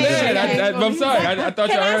shot My of bad. I'm sorry. I thought Can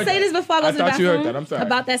y'all I heard say this before I go to the thought you heard bathroom? that. I'm sorry.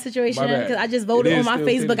 About that situation My bad. because I just It voted is on my still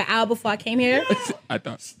Facebook titties. an hour before I came here. I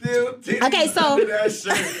thought. Still titties Okay, so under that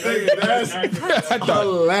shirt. Nigga, that's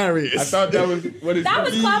hilarious. I thought that was what it that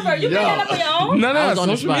was clever. You made that up on your own. No, I was on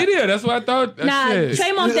the social spot. media. That's what I thought. Nah, Shit.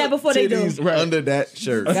 trademark that before they do. Titties Right. under that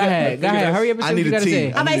shirt. Go ahead. Hurry up and I say what need you a gotta tea.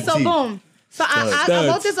 say. I Okay, need so a tea. boom. So I Studs.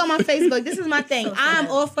 wrote this on my Facebook. This is my thing. I'm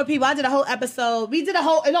all for people. I did a whole episode. We did a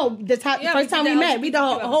whole the Yeah, first time did we that met. We did a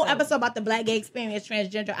whole episode. episode about the black gay experience,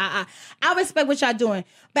 transgender. I respect what y'all doing,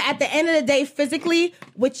 but at the end of the day, physically,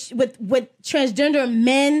 with transgender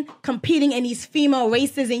men competing in these female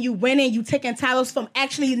races and you winning, you taking titles from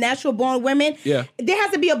actually natural born women. Yeah. There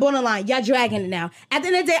has to be a borderline. Y'all dragging it now. At the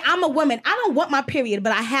end of the day, I'm a woman. I don't want my period,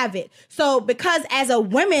 but I have it. So because as a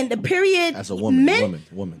woman, the period As a woman, men,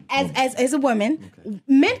 woman. As a woman,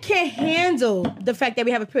 men can't handle the fact that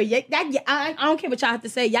we have a period. I don't care what y'all have to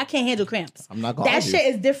say. Y'all can't handle cramps. I'm not gonna That argue.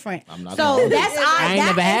 shit is different. I'm not so gonna argue. that's I ain't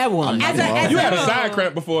never had one. As a, You had a side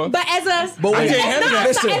cramp before. but as a, But I wait, can't handle that.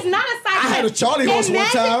 listen, it's not a side. I had a Charlie horse one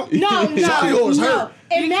time. No, Charlie horse hurt.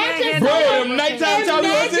 Imagine, Bro, them nighttime Charlie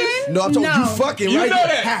horses? No, I'm talking you fucking You right. know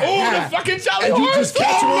that. Ha, Oh, ha. the fucking Charlie And you horse. just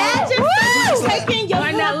catch one. Imagine someone taking your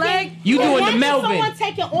Wind that fucking- leg. You doing the imagine Melvin. Someone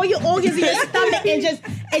taking all your organs in your stomach and just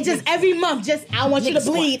It's just every month, I want you to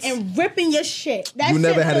bleed and ripping your shit. That You shit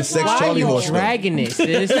never had a was sex wild. Charlie horse. though. Dragging it,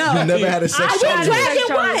 sis. No. You never had a sex I Charlie was horse.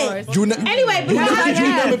 dragging what? You Anyway, you because I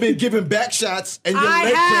have. never been giving back shots and your I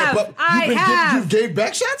leg have. cramp up. I have. You gave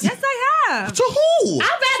back shots? Yes, I have. To who?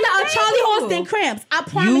 I'd rather a Charlie horse than cramps. I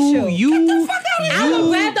promise you. You I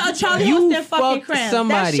would rather a Charlie horse than fucking fucked cramps.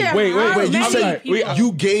 somebody. That shit Wait, hurt you many said people.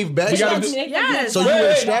 you gave back We gotta shots? do- Yes. So you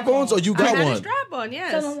wear strap-ons or you I got had a one? strap on,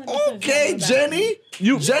 yes. Okay, Jenny.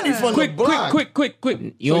 You Jenny from quick, the block. quick.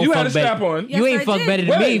 You So don't you had a fuck better. strap on. Yes, You ain't I fuck did. better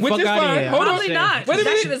than me. Which Fuck is out of fine. here. Hold on. Probably not. Wait a That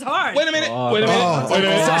minute. shit is hard. Wait a minute. Oh, Wait a minute. Oh, Wait a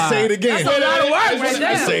minute. wow. say it again. That's a lot of work I right just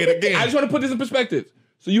there. Say it again. I just want to put this in perspective.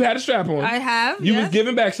 So you had a strap on. I have. You yes. was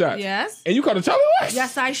giving back shots. Yes. And you caught a Charlie horse?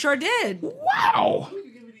 Yes, I sure did. Wow.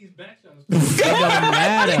 It don't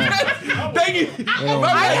matter. Thank you.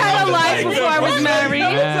 I had a life before I was married.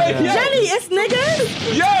 Jenny, it's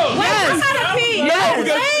niggas. Yo. Yes. I gotta pee.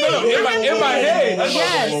 In my head.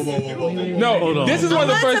 Yes. No, Hold on. this is one of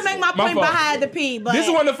the I wanted first. to make my point, but I had to pee. But This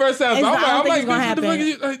is one of the first times. It's I'm not- I don't think like, it's gonna what the fuck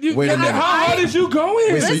happen. is you? Wait a minute. How hard is you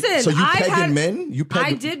going? Wait, Listen, so you I pegging had- men? You pegged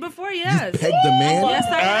I did before, You yes. pegged the man? Yes,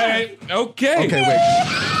 I All did. right. Okay. Okay,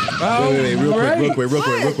 wait, real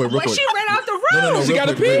quick. When she ran out the room. No, She real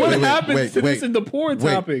gotta quick, pee. wait, What wait, happened wait, to wait, this in the porn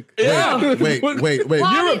wait, topic? Yeah. Wait. Well, You're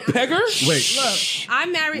I a mean, pegger? Wait. Look,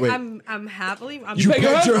 I'm married. Wait. I'm happily. I'm You peg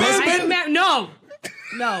your pegged your husband? I am husband? married.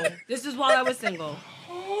 No. This is while I was single.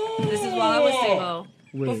 This is while I was single.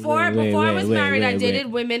 Before I was married, I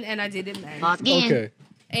dated women and I dated men. Okay.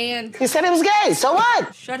 And He said it was gay. So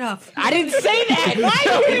what? shut up. I didn't say that.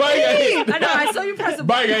 Bari got hit. I know. I saw you press the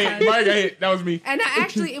Bari button. got hit. Bari got hit. That was me. And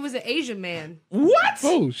actually, it was an Asian man. What?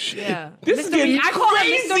 Oh shit. Yeah. This is getting I call him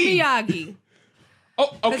crazy. Mr. Miyagi. Oh,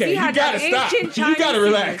 'Cause okay. he You had gotta that stop. ancient You Chinese gotta fever.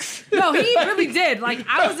 relax. No, he really did. Like,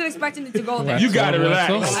 I wasn't expecting it to go there. You gotta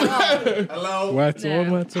Wax relax. on. Hello? Wax Yeah. on,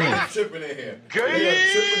 wax on. Tripping in here. Tripping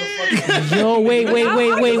the fucking Yo,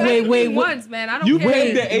 wait. Once, man. I don't You care.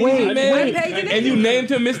 pegged the Asian wait. man I pegged an and you Asian named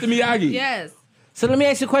him Mr. Miyagi. Yes. So let me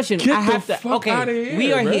ask you a question. Get I have the to. fuck Okay, outta here,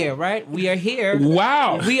 we are bro. here, right? We are here.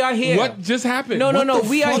 Wow. We are here. What just happened? No. What the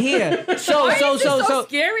We are fuck? here. So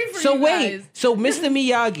scary for So you wait. guys. So Mr.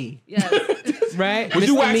 Miyagi, Yes. right? Was Mr.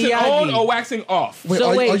 you waxing Miyagi. on or waxing off? Wait,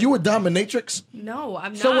 So wait. are you a dominatrix? No,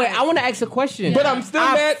 I'm not. So wait, I want to ask a question. But I'm still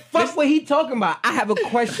I mad. fuck what he talking about. I have a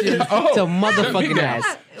question Oh, to motherfucking me ask.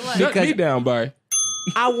 What? Shut me Because down, Bari.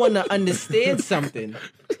 I want to understand something.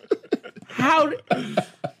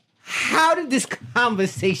 How did this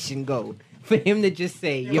conversation go for him to just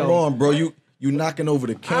say, Come "Yo, on, bro. You knocking over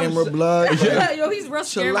the camera, blood. Yo, he's real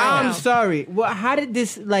scared Chill right out. now. I'm sorry. Well, how did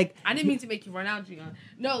this like? I didn't mean to make you run out, Jionne.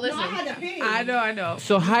 No, listen. I had to pee. I know.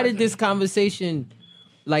 So how did this conversation?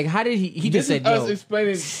 Like, how did he This just is said, us "Yo"?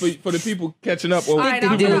 explaining for the people catching up. Or All right, the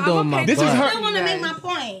I'm dildo gonna in my pay This is attention her- I to still you want to make guys. my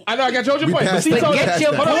point. I know I got your point. But passed she that. told We us. passed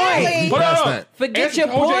your that. point. Hold Passed on. that. Forget Answer- your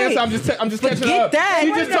hold your point. answer. I'm just catching Forget up. that. She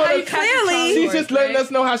just How told you us. catch a Charlie She's horse, just letting right?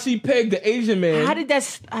 us know how she pegged the Asian man. How did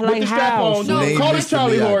that? with Like the strap how? on? No. Name Called it Mr.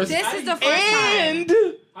 Charlie Miyagi. horse. This is the first time.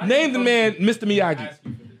 And named the man Mr.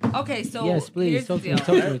 Miyagi. Okay, so Yes, please here's the talk to me.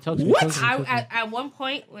 deal. Talk to me. What? Talk to me. At one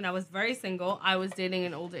point, when I was very single, I was dating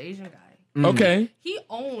an older Asian guy. Okay. He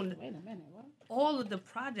owned all of the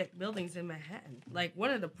project buildings in Manhattan. Like, one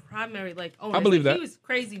of the primary, owners. I believe Like, that. He was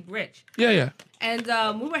crazy rich. Yeah. And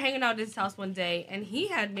we were hanging out at his house one day, and he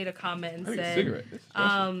had made a comment and I need a said, cigarette. This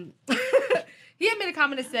is he had made a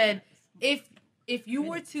comment and said, if you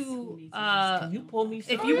were to You pull me.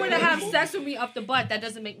 if you were to have sex with me up the butt, that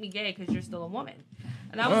doesn't make me gay because you're still a woman.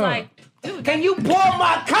 And I was like, dude, Can you pour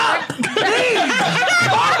my cup? Please,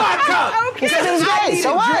 pour my cup. He said it was gay.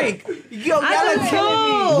 So what? Drink. Yo, y'all are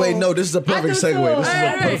killing me. Wait, no, this is a perfect do too. segue. This is a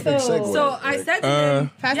Alright. perfect segue. So I said to him,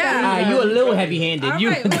 Pass yeah. that. You a little heavy-handed. All You.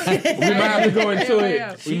 right. we might have to go into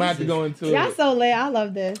Yeah. it. We might have to go into Y'all it. so lit. I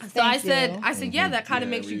love this. So I said, yeah, that kind of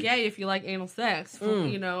makes you gay if you like anal sex,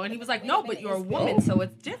 you know. And he was like, no, but you're a woman, so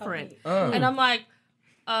it's different. And I'm like,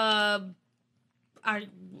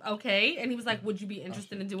 okay. And he was like, would you be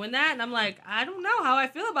interested in doing that? And I'm like, I don't know how I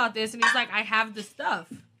feel about this. And he's like, I have the stuff.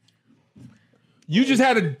 You just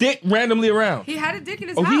had a dick randomly around. He had a dick in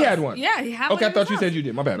his Oh, house. he had one? Yeah, he had Okay, I one. thought you said you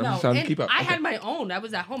did. My bad. I'm No, just trying to and keep up. I Okay. had my own. I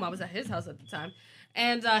was at home. I was at his house at the time.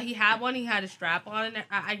 And he had one. He had a strap on. And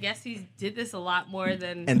I guess he did this a lot more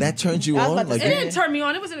than... And that turns you I was on? about to Like, It didn't turn me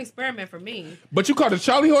on. It was an experiment for me. But you caught a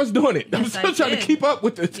Charlie horse doing it. I'm Yes, still I trying to did. keep up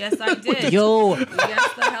with this. Yes, I did. Yo, Yes,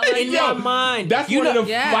 the hell I in did. your mind, That's you one of know. the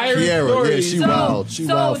Yeah. fiery Kiara, stories. yeah, she wild. She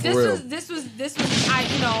wild for this real. was I,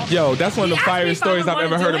 you know. Yo, that's one of He the asked me fiery if I stories would I've wanna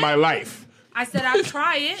ever do heard in it. my life. I said I'd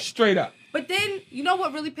try it. Straight up. But then, you know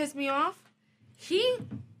what really pissed me off? He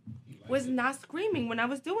was not screaming when I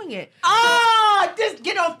was doing it. Oh, just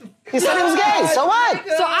get off the. He said he was gay. So what?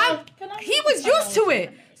 So he was used to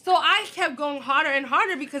it. So I kept going harder and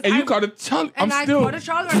harder because And you caught a chunk. I caught a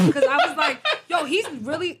Charlie because I was like, yo, he's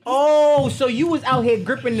really. Oh, so you was out here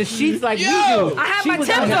gripping the sheets like we do. I had my Tim's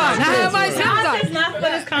on. I had my Tim's Josh on. is not for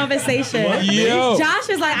this conversation. Yo. Josh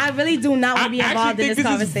is like, I really do not want to be involved in this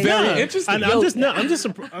conversation. Very interesting.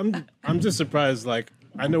 I'm just surprised. Like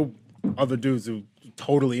I know other dudes who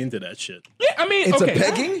totally into that shit. Yeah, I mean, It's okay. a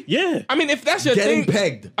pegging? Yeah, I mean, if that's your Getting thing.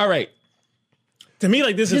 pegged. All right. to me,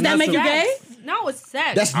 like this is Does that not make you some- gay? No, it's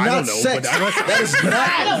sex. That's I not don't know, sex. but I- That is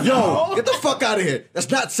not. Yo, get the fuck out of here. That's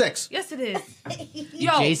not sex. Yes, it is.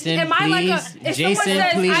 Yo, Jason, am I like please. if Jason, someone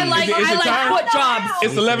says please. I like Is it I time? like foot jobs,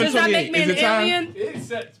 It's does that 11:28. make me Is an it time?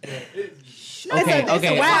 alien?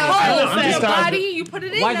 Okay. Wow, I'm just your tired. body, you put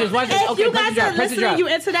it in. Watch this. If Okay, you press the guys drop. are Press the listening, drop. you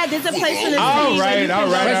into that, there's a place in this All page. right, all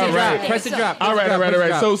right, Press all the drop. right. Press the drop. All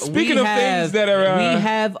right. So speaking of things that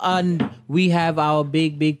are, we have our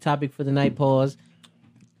big topic for the night. Pause.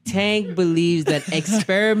 Tank believes that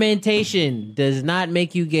experimentation does not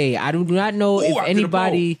make you gay. I do not know Ooh, I did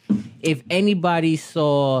a if anybody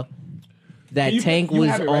saw that You- Tank you was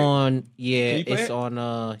have it, right? on. Yeah, Can you play it's it?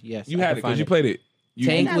 on. Yes, you I had can it find because you played it.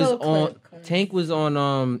 Tank That was little on. clip. Tank was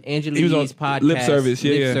on. Angela He was on Yee's podcast, Lip Service,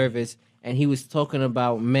 yeah, Lip yeah. Service, and he was talking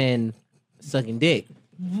about men sucking dick,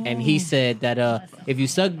 and he said that if you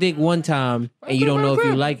suck dick one time and you don't know if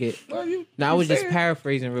you like it. Now I was just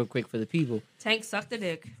paraphrasing real quick for the people. Tank sucked a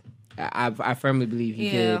dick. I firmly believe he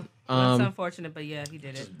Yeah, did. that's unfortunate, but yeah, he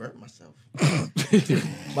did it. Burnt myself.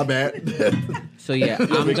 My bad. So yeah, I'm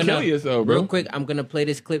been gonna killing yourself, bro. real quick. I'm gonna play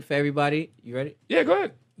this clip for everybody. You ready? Yeah, go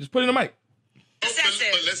ahead. Just put it in the mic. But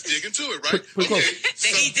let's dig into it, right? Put close.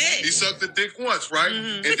 He did. He sucked the dick once, right?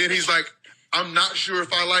 And then he's like, I'm not sure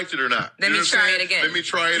if I liked it or not. Let me what I'm try saying? it again. Let me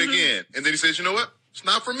try it again. And then he says, you know what? It's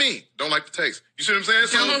not for me. Don't like the taste. You see what I'm saying?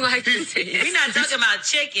 So Don't like the taste. We're not talking about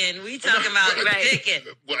chicken. We talking about chicken.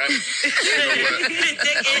 Well, you know what?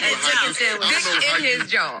 Dick in his jaw. Dick in his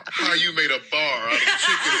jaw. How you made a bar out of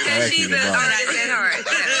chicken. Because she's an artist.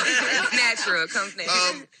 It's natural. It comes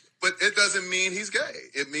natural. But it doesn't mean he's gay.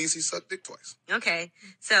 It means he sucked dick twice. Okay.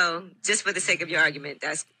 So, just for the sake of your argument,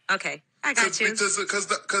 that's okay. I got you. Because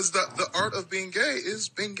the art of being gay is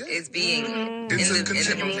being gay. It's being It's in a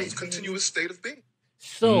the continuous state of being.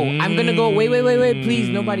 So I'm gonna go. Wait. Please,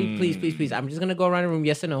 nobody. Please. I'm just gonna go around the room.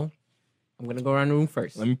 Yes or no? I'm gonna go around the room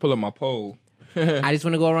first. Let me pull up my poll. I just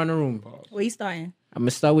want to go around the room. Where you starting? I'm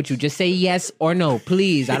gonna start with you. Just say yes or no,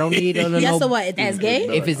 please. I don't need no. Yes or what? That's gay?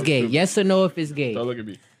 If it's gay, yes or no. If it's gay. Don't look at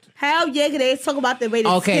me. Hell yeah, because they talk about the way the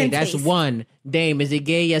Okay, skin that's tastes. one. Dame, is it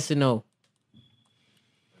gay? Yes or no?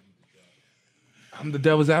 I'm the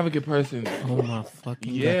devil's advocate person. Oh my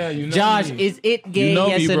fucking Yeah, God. you know Josh, me. is it gay? You know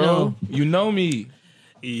yes me, or bro. no? You know me.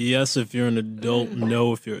 Yes, if you're an adult.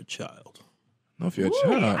 No, if you're a child. No, if you're a Ooh,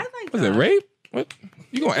 child. I like Was that. it rape? What?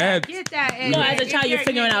 You gonna add? Get that. No, as a child, you're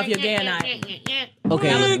figuring out if you're gay or not.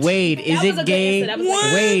 Okay, Wade, is That was it a good gay? answer. That was a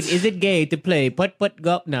good Wade, is it gay to play put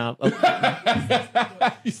go? No, okay.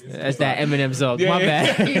 That's that Eminem song. Yeah, My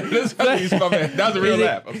yeah. bad. That's funny, my bad. That was a real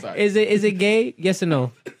laugh. I'm sorry. Is it gay? Yes or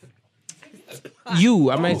no?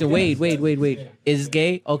 I'm asking Wade. Is it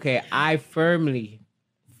gay? Okay,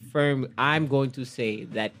 I'm going to say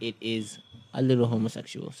that it is a little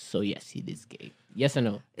homosexual. So yes, it is gay. Yes or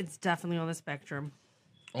no? It's definitely on the spectrum.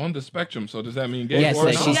 On the spectrum, so does that mean gay Yes, or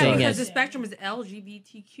like not? she's saying because yes. the spectrum is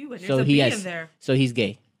LGBTQ, and there's So a he B has. in there. So he's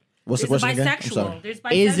gay. What's the There's a question again? I'm sorry. bisexual. There's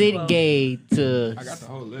bisexual. Is it gay to I got the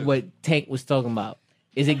whole list. what Tank was talking about?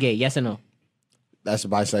 Is it gay? Yes or no? That's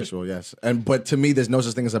bisexual, yes. But to me, there's no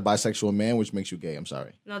such thing as a bisexual man, which makes you gay. I'm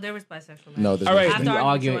sorry. No, there was bisexual. No, there's All no right. such After thing.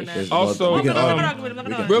 arguing. on that. There's- Also, we can I'm not argue. arguing, I'm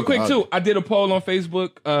not arguing. Real quick can too, argue. I did a poll on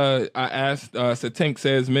Facebook. I asked, said Tank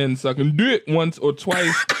says men sucking dick once or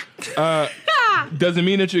twice doesn't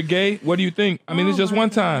mean that you're gay. What do you think? I mean, it's just one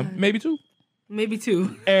time, maybe two. Maybe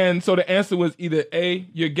two. And so the answer was either A,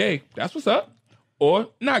 you're gay, that's what's up, or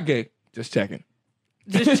not gay, just checking.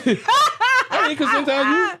 I mean, because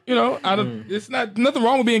sometimes you know, it's not nothing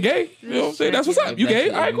wrong with being gay. You know what I'm saying? That's what's up. You gay?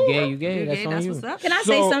 All right, cool. You gay. That's on That's you. what's up. Can I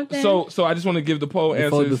say something? So I just want to give the poll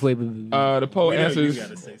Before- answers. The poll You answers.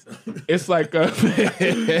 gotta say something. It's like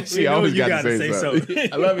she know always you got to gotta say say something.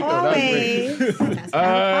 something. I love it though. That was great.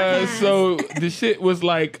 Always. So the shit was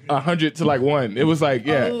like 100 to like 1. It was like,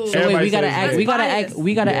 yeah. Oh. So wait, everybody we gotta says ask. gay.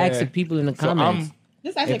 We gotta ask Yeah. the people in the So comments.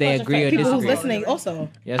 This is actually if they a question agree for or people who's disagree. listening also.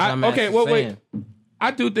 Yes, I- I'm okay, actually well, wait. saying. I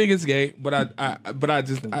do think it's gay, but I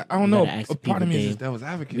don't know. A part of me is just devil's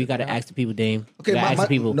advocate. We gotta ask the people, Dame. Okay, ask the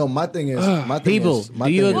people. No, my thing is, People, do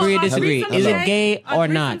you agree or disagree? threesomes Is it gay? gay Are or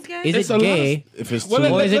threesomes not? gay? Is It's it a gay? if it's Well,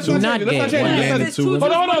 two, Or is it let's not change it. Let's gay? not change it. One man Let's and not- two women.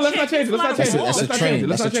 Hold on. Let's not change it. Let's not change it. That's a Let's not train. change it.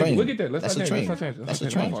 Let's That's not a change it. train. We'll get there. Let's That's not a change it. train. Let's not change it. That's a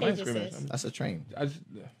Let's train. not change it. Change this. That's a train.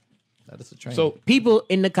 That is a train. So People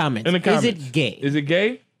in the comments. in the comments, Is it gay? Is it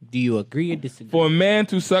gay Do you agree or disagree? for a man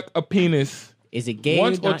to suck a penis Is it gay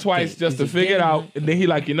once or not twice gay? just Is to it figure gay it or out, not? and then he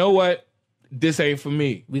like, you know what? This ain't for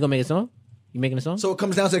me. We gonna make a song? You making a song? So it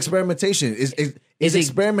comes down to experimentation. Is Is it-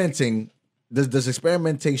 experimenting? Does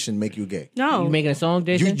experimentation make you gay? No. You making a song,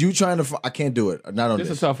 Jason? You trying to? I can't do it. Not on This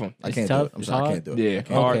this. is a tough one. I It's can't tough? do it. I'm It's sorry. I hard? can't do it. Yeah, I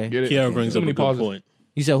can't. hard. Okay. Get it. Kiara brings Too up a many good pauses. point.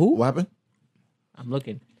 You said who? What happened? I'm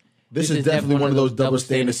looking. This is definitely one of those double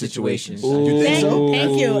standard situations. You think Thank, so?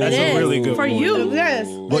 thank you. That's it a is. really good For point. you. It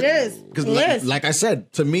is. But- It is. Because It is. like I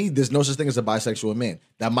said, to me, there's no such thing as a bisexual man.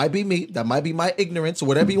 That might be me. That might be my ignorance, or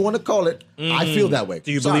whatever you want to call it. I feel that way.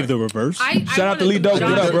 Do you Sorry. believe the reverse? Shout out to Lee Dope. What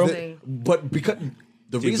up, bro? But because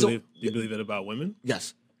the do, you reason, believe, do you believe it about women?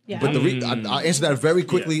 yes. Yeah. But I'll answer that very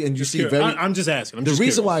quickly, Yeah. and you Just see curious. very. I'm just asking. I'm the just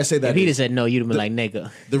reason curious. why I say that If he'd have is, said no, you'd have been like,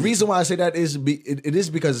 nigga. the reason why I say that is it is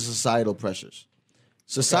because of societal pressures.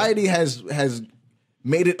 Society has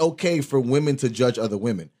made it okay for women to judge other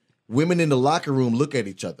women. Women in the locker room look at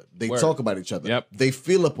each other. They Word. talk about each other. Yep. They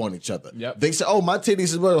feel upon each other. Yep. They say, "Oh, my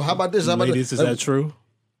titties is well. How about this? How about Ladies, this?" is that true?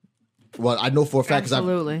 Well, I know for a fact because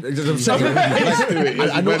Absolutely. I'm saying,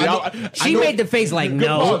 I know. She made the face like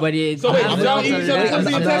no, point. but it. So wait, I'm y'all not- eat each other I'm, pussy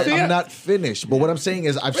I'm and not, testing I'm it? not finished, but what I'm saying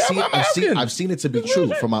is I'm asking. I've seen it to be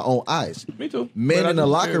true from my own eyes. Me too. Men But in the I'm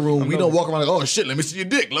locker curious. room, I'm we nosy. don't walk around like, oh shit, let me see your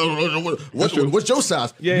dick. true. What's your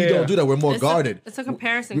size? Yeah, we yeah, don't yeah. do that. We're more It's guarded. it's a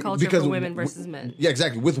comparison We- culture because for women w- versus men. Yeah,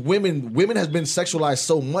 exactly. With women has been sexualized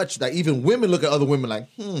so much that even women look at other women like,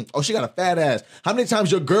 oh, she got a fat ass. How many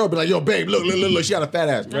times your girl be like, yo, babe, look, she got a fat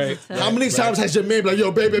ass. Right. How many times has your man be like,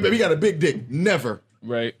 yo, babe, he got a big dick? Never.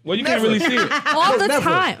 Right. Well, you can't Never. really see it. All the never.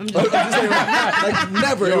 time. I'm I'm just- just saying, like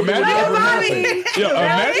never. It will imagine- never happen. Yo,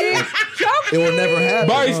 imagine. It will never happen.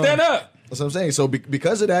 Barry, stand up. That's what I'm saying. So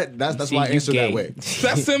because of that, that's See, why I you answer that gay. way.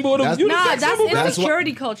 That's symbol of That's- you. Nah, that's That's what-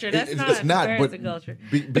 insecurity culture. That's not. It's not, but comparison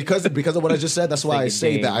culture. because of what I just said, that's why I Take it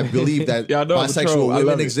say down. that I believe that Y'all know I'm a troll. bisexual I love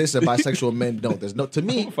women it. exist and bisexual men don't. There's no to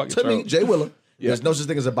me, fucking troll. Jay Willa, there's no such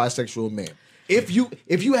thing as a bisexual man. If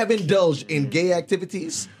you have indulged in gay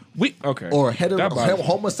activities Okay. or That bothers me.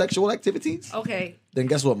 homosexual activities, Okay. then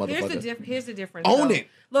guess what, Here's the motherfucker? here's the difference. Own though. it.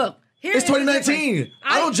 Look, here It's is the 2019. difference.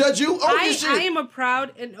 I don't judge you. Own your shit. I am a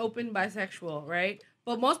proud and open bisexual, right?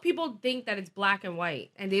 But most people think that it's black and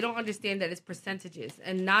white, and they don't understand that it's percentages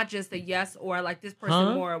and not just a yes or like this person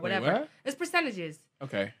Huh? more or whatever. what? It's percentages.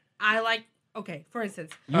 Okay. I like. Okay, for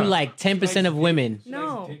instance, You like 10% of women.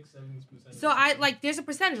 no. So I like there's a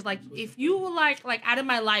percentage. Like if you like out of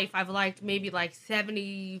my life, I've liked maybe like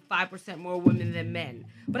 75% more women than men,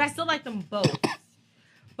 but I still like them both.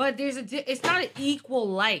 But it's not an equal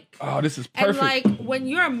like. Oh, this is And perfect. like when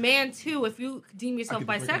you're a man too, if you deem yourself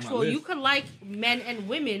I get to break down my bisexual, you list. could like men and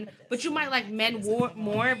women, but you might like men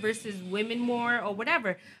more versus women more or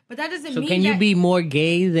whatever. But that doesn't So mean can you that- be more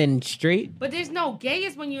gay than straight? But there's no gay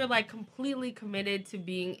is when you're like completely committed to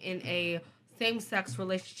being in a same-sex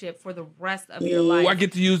relationship for the rest of your Ooh, life. I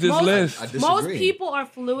get to use this Most- list. I disagree. Most people are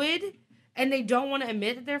fluid and they don't want to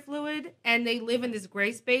admit that they're fluid and they live in this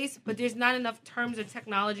gray space, but there's not enough terms or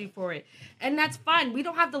technology for it. And that's fine. We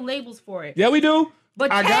don't have the labels for it. Yeah, we do.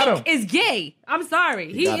 But I got Tank him. is gay. I'm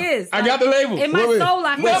sorry. He got him. is. I got the label. In my soul,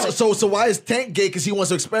 I Wait, have so why is Tank gay? Because he wants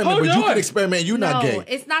to experiment, Hold but you on. can experiment. You're not gay.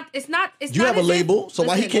 It's not. It's not. It's You not have a as if- label, so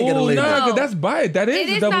why he Listen, can't get a Ooh, label? nah, 'cause No. that's biased. That is It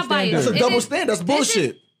a is double not biased. standard. That's a It double is- standard. That's this is-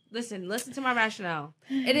 bullshit. Listen to my rationale.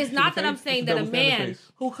 It is not that I'm saying that a double standard man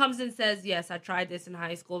face. who comes and says, yes, I tried this in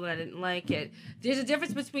high school and I didn't like it. There's a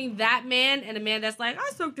difference between that man and a man that's like, I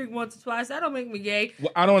sucked dick once or twice. That don't make me gay.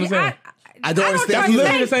 Well, I don't understand. I don't understand. trust literally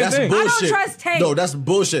Tank. the same That's thing. bullshit. I don't trust Tank. No, that's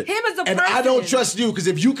bullshit. Him as a and I don't person. trust you because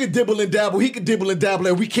if you could dibble and dabble, he could dibble and dabble,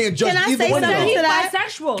 and we can't judge Can I either say one of something them. to that?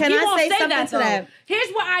 Bisexual. Can he I won't say something that, to though. that? Here's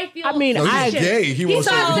what I feel. I mean, No, he's I- gay. He won't He's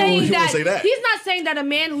say not that. saying He won't say that. He's not saying that a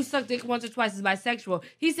man who sucked dick once or twice is bisexual.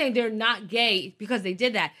 He's saying they're not gay because they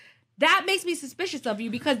did that. That makes me suspicious of you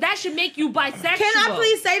because that should make you bisexual. Can I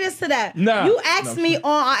please say this to that? Nah. You asked me on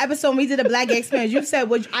our episode when we did a Black Gay Experience. You said,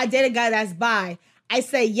 would I date a guy that's bi? I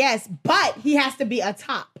say yes, but he has to be a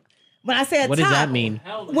top. When I say a What top, does that mean?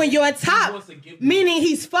 When you're a top, meaning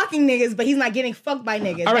he's fucking niggas, but he's not getting fucked by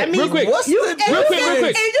niggas. All right, that means real quick. If you Real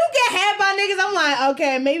quick. If you get had by niggas, I'm like,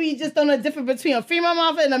 okay, maybe you just don't know the difference between a female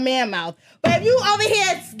mouth and a man mouth. But if you over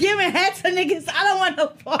here giving head to niggas, I don't want no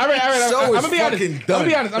fuck. All right. I'm gonna be honest. I'm gonna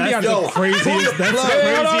be honest. Craziest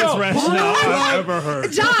rationale I've ever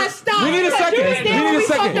heard. Josh, stop. We need a second. You was there when we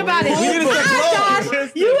talked about it. We need a second.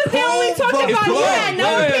 Josh, you was there when we talked about it. You had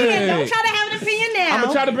no opinion. Don't try to have an opinion now. I'm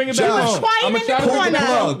gonna try to bring it back home. I'm gonna try to bring it back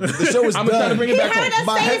home. The show is I'm gonna try to bring it He back heard home.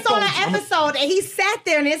 us say this on an episode, and he sat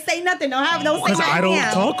there and didn't say nothing. Don't say Because nothing. I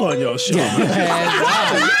don't talk on your show.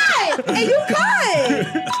 Why not? And you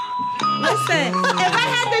could. Listen, if I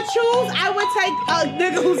had to choose, I would take a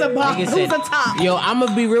nigga who's a Nigga who's said, a top. Yo, I'm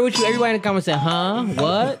gonna be real with you. Everybody in the comments said, huh?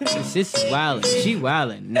 What? Sis wildin'. She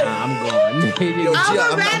wildin'. Nah, I'm gone. I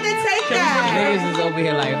would rather take that. Niggas is over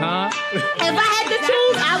here like, huh? If I had to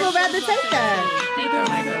choose, I would rather take that.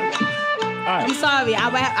 All right. I'm sorry.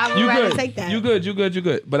 I would rather take that. You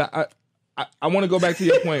good. But I want to go back to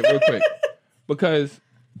your point real quick because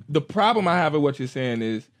the problem I have with what you're saying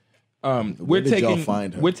is we're taking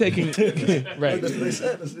right. We're taking. If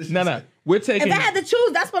I had to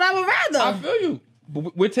choose, that's what I would rather. I feel you.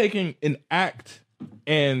 But we're taking an act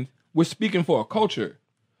and we're speaking for a culture,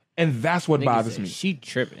 and that's what bothers me. She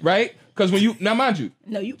tripping, right? Because when you now, mind you,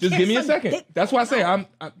 no, you just can't give me a suck second. dick. That's why I say I'm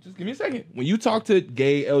just give me a second. When you talk to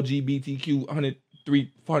gay LGBTQ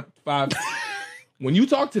 103 5, when you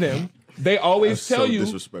talk to them, they always tell you.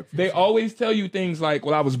 They always tell you things like,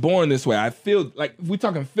 "Well, I was born this way. I feel like we're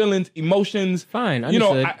talking feelings, emotions. Fine, you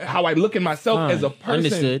know understood. how I look at myself Fine, as a person,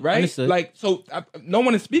 understood, right? understood. Like so, no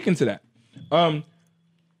one is speaking to that.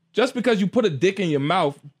 Just because you put a dick in your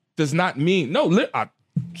mouth does not mean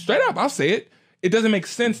straight up. I'll say it. It doesn't make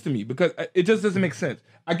sense to me because it just doesn't make sense.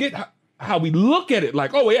 I get how we look at it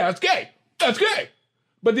like, oh yeah, that's gay. That's gay.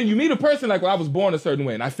 But then you meet a person like, well, I was born a certain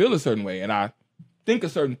way and I feel a certain way and I think a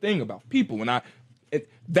certain thing about people and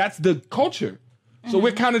that's the culture. So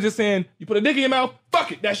we're kind of just saying, you put a dick in your mouth,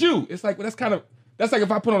 fuck it, that's you. It's like, well, that's like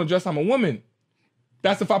if I put on a dress, I'm a woman.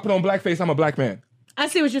 That's if I put on blackface, I'm a black man. I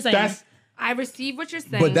see what you're saying. I receive what you're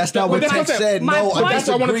saying. But that's not what Tech said. No, I that's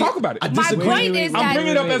why I want to disagree. talk about it. I disagree. My point is I'm that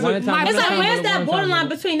bringing it up as a. It's like, where's that borderline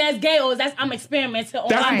between that's gay or that's I'm experimenting on?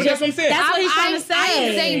 That's what I'm saying. That's what he's trying to say.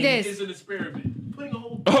 I'm saying this. It's an experiment. Putting a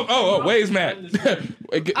whole Wade's mad. No,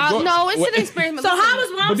 it's an experiment. So how was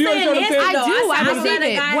what I'm do you saying? understand what I'm saying? I do. I I'm receive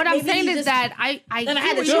saying it. What I'm saying is that I Then I hear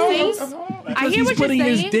had what to you're choose. saying. I hear what you're putting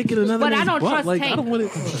his saying, dick in another but I man's don't butt. trust Like, I Tank. don't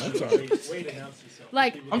want to. I'm sorry.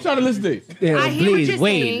 Like, I'm trying to listen to you. Yeah, I hear what please, you're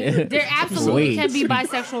Wade. saying. There absolutely Wade. can be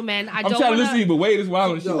bisexual men. I I'm don't trying to wanna, listen to you, but Wade is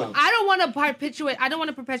wild and shit. I don't want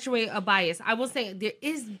to perpetuate a bias. I will say there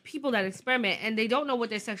is people that experiment and they don't know what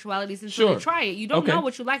their sexuality is until Sure. they try it. You don't Okay. know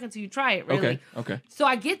what you like until you try it, really. Okay. So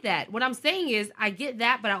I get that. What I'm saying is I get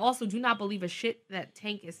that, but I also do not believe a shit that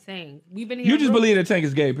Tank is saying. We've been hearing You just believe that Tank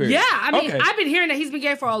is gay, period. Yeah, I mean, Okay. I've been hearing that he's been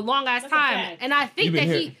gay for a long ass time, and I think You've been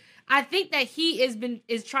hearing- I think that he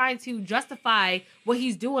is trying to justify what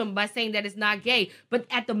he's doing by saying that it's not gay, but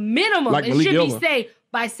at the minimum, Like it Malik should Yoba. be say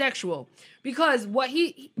bisexual, because what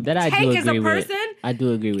That I do Tank as agree a with. person I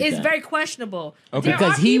do agree with is that. very questionable. Okay. There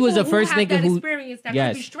Because are he was people the first who have nigga that who- experience that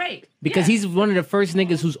yes. could be straight. Because he's one of the first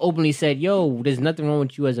niggas who's openly said, "Yo, there's nothing wrong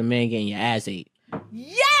with you as a man getting your ass ate."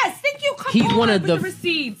 Yes, thank you. Come He's on one of with the the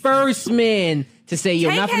receipts. First man to say, "Yo,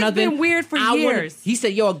 Tank not for has nothing." been weird for I wanna- years. He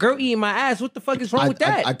said, "Yo, a girl eating my ass. What the fuck is wrong with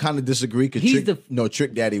that?" I kind of disagree because He's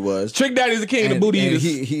Trick Daddy was. Trick Daddy's the king of the booty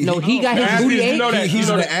eaters. No, he got his Ass booty eaters, ate. you know that. He's you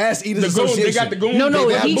know the that. ass eaters The goons, they association. got the goons. No,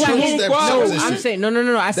 They have he got two his. steps No, and I'm shit. saying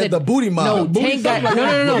no. I said the booty mob. No, Booty Tank got something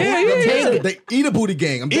like no. that. They eat a booty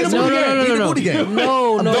gang. I'm Eat a guessing. booty gang. Eat No. a booty gang.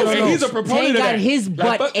 No. And he's a proponent Tank of got that. his Like,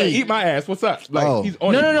 butt fuck that, ate. eat my ass. What's up? Like, Oh. he's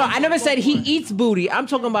on No. it. I never said he eats booty. I'm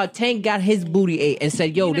talking about Tank got his booty ate and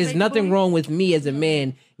said, "Yo, You there's never ate nothing booty? wrong with me as a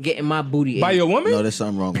man getting my booty ate." By your woman? No, there's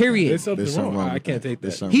something wrong. Period. There's something There's wrong. something wrong. I with can't take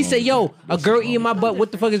There's that. something He wrong said, with "Yo, a girl eating my butt.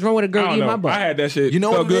 What the fuck is wrong with a girl I don't eating know. my butt?" I had that shit. You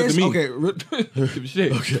know felt what it good is? to me. Okay.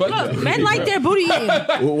 Shit. Fuck that. Men like their booty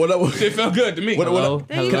eaten. Shit felt good to me.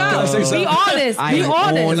 There you Can I say go. Be something? honest. I Be am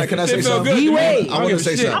honest. Can I say Shit felt something? good to me. Wait. I I don't want give to a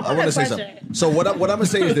say shit. something. I want to say question. something. So what I'm gonna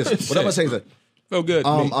say is this. What I'm gonna say is this. Felt good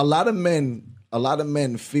to me. A lot of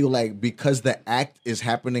men feel like because the act is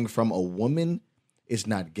happening from a woman, it's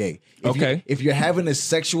not gay. If you're having a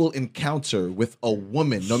sexual encounter with a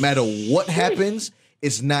woman, no matter what happens,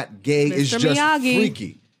 it's not gay. It's Mr. just Miyagi.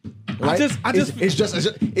 freaky. Right? I just-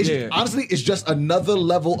 It's Yeah. honestly, it's just another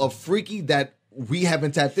level of freaky that we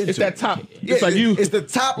haven't tapped into. It's that top. Yeah, It's like you. It's the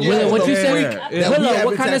top. Willa, level what you of said? freak that we Willa, haven't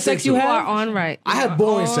what kind of tapped sex into. you You are have? on right. I have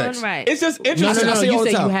boring On sex. Right. It's just No, interesting. no, no. I say all You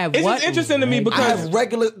the say time. you have It's what? just interesting to me I because have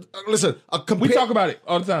regular. Listen, we talk about it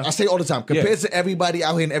all the time. I say all the time. Compared to everybody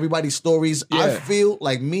out here and everybody's stories, I Yeah. feel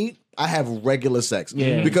like me. I have regular sex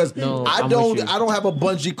because No, I I'm don't. with you. I don't have a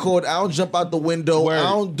bungee cord. I don't jump out the window. Word. I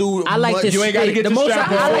don't do. I like much. to You ain't spit. gotta get the your most strap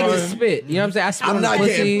I like on. to spit. You know what I'm saying? I spit I'm on not the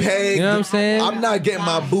pussy. getting pegged. You know what I'm saying? I'm not getting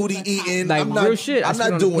my booty eaten. Like I'm not, real shit. I I'm spit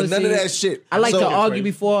on not the doing none of pussy. that shit. I like So- to argue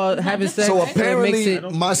before having sex. So and it makes apparently,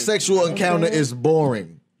 it. my sexual encounter is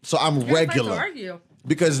boring. So I'm Like to regular argue.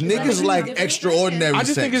 because niggas like extraordinary I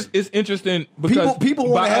just sex. think it's interesting because People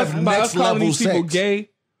wanna by have us- by next us calling level these people sex. gay.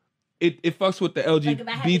 It fucks with the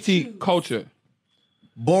LGBT culture.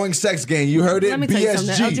 Boring sex game. You heard it? Let me tell you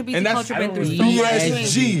something. BSG. LGBT And that's- culture been through so BSG. much.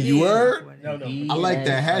 BSG. You heard? No, no. I like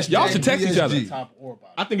that hashtag. Y'all should text each other. BSG. Top or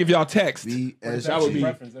bottom. I think if y'all text, BSG. that would be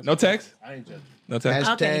no text. I ain't judging. No text.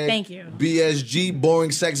 Hashtag Okay, thank you. BSG,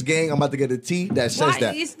 boring sex gang. I'm about to get a T that says Why?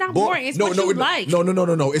 that. It's not boring. It's what you like.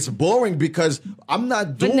 No. It's boring because I'm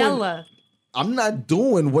not doing. Vanilla. I'm not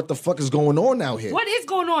doing what the fuck is going on out here. What is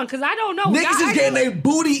going on? Because I don't know. Niggas Y'all is getting acting their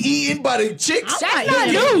booty eaten by the chicks. That's not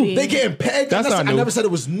new. They getting pegged. That's not I new. never said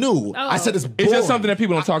it was new. I said it's boring. It's just something that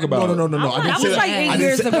people don't talk about. No. I That didn't was say that. like 8 I didn't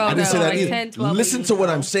years say- ago, I didn't say though, that like either. 10, 12 Listen years to what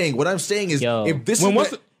ago. I'm saying. What I'm saying is, Yo. if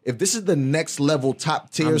this is the next level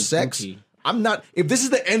top tier I'm sex, kooky. I'm not. If this is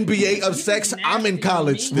the NBA of sex, I'm in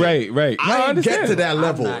college still. Right. No, I I didn't understand. get to that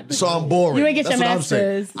level, so I'm boring. You ain't get That's your what I'm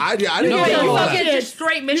saying. masters. I didn't No, get all you that. You're just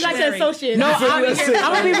straight You got your missionary. associates. No, I'm That's it.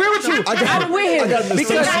 gonna be real with you. I'm with I got him an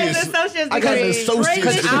because associate's. I got an degree.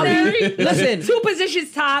 associate's degree. listen. 2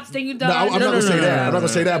 positions tops, then you done. No, I'm not gonna say that. I'm not no. gonna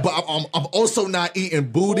say that. But I'm also not eating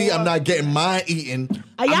booty. I'm not getting mine eaten.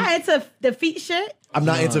 Are y'all into the feet shit? I'm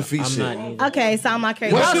not into feet I'm shit. not either. Okay, so I'm not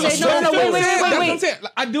crazy. Well, I'll still- say still- no, still- wait. That's what I'm saying.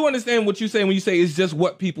 Like, I do understand what you say when you say it's just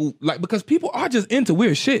what people like because people are just into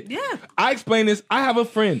weird shit. Yeah. I explain this. I have a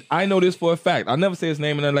friend. I know this for a fact. I'll never say his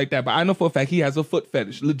name and nothing like that, but I know for a fact he has a foot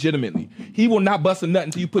fetish, legitimately. He will not bust a nut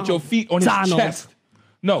until you put your feet on his Donald. chest.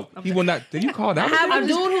 No, he will not. Did you call that? I have a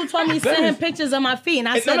dude who told me to send him pictures of my feet, and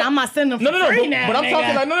I said I'm not sending them for No. free But, now. but I'm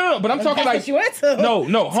talking like no. But I'm talking That's like what you into.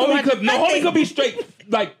 no. Homie could nothing. be straight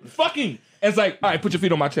like fucking. And it's like all right, put your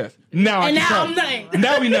feet on my chest. Now And I can now come. I'm nothing.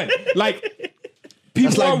 Now we nothing. Like people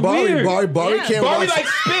That's like are Bari. weird. Bari Yeah. can't Bari watch. like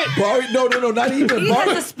spit. Bari, no, not even. He Bari,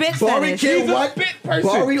 has a spit Bari fetish. can't He's a watch. spit person.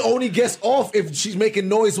 Bari only gets off if she's making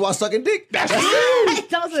noise while sucking dick. That's you.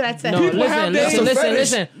 Don't do that to No, him. People have listen, that.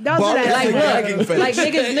 listen. Don't do Bari that. has a Like, gagging look, fetish.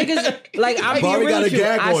 like niggas, like I'm Bari being real got a with you.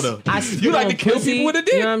 gag I, on her. I spit You like on to kill pussy, people with a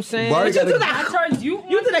dick? You know what I'm saying? Bari got do a. that. I turned you.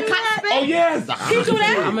 You do the cut spit? Oh yes. He do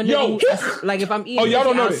that? I'm a Yo. nigga. Like if I'm eating, Oh, y'all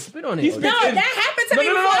don't know I'll this. spit on He it. spits No, in- that happened to No, me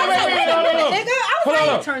no, no, before. no, I was like, wait, wait no, a no, minute, no. nigga. I Hold was on.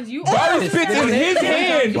 like, Turns you. Bari spits in his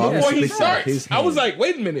hand Bari before he spits in starts. his I was hand. like,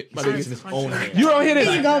 wait a minute, my Spits in nigga. his own hand. You don't hear this.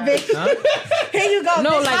 here you go, bitch. Here you go,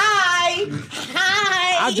 No, bitch. like-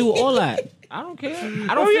 Hi. I do all that. I don't care.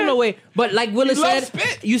 I don't feel no way. But like Willa You love said,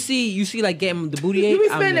 spit. you see, like getting the booty ache. You be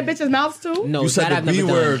I'm- spitting in bitches' mouths too? No, You said that the I've B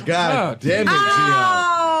never word. done. God damn it, Gian.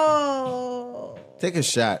 Oh. Take a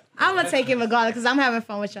shot. I'm gonna take it regardless because I'm having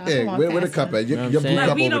fun with y'all. Yeah, Come on, where the pass cup it. at? Your what I'm blue saying? cup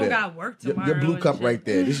Like, we over don't there. got work Your tomorrow. blue and cup shit. right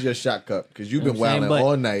there. This is your shot cup because you've been You know what I'm wilding saying?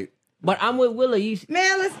 all night. But I'm with Willa.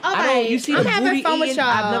 Man, let's. All I don't- right. you see I'm the having booty fun with eating? y'all.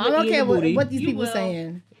 I've never I don't eaten care the booty. what these You people will.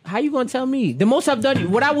 saying. How you gonna tell me? The most I've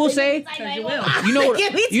done. What I will say. You will. You know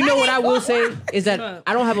Give me what? You know what I will say time. is that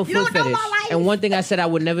I don't have a You don't foot know fetish. my life. And one thing I said I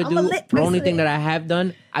would never I'm a do. lit The only person. thing that I have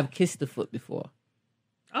done, I've kissed the foot before.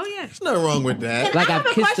 Oh yeah. There's nothing wrong with that. Like I I've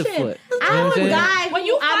have a kissed the question. foot. I You know have what I'm a saying? guy When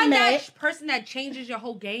you who I find met. that person that changes your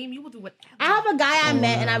whole game, you will do whatever. I have a guy I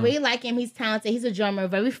met and I really like him. He's talented. He's a drummer,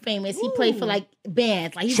 very famous. He played for like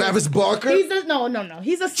bands. Like he's Travis Barker? He's a, no.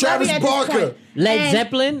 He's a Travis celebrity at this Barker. point. Led And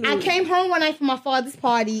Zeppelin? I came home one night from my father's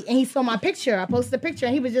party and he saw my picture. I posted a picture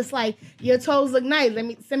and he was just like, "Your toes look nice.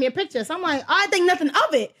 Send me a picture." So I'm like, I think nothing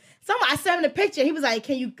of it. So I sent him the picture. He was like,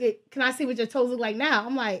 "Can I see what your toes look like now?"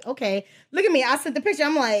 I'm like, "Okay." Look at me. I sent the picture.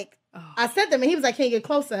 I'm like. I sent them and he was like, "Can you get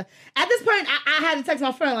closer?" At this point, I had to text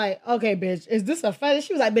my friend like, "Okay, bitch, is this a fetish?"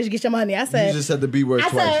 She was like, "Bitch, get your money." I said, You just said the B word I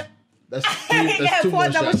twice. said- That's yeah, two pour more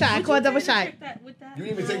a double shots. shot. Pour a double shot. You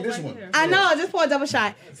didn't even take this one. I know, just pour a double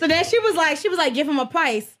shot. So then she was like, give him a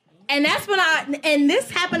price. And that's when and this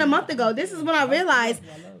happened a month ago. This is when I realized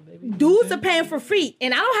dudes are paying for feet.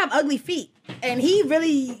 And I don't have ugly feet. And he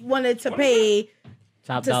really wanted to pay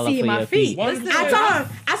Top to dollar see for my your feet. feet. I told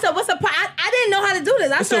him, I said, "What's the price?" I didn't know how to do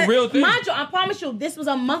this. I It's a said, real thing. Mind you, I promise you, this was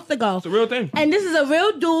a month ago. It's a real thing. And this is a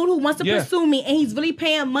real dude who wants to Yeah. pursue me, and he's really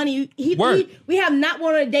paying money. Word. We have not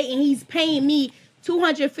wanted a date, and he's paying me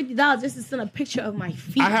 $250 just to send a picture of my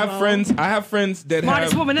feet. I have friends that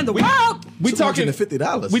Smartest have. woman in the world. We talking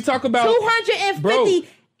 $250. We talk about $250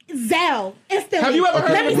 Zelle instantly. Have you ever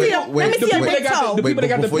heard? Let me see a big toe. The people that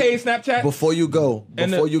got the paid Snapchat. Before you go,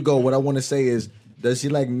 what I want to say is, does she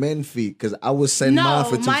like men feet? Because I would send mine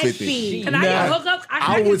for $250. My feet. Can I get a hookup?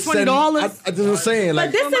 I would get send. $20. I just was saying,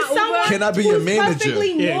 like, But this is someone. can I be your who's manager?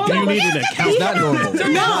 perfectly Yeah, normal. do you need an account? It's not normal.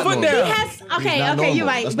 Turn your foot He down. has okay, not you're normal.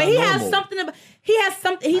 right. That's But not he has normal. something about. He has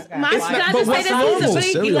something. He's my. It's Can not- I but just say what's this? normal? He's a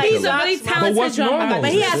Serial very killer. talented what's drummer, normal?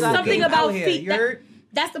 but he has Serial something killer. about feet.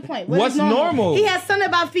 That's the point. What What's is normal? He has something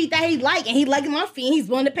about feet that he like, and he like my feet. And he's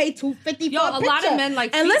willing to pay $250 for Yo, a a lot of picture. men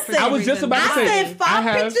like And feet listen, for I was just about to say. I send 5 I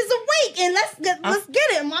have- pictures a week, and let's get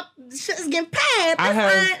it. My shit is getting paid.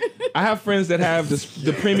 I have friends that have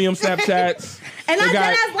the premium Snapchats. And They I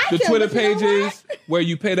got said I like the him, Twitter but you know pages where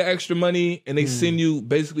you pay the extra money and they send you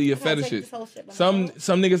basically your gonna take fetishes. this whole shit by Some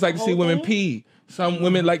niggas like to see whole women thing? pee. Some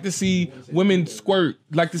women like to see women squirt.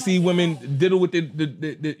 Like to see women diddle with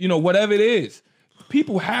the whatever it is.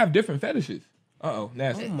 People have different fetishes.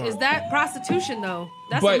 Nasty. Is that prostitution though?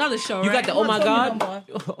 That's But another show, You right? got the oh my god.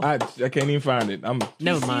 I can't even find it.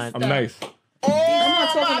 Never mind. I'm nice. I'm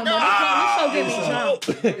not talking no more. This show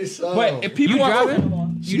get me drunk. But if people You are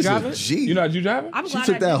driving? You She's driving? a G. You driving? I'm She glad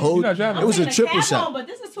took I that did. whole. You're not driving. It was a Taking triple cab shot. home, but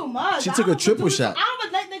this is too much. She I took a don't triple do this. shot. I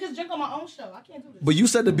don't let niggas drink on my own show. I can't do this. But you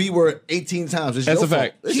said the B word 18 times. It's That's your a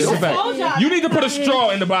fact. fault. It's That's your a fact. told y'all You need to that's put a not it. straw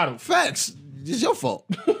in the bottle. Facts. It's your fault.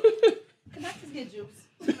 Can I just get juice?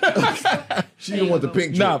 She didn't want the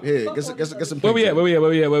pink Nah. drink. Here, get some pink Where we at? drink.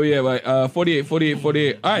 Where we at? Like 48.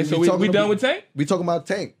 All right, so we talking done about- with Tank? We talking about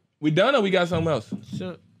Tank. We done or we got something else?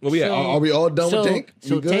 Where we at? Are we all done with Tank?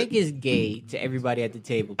 So We good? Tank is gay to everybody at the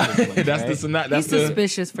table. pretty much, That's right? that's He's the.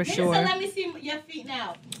 suspicious for So sure. let me see your feet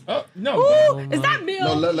now. Oh no. Ooh, is that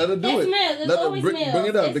Bill? No, let her do It's it. Mills. It's Let her always bring Mills.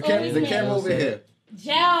 it up. It's The always camera Mills. over here.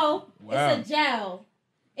 Gel. Wow. It's a gel.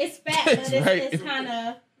 It's fat, but it's, right. it's kind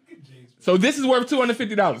of. So this is worth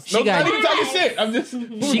 $250. She No, got- not even talking shit. I'm just. She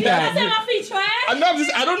You got. said my feet trash.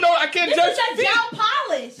 I don't know. I can't This judge is a feet. gel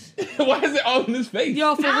polish. Why is it all in his face?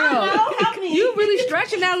 Yo, for I don't real. know. Help me. You really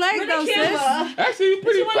stretching that leg Bring though, the sis. camera. Actually, you're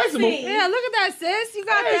pretty you wanna flexible. see? Yeah, look at that, sis. You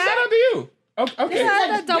got Hey, shout that. out to you. Okay. Yeah,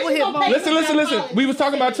 that double hip bone. Listen. We was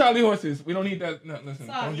talking about Charlie horses. We don't need that. No, listen.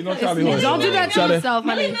 Sorry, Don't get no because Charlie it's horses. Don't do that to Charlie. yourself,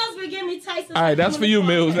 Millie honey. Mills been giving me Tyson. All right, that's for you,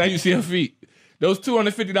 Mills. Now you see her feet. Those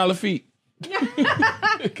 $250 feet.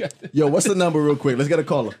 Yo, what's the number real quick? Let's get a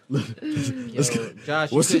caller. Yo,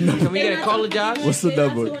 Josh, What's the number? can we get a caller, Josh? What's the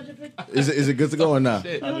number? Is it good to go or not?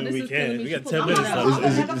 I mean, we can. We got 10 I'm minutes not- left.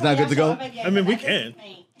 Is it- it's not good to go? I mean, we can.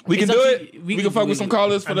 We can It's do up to it. you. We can fuck with some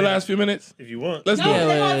callers for the last few minutes. If you want. Let's No, do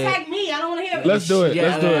they're it. gonna tag me. I don't want to hear it. Let's do it.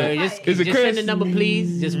 Let's do it. Just, Is it just Chris? send the number,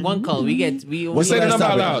 please. Just one call. We What's Say the last number out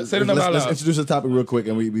topic? loud. Say the number out Let's loud. introduce the topic real quick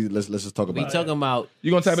and let's just talk We about it. talking about You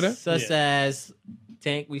gonna type it in? such as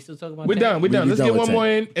Tank. We still talking about. We're Tank? done. We're done. we Let's done get with one more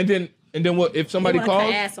in, and then what? If somebody They wanna cut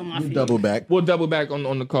calls, ass on my You feet. double back. we'll double back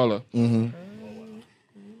on the caller. I'm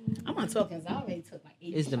not talking. 'Cause I already took like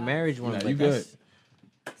 8. It's the marriage one. Nah, but you good. that's-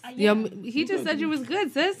 Yo, he just said you was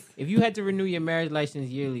good, sis. If you had to renew your marriage license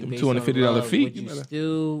yearly, Them based on $250 love, feet, would you you better-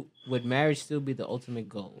 still would marriage still be the ultimate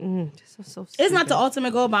goal? So It's not the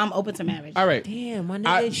ultimate goal, but I'm open to marriage. All right. Damn, my nigga,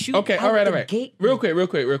 I, shoot okay, out all right, the all right. gate. Real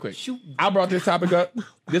quick. Shoot. I brought this topic up.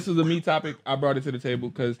 This was a me topic. I brought it to the table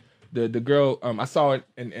because the girl, I saw it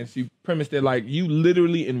and she premised it like you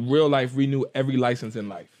literally in real life renew every license in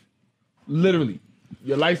life. Literally.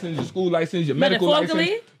 Your license, your school license, your medical license,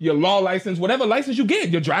 Metaphorically? your law license, whatever license you get,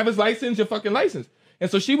 your driver's license, your fucking license. And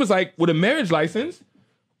so she was like, with a marriage license,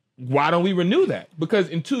 why don't we renew that? Because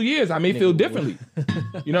in 2 years, I may feel differently.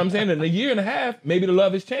 You know what I'm saying? In a year and a half, maybe the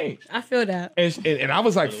love has changed. I feel that. And I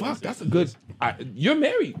was like, fuck, that's a good, you're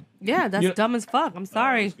married. Yeah, that's You know- dumb as fuck. I'm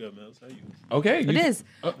sorry. It's good, man. That's how you. Okay. It is.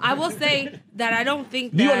 I will say that I don't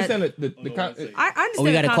think that. Do you understand the I understand. Oh,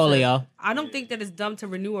 we got the a caller, concept. y'all. I don't think that it's dumb to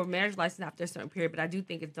renew a marriage license after a certain period, but I do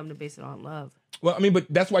think it's dumb to base it on love. well, I mean, but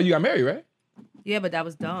that's why you got married, right? Yeah, but that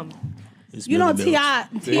was dumb. You know, T.I.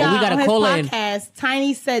 we got a on his caller in. podcast,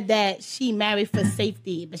 Tiny said that she married for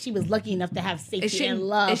safety, but she was lucky enough to have safety It shouldn't. and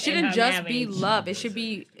love. It shouldn't in her just be marriage. love. It should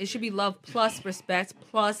be love plus respect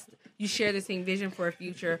plus you share the same vision for a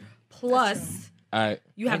future plus All right.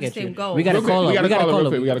 you have the get same you. goal. We got a Real quick, caller. we got a caller real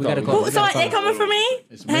quick. We got a caller. Who, so they coming for me?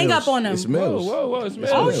 Hang up on them. It's Whoa, Mills. whoa, it's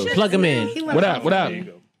It's Mills. Mills. Plug him in. What up? What up? There you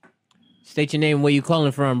go. State your name. Where you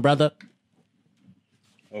calling from, brother?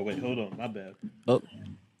 Oh, wait, hold on. My bad. Oh,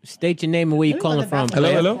 state your name and where you calling from. Hello,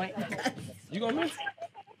 player. hello. You gonna miss?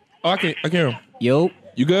 Oh, I can't hear him. Yo,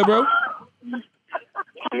 You good, bro?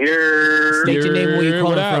 Here. state your name and where you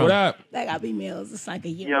calling What up? from. What up? That gotta be Mills. It's like a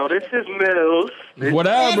year. Yo, this is Mills. What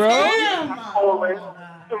up, bro? Calling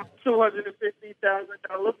some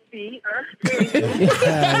 $250,000 fee.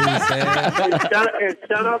 And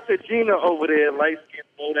shout out to Gina over there, light skin,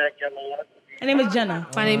 Bodak, yellow. Her name is Jenna.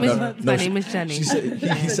 My name is Jenny. He said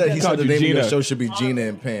the name of your show should be Gina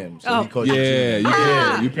and Pam. So he called you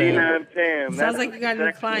Gina. You Pam. Gina and Pam. Sounds like you got a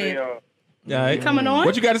new client. All right. Coming on?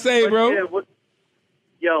 What you got to say, bro?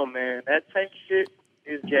 Yo, man, that tank shit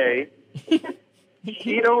is gay.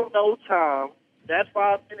 She don't know time. That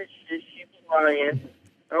 5 minute shit, she lying.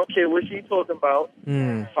 I don't care what she talking about.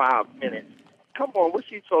 5 minutes. Come on, what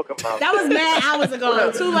she talking about? That was mad hours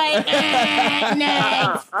ago. Too late.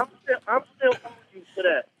 Next. I'm still on you for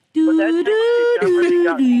that. But that tank shit, y'all really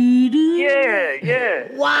got me. Yeah.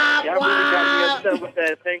 Wow, Y'all really got me upset with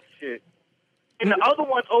that tank shit. And the other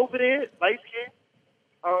one over there, light skin,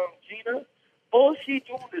 Gina, all she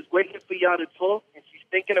doing is waiting for y'all to talk, and she's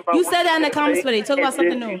thinking about. You said that in the comments, buddy. Talk about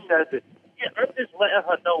something new. Yeah, I'm just letting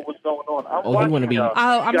her know what's going on. he want to be.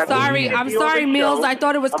 I'm sorry, Mills. I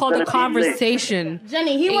thought it was called a conversation.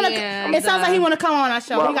 Jenny, he want to. It sounds like he want to come on our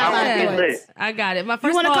show. He got a lot of thoughts. I got it. You want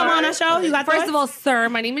to come on our show? You got First of all, sir,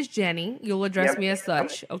 my name is Jenny. You'll address me as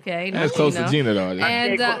such, okay? That's close to Gina, though.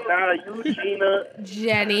 And you, Gina,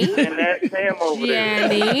 Jenny, and that Pam over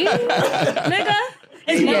Jenny, nigga.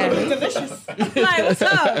 It's delicious. Like, what's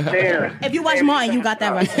up? Damn. If you watch Martin, you got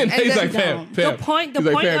that right. He's like, Pam. The point He's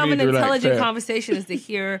like, of Pam, an you need to relax, intelligent Pam. conversation is to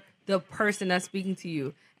hear the person that's speaking to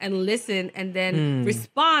you and listen and then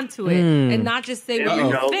respond to it and not just say what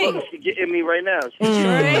you think. Look, she getting me right now. Sure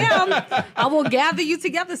am. I will gather you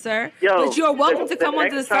together, sir. Yo, but you're welcome to come the onto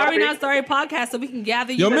the next Sorry topic- Not Sorry podcast so we can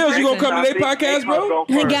gather you. Yo, in Mills, you person. gonna come to their podcast, bro?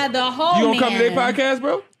 He got the whole You gonna come to their man. podcast,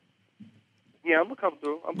 bro? Yeah, I'm gonna come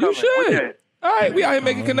through. I'm You coming. should. Okay. All right, we out here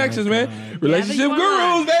making connections, man. Relationship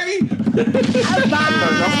gurus, baby.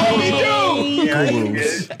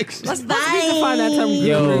 Let's define that term.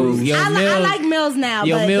 Yo, I Mills. like Mills now,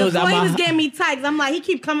 Yo, but Mills, before he I'm was a- getting me tight, 'cause I'm like, he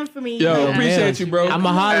keep coming for me. Yo, appreciate you, bro.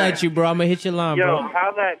 I'ma holler at you, bro. I'ma hit your line, Yo, bro.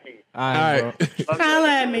 holla at me. All All right, right. bro. Holla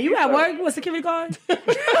at me. You at work? You a security guard? I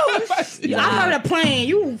heard a plane.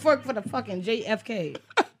 You work for the fucking JFK.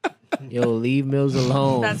 Yo, leave Mills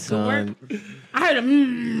alone, That's good son. I heard a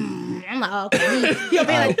I'm like, oh, okay. Yo,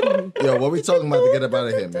 be like, Yo, what we talking about to get up out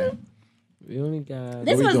of here, man? We only got.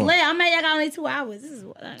 this we was doing? lit. I met y'all got only 2 hours. This is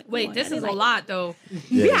what I, Wait, this is a lot, though.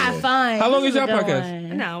 We got fun. How long This is your a good podcast?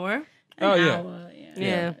 one. An hour. Oh, yeah. Hour,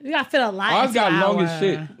 Yeah. We got to fit a lot. Ours into got an long hour. as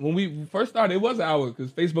shit. When we first started, it was an hour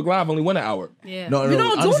because Facebook Live only went an hour. Yeah. No, We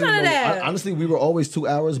don't do honestly, none of that. Honestly, we were always 2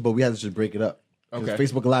 hours, but we had to just break it up. 'Cause Okay.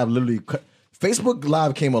 Facebook Live literally Facebook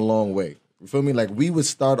Live came a long way. You feel me? Like we would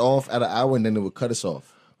start off at an hour and then it would cut us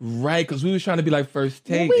off. Right, because we was trying to be like first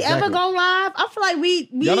Will take. we Exactly. ever go live? I feel like we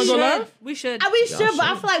Y'all don't go should. live? We should. We should, but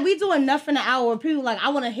I feel like we do enough in an hour where people like, I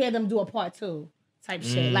want to hear them do a part 2 type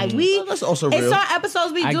shit. Like Well, that's also in real. some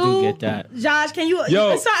episodes we I do. do get that. Josh, can you? Yo,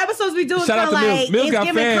 in some episodes we do. It's Shout out kind to of Mills. like Mills it's got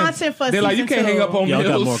giving fans. content for They're like, you season can't 2. hang up on Y'all got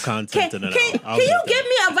Mills. more content than an hour. I'll Can you admit give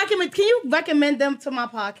me a recommend? Can you recommend them to my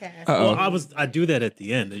podcast? Well, I do that at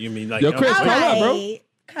the end. You mean like Yo, Chris, y'all- call up, bro.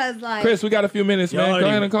 Cause like Chris, we got a few minutes, Y'all man. Go already-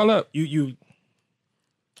 ahead and call up. You.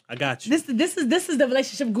 I got you. this is the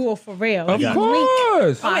relationship guru for real. Of got it.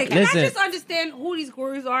 course. Oh, wait, can Listen. I just understand who these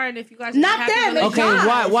gurus are and if you guys Not are happy them, with it's it? Okay,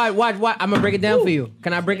 Josh. why? I'm gonna break it down for you.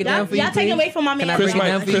 Can I break it down for you? Y'all taking please? away from my man. Can I Chris break it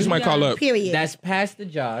down might, for Chris you? might call up. Period. That's Pastor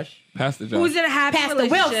Josh. Pastor John. Who's in a happy Pastor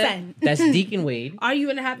relationship? Wilson. That's Deacon Wade. Are you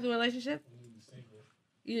in a happy relationship?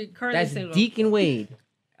 You're currently That's single. Deacon Wade.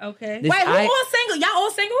 Okay. This- Wait, who I- all single? Y'all all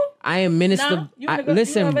single? I am minister. No? You in a good- you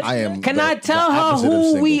Listen, in a I am. can the- I the tell her opposite of who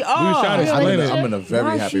single. we We was trying to are? explain it. I'm in a very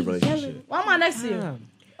Why happy she relationship. yelling? Why am I next to you?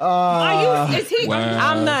 Are you? Is he? Wow.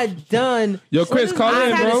 I'm not done. Yo, Chris, call I'm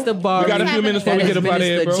in, bro. Minister Bari. We got a few minutes before we get up out of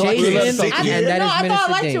here, bro. That is We love Minister to Jason. take you. And that no, is I thought I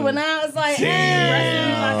Minister liked you, Dane. and now it's like,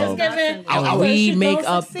 it's giving. And Where she we make don't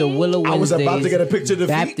up the succeed. Willow I was about to Wednesdays get a picture of the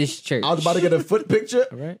feet. Baptist Church. I was about to get a foot picture.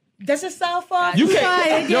 Right? This is so far. You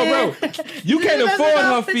can't, yo, bro. You can't afford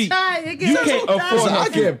her feet. You can't afford Listen, her I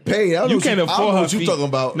feet. get paid. I don't You know can't what I don't afford know her what you feet. talking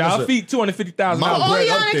about. Now her Listen, feet $250,000. My All bread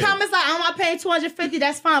y'all up in the there. comments like, I'm not paying $250.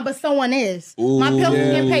 That's fine, but someone is. My Ooh. pills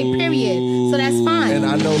is getting paid. Period. So that's fine. And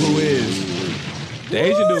I know who is. The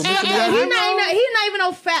Asian dude. And Mr. he's Miyagi? not even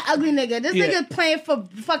no fat ugly nigga. This Yeah. nigga playing for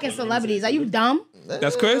fucking celebrities. Are you dumb?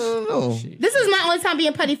 That's Chris? No. This is my only time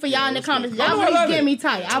being petty for y'all in the comments. Y'all I really love getting it. me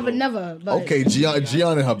tight. I would never. But Okay, Gian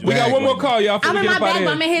and her bag. We got one more right call, y'all, before I'm we in get my up out bag,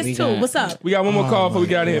 but of I'm here. in his too. What's up? We got one more call before we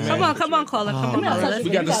get out of here, man. Come on, caller. Come on, caller. We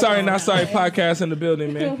got the Sorry Not Sorry podcast in the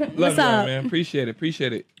building, man. Love What's you, up? man. Appreciate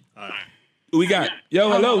it. We got,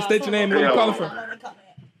 yo, hello, state your name. Where you calling from?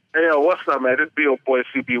 Hey, yo, what's up, man? This be your boy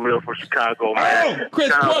CB Real from Chicago, man. Oh, Chris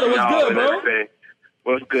Shout out Porter, to what's y'all good, and bro? everything.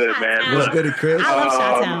 What's good, man? What's good, Chris? I love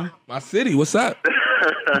Chi-Town. My city, what's up?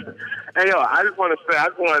 Hey, yo, I just wanted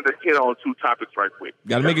to hit on two topics right quick.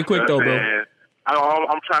 Gotta make it quick, though, bro. And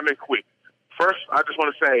I'm trying to make it quick. First, I just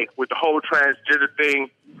want to say, with the whole transgender thing,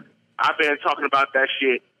 I've been talking about that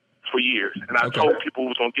shit for years, and I told people it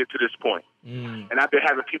was going to get to this point. And I've been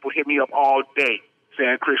having people hit me up all day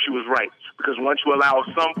saying, Chris, you was right. Because once you allow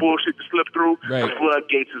some bullshit to slip through, the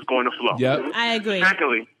floodgates is going to flow. Yep. I agree.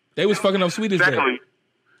 Secondly, they was fucking up Sweetest Day.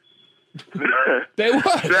 They was.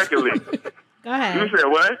 Secondly, Go ahead. you said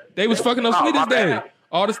what? They was fucking up Oh, Sweetest my Day. bad.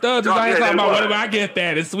 All the studs was No, out here yeah, talking they about was. whatever I get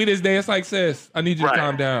that. It's Sweetest Day. It's like, sis, I need you to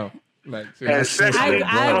calm down. Like, And secondly,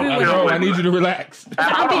 I agree with bro, you. I need you to relax.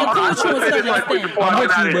 I'm being cool with you and stuff like that. I'm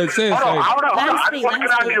with you, but sis, Hold on. like, I just want to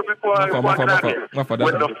get out here before I get out here. My fault.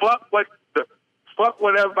 What the fuck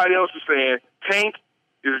what everybody else is saying, Tank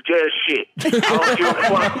is just shit. I don't give a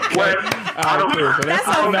fuck what. I don't give a That's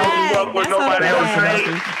fuck what nobody else say.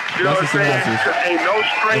 You know what I'm saying? Because ain't no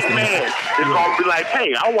straight man is going to be like,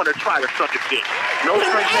 hey, I want to try to suck a dick. No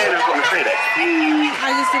straight man is going to say that. I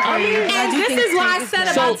disagree. And this is why I said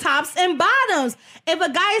about So- tops and bottoms. If a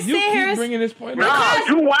guy is You sitting here, keep bringing this point No, up.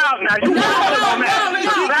 you wild now. You wild now. no. The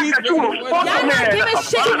fact that you a fuck y'all man not giving is a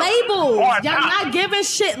shit bottom labels. or a Y'all top. not giving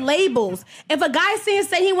shit labels. If a guy is saying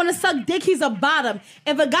say he want to suck dick, he's a bottom.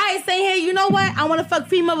 If a guy is saying, hey, you know what, I want to fuck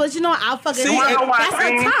female, but you know what, I'll fuck it. See, That's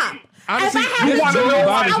and- a top. Honestly, if I had this to wanna really know choose,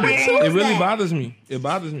 why I bothers would me. choose It really that. bothers me. It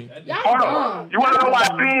bothers me. Hold on. You want to know why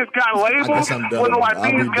things got labels? guess I'm You done. want to know why I'll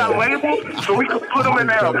things be got done. labels? So we could put them in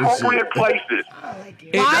their appropriate places. Why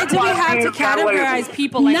do we why have to things got categorize labels.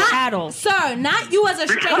 people like Not, cattle? sir, not you as a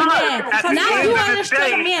straight Because man. at the Not end you of as the a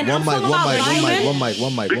straight day- man. One I'm mic, talking about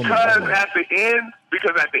women.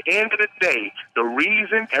 Because at the end of the day, the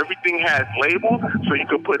reason everything has labels, so you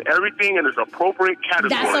can put everything in its appropriate category.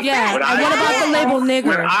 That's a Yeah, fact. and what about the label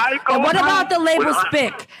nigger? And what about the label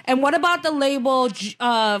spick? spick? And what about the label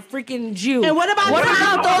freaking Jew? And what about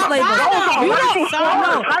those labels? You don't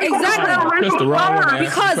know. Exactly. Chris, the wrong one to ask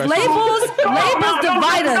Because the question. labels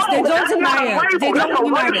divide us. They don't deny us. They don't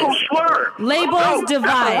unite us. Labels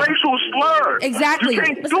divide. That's a racial slur. Exactly. You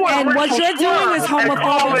can't do a And what racial you're doing slur is and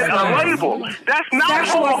call homophobic it a slurs. label. That's not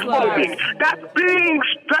Sexual homophobic. slurs. That's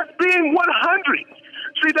being 100.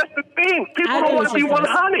 See, that's the thing. People I don't agree want to with be you, Chris.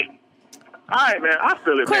 100. All right, man. I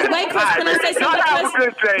feel it, Chris, man. wait, Chris, All right, can I man. say Y'all have a something,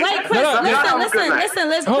 good day. Wait, Chris, Y'all have a good night.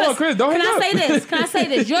 listen. Hold on, Chris, don't Can hang I up. say this? Can I say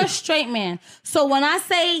this? You're a straight man. So when I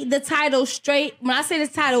say the title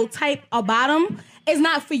type or bottom, it's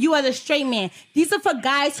not for you as a straight man. These are for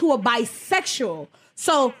guys who are bisexual.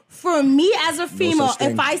 So for me as a female, such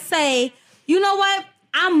thing. if I say, you know what,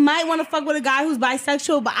 I might want to fuck with a guy who's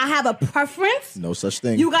bisexual, but I have a preference. No such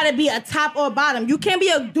thing. You gotta be a top or a bottom. You can't be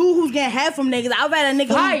a dude who's getting head from niggas. I'd rather a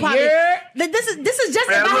nigga Hi, who probably. yeah. This is just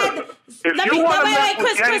Man, if I look, had. if Let you me wanna wait, mess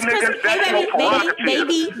with Chris. gay niggas, that's Hey, your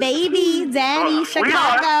prerogative. baby, daddy,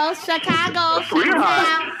 Chicago, Sweetheart.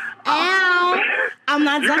 Ow. I'm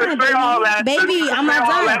not You done, can say all that. baby. You can I'm say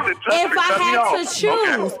not all that done. to just If I cut me had to off.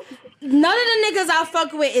 choose. Okay. None of the niggas I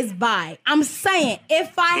fuck with is bi. I'm saying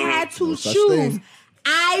if I had to No such choose, thing.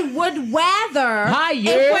 I would rather. Hi,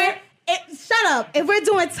 yeah. Shut up. If we're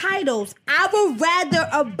doing titles, I would rather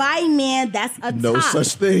a bi man that's a No top.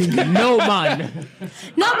 such thing. No man.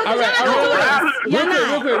 No, because All right, y'all not doing this.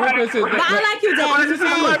 You're real not. quick, sis. But I like you, Dad. Wait,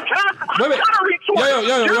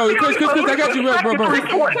 Chris, I got you, bro.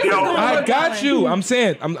 I got you. I'm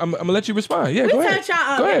saying, I'm gonna let you respond. Yeah, go ahead. turned y'all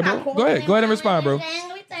up. Go ahead, bro. Go ahead and respond, bro. Go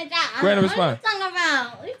ahead and respond.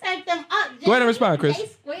 Go ahead and respond, Chris.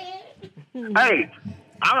 Hey,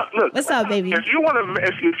 look. What's up, baby? If you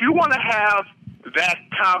want to have that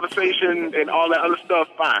conversation and all that other stuff,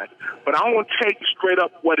 fine. But I want to take straight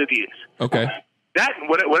up what it is. Okay. That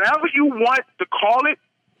whatever you want to call it,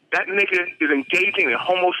 that nigga is engaging in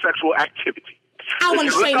homosexual activity. I want a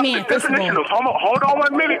If you look straight up man, the first of definition all. of hold on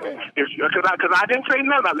 1 minute. Because I didn't say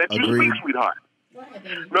nothing. I let you Agreed. speak, sweetheart. You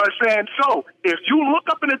know what I'm saying? So, if you look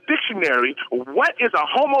up in a dictionary, what is a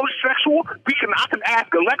homosexual? I can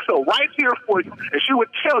ask Alexa right here for you, and she would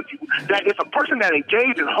tell you that it's a person that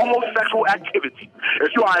engaged in homosexual activity.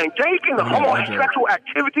 If you are engaged in homosexual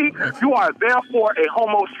activity, you are therefore a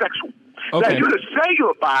homosexual. Okay. Now, you can say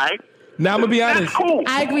you're bi. Now I'm gonna be honest. That's cool.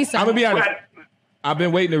 I agree, sir. I'm gonna be honest. I've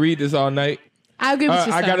been waiting to read this all night. I agree with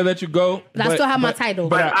you, sir. I gotta let you go. But I still have my title. All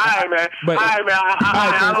right, man.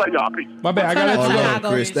 I love y'all. Peace. My bad. I gotta let you go. Chicago.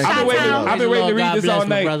 Chris, thank I've Chi-Town. been waiting to read God this bless all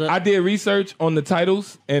my night. brother. I did research on the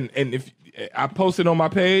titles, and if I posted on my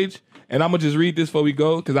page, and I'm gonna just read this before we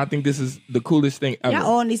go because I think this is the coolest thing ever. Y'all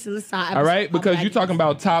all need to listen. All right, because you're talking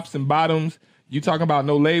about tops and bottoms. You talking about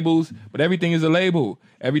no labels, but everything is a label.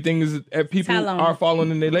 Everything is people are following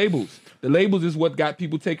in their labels. The labels is what got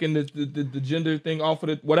people taking the gender thing off of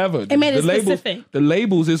the whatever. It made it specific. The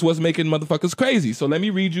labels is what's making motherfuckers crazy. So let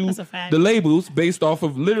me read you the labels based off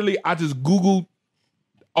of literally. I just Googled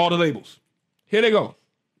all the labels. Here they go.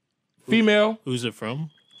 Female. Who's it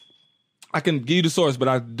from? I can give you the source, but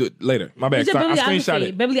I'll do it later. My bad. I screenshot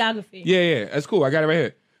it. Bibliography. Yeah, that's cool. I got it right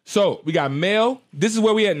here. So we got male. This is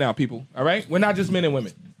where we at now, people. All right? We're not just men and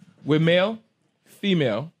women. We're male,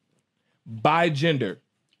 female, bi-gender.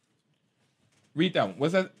 Read that one.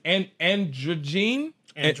 What's that? Androgyne?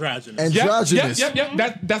 Androgynous.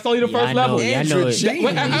 Yep. That's only the first level. Androgyne.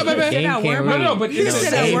 But you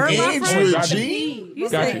said a word. Androgyne? You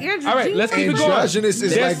said androgyne. All right, let's keep it going. Androgynous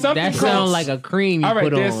is like that sounds like a cream. All right,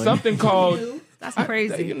 put there's on. something called. That's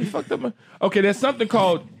crazy. Getting fucked up. Okay, there's something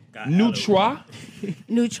called neutra.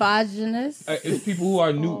 Neutrogynous. It's people who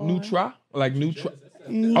are neutra, like neutra. Okay,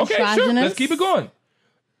 Neutrogynous. sure. Let's keep it going.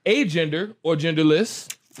 Agender or genderless.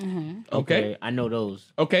 Mm-hmm. Okay, I know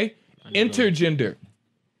those. Okay, intergender.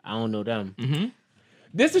 I don't know them. Mm-hmm.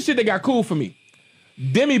 This is shit that got cool for me.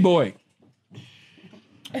 Demi boy.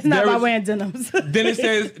 It's not about wearing denims. Then it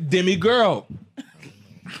says demi girl.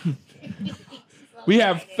 We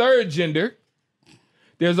have third gender.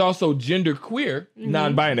 There's also gender queer,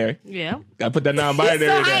 non-binary. Yeah. Gotta put that non-binary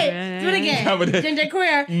so in hey, there. do it again. Gender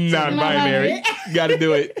queer. Non-binary. Gotta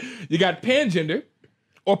do it. You got pangender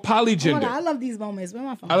or polygender. Oh my God, I love these moments. Where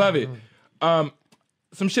my phone? I love it.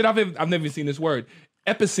 Some shit I've never even seen this word.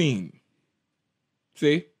 Epicene.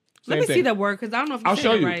 See? Let me see that word because I don't know if I'll you're show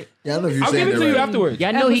saying you. it right. Yeah, I don't know if you're I'll saying give it to that you right. afterwards. Yeah,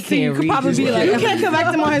 I know he can't read. You can't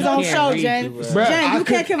correct him on his own show, Jen. Jen, you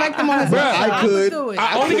can't correct him on his own show. I could.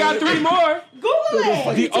 I only got 3 more. Google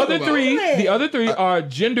it. The other three are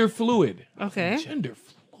gender fluid. Okay. Gender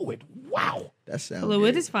fluid. Wow. That sounds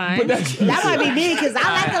Fluid good. is fine. That might be me because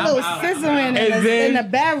I like a little sizzling in the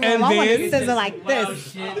bedroom. I want to sizzle like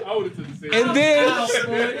this.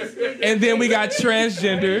 And then we got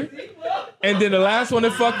transgender. And then the last one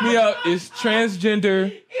that fucked me up is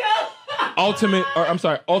transgender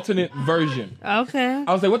alternate version. Okay.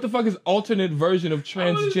 I was like, what the fuck is alternate version of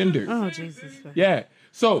transgender? Oh, Jesus. Yeah.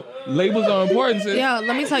 So labels are important. Sis. Yeah,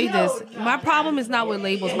 let me tell you this. My problem is not with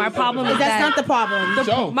labels. My problem is That's not the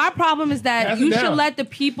problem. My problem is that Pass you it should down. let the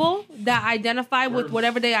people that identify with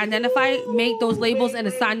whatever they identify make those labels and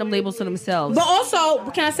assign them labels to themselves. But also,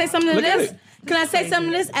 can I say something to Look at this? it. Can I say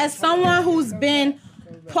something to this? As someone who's been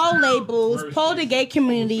pro labels, pro the gay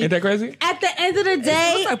community, Ain't that crazy? at the end of the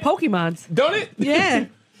day, It's like Pokemons. Don't it? Yeah.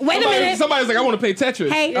 wait a minute. Somebody's like, I want to play Tetris.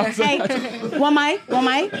 Hey, I was like, hey, one mic.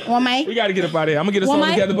 We got to get up out of here. I'm going to get us all Well,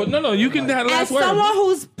 my- together. But no, you can have the As last word. someone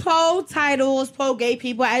who's pro titles, pro gay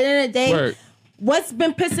people, at the end of the day, Word. what's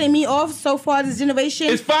been pissing me off so far this generation?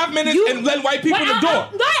 It's 5 minutes and let white people in the door.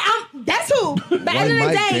 That's who. But at the end of the One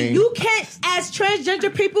mic day, thing. you can't, as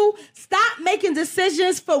transgender people, stop making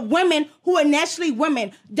decisions for women who are naturally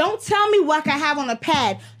women. Don't tell me what I can have on a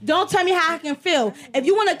pad. Don't tell me how I can feel. If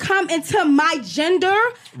you want to come into my gender,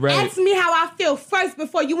 Right. ask me how I feel first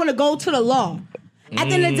before you want to go to the law. At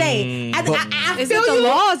the end of the day, I Is feel it the you.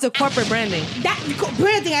 law or is it corporate branding? That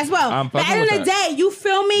branding as well. I'm But at the fucking end of with the day, you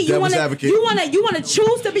feel me? You Devil's wanna advocate. you wanna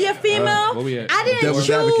choose to be a female. where we at? I didn't Devil's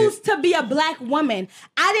choose advocate. to be a black woman.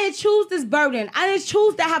 I didn't choose this burden. I didn't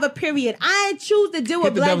choose to have a period. I didn't choose to deal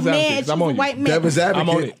with the black devil's men advocate, and 'cause I'm choose on a you. white man. Devil's I'm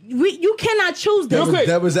on advocate. it. You cannot choose this. Real quick.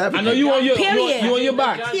 Devil's advocate. I know you on your Period. you on your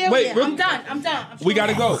box. Period. Wait, I'm done. I'm done. we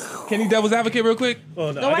gotta go. Can you devil's advocate real quick?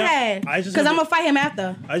 Oh, no, Go ahead. Because I'm gonna fight him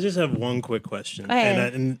after. I just have one quick question. Go ahead.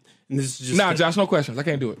 And this is just Nah, Josh, no questions. I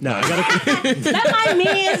can't do it. No, I gotta. Let my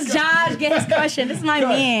man's Josh get his question. This is my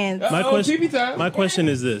man's. My question. TV time. My question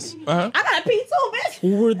is this: I got a pee too, bitch.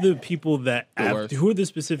 Who were the people that? worst. Who are the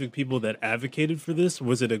specific people that advocated for this?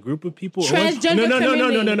 Was it a group of people? Or was- Transgender no.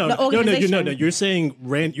 community, the organization. No. You're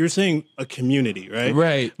saying a community, right?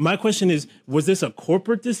 Right. My question is: was this a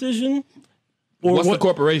corporate decision? Or What's the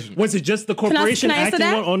corporation? Was it just the corporation can I answer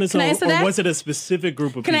acting that? on its Can I own, answer or that? was it a specific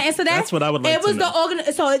group of Can people? I answer that? That's what I would like It was to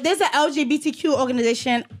know. So there's an LGBTQ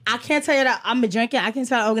organization. I can't tell you that I'm a drinking. I can't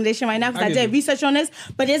tell the organization right now because I get did you. research on this.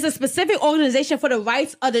 But there's a specific organization for the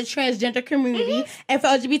rights of the transgender community and for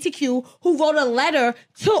LGBTQ who wrote a letter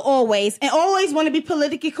to Always and always want to be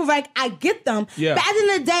politically correct. I get them. Yeah. But at the end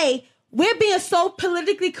of the day, we're being so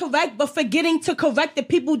politically correct, but forgetting to correct the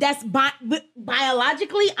people that's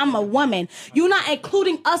biologically, I'm a woman. You're not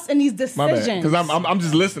including us in these My bad. decisions. Because I'm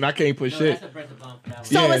just listening. I can't put shit. So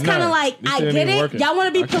Yeah, it's kind of nah. like, This I shit ain't get even it. working. Y'all want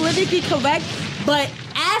to be Okay. politically correct, but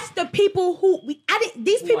ask the people who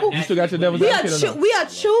these people. You still got your devil's We are advocate or no? we are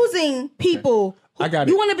choosing people I got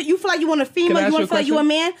it. You feel like you want a female, Can I you want ask to feel like you you a a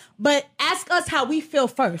man, but ask us how we feel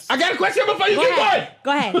first. I got a question before you keep going.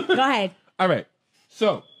 Go ahead. All right.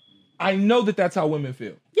 So, I know that that's how women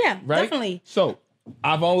feel. Yeah, right? definitely. So,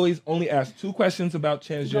 I've always only asked 2 questions about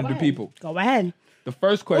transgender people. Go ahead. The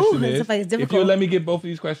first question is, it's difficult. if you'll let me get both of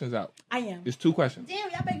these questions out. I am. It's 2 questions.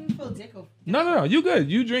 Damn, y'all make me feel difficult. No. You good.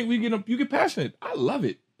 You drink, you get passionate. I love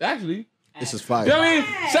it. Actually. This is fire. You know what I mean?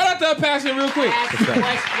 Shout out to Passion real quick.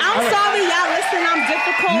 I'm sorry, y'all listen, I'm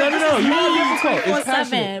difficult. No. This is You're not me, difficult. It's 24/7,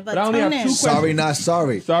 passionate. but But I only have tune 2 in. questions. Sorry, not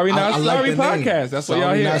sorry. Sorry, not I like sorry the name. podcast. That's what y'all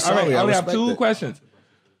Sorry, hear. not All sorry. right, I only have respect 2 it. questions.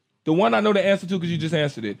 The one I know the answer to because you just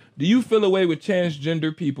answered it. Do you feel away with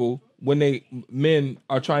transgender people when men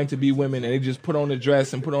are trying to be women and they just put on a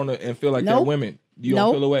dress and and feel like they're Nope. women? You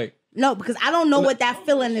don't feel away? No, because I don't know what that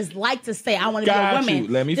feeling is like to say I want to be a Got woman. you.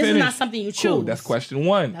 Let me this finish. is not something you choose. Cool. That's question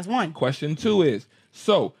 1. That's 1. Question 2 is,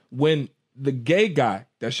 so when the gay guy,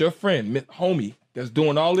 that's your friend, homie, that's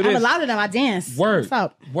doing all of I this. have a lot of them. I dance. Word. What's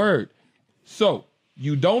up? Word. So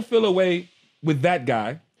you don't feel away with that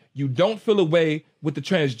guy. You don't feel away with the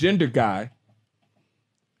transgender guy.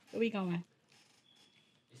 Where we going?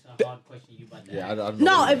 It's a hard question you about to ask. I don't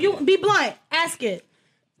No, know. if you be blunt, ask it.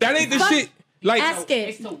 That ain't the Fuck. shit. Like Ask it.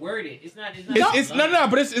 It's to word it. It's not. it's no,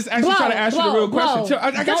 but it's actually trying to ask you the real question. Chill.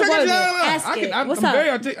 I got Don't you. word it. I Ask can, it. I'm What's very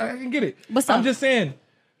up? I can get it. What's I'm up? just saying,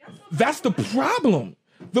 that's the problem.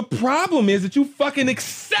 The problem is that you fucking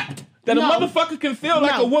accept that No. a motherfucker can feel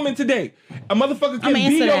like No. a woman today. A motherfucker can I'ma be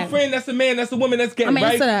answer your that. friend that's a man, that's a woman, that's gay, I'ma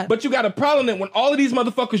right? answer that. But you got a problem that when all of these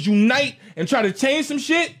motherfuckers unite and try to change some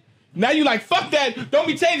shit, now you like, fuck that, don't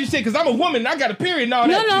be changing shit because I'm a woman and I got a period and all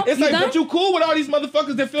that. No, It's you like, done? but you cool with all these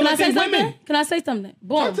motherfuckers that feel Can I like say they're something? women. Can I say something?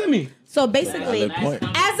 Boom. Talk to me. So basically, Valid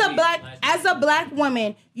point. as a black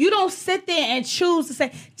woman, you don't sit there and choose to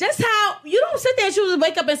say just how you don't sit there and choose to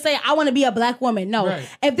wake up and say I want to be a black woman. No, Right.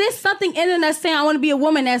 if there's something in it that's saying I want to be a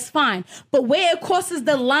woman, that's fine. But where it crosses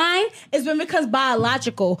the line is when it becomes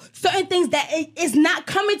biological. Certain things that it is not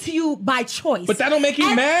coming to you by choice. But that don't make you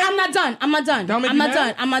And mad? I'm not done. Don't make I'm you not mad?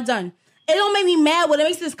 done. I'm not done. It don't make me mad. What it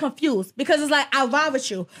makes me is confused because it's like I vibe with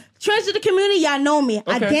you. Transgender community, y'all know me.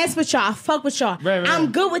 I Okay. dance with y'all. I fuck with y'all. Right.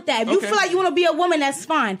 I'm good with that. If you Okay. feel like you want to be a woman, that's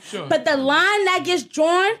fine. Sure. But the line that gets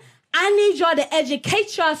drawn, I need y'all to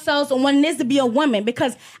educate yourselves on what it is to be a woman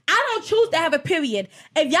because I don't choose to have a period.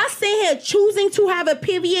 If y'all sit here choosing to have a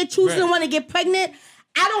period, choosing to Right. want to get pregnant,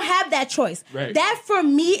 I don't have that choice. Right. That for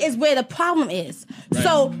me is where the problem is. Right.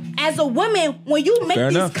 So as a woman, when you make Fair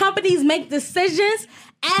these enough. companies make decisions,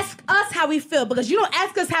 ask us how we feel because you don't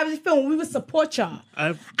ask us how we feel when we would support y'all.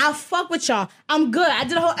 I fuck with y'all. I'm good. I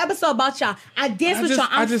did a whole episode about y'all. I dance with y'all.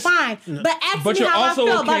 I'm fine. But ask But me you're how I also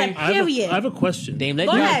feel okay. about a period. I have a question. Damn, let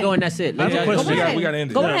Go you ahead. go and that's it. I have a Let question. y'all Go ahead. We gotta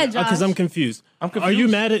end it. Go ahead, Josh. Because I'm confused. I'm Are confused. you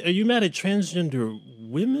mad at transgender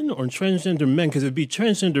women or transgender men? Because it'd be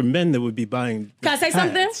transgender men that would be buying. Can I say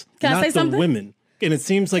something? pads, Can I not say the something? women. And it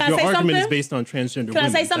seems like Can I your say argument is something? based on transgender Can I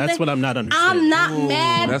women. say something? That's what I'm not understanding. I'm not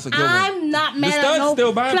mad. that's a good one. I'm not mad The at studs no.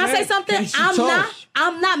 still buying Can I say pads. something? Casey Tosh.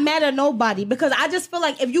 I'm not mad at nobody because I just feel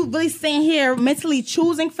like if you really sitting here mentally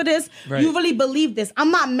choosing for this, Right. you really believe this.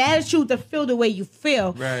 I'm not mad at you to feel the way you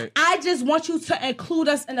feel. Right. I just want you to include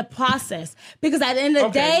us in the process because at the end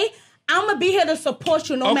of the Okay. day, I'm gonna be here to support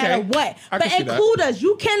you no Okay. matter what. I But can see that. include us.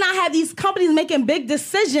 You cannot have these companies making big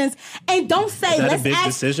decisions and don't say Is that let's a big ask.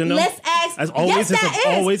 decision, though? Let's ask. As always, yes, it's that is.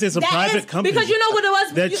 always it's a That private is. company. Because you know what it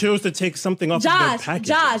was. that You- chose to take something off of Josh, their package.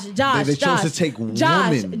 Josh, They chose to take women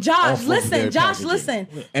off of listen, their Josh, packaging. listen.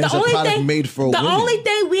 And it's a product made for the women. only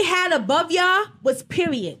thing we had above y'all was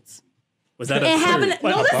periods. Was that a And having period?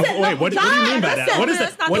 no, listen, Wait, no, what do you mean by that? Josh, What is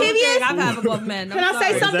listen, that? What, periods? I've had above men. Can I say What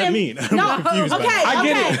does something? that mean? I'm No, confused by okay, that. I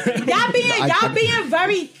get okay. Y'all being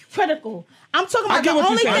very critical. I'm talking I about get the what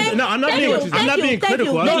only you're saying. thing. No, I'm not Thank being- you, I'm thank not you, being thank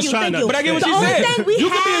critical. you, I'm thank just you, trying thank to- you. But I get what The she only said. thing we You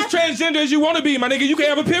can be have- as transgender as you want to be, my nigga. You can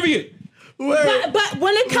have a period. But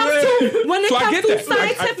when it comes to So I get that.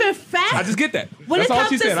 scientific facts, I just get that. when That's it all comes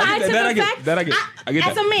she to said. I get that. That I scientific get. facts, That I get. I get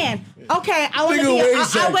as that. a man, okay, I want to Nigga be. Wayne I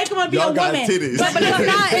said, wake up and be a y'all got woman. titties. But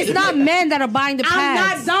It's not men that are buying the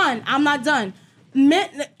pads. I'm not done. Men,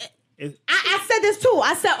 I said this too.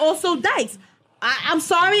 I said also dykes. I'm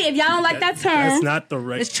sorry if y'all don't like that term. That's not the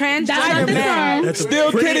right. It's That's not transgender the men. term. That's a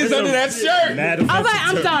Still pretty- titties it's a under that shirt. mad All right,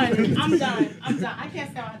 I'm offensive term. done. I'm done. I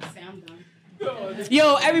can't say what I have to say. I'm done.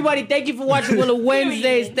 Yo, everybody, thank you for watching Willa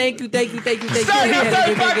Wednesdays. Thank you. 30 podcast in the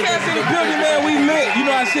building, man. We lit. You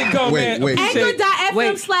know how shit go, Wait, man. wait. Appreciate it.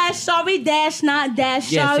 Anchor.fm/sorry-not-sorry.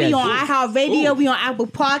 Yes, We yes. on iHeartRadio. We on Apple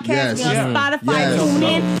Podcasts. Yes. We on Yeah. Spotify. Yes. Tune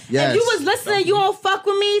in. Yes. If you was listening, you don't fuck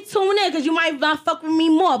with me, tune in because you might not fuck with me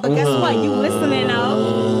more. But guess what? You listening now.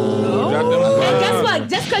 Got them And vibes. guess what?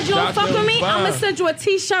 Just because you don't Got fuck with them me, I'm gonna vibes. send you a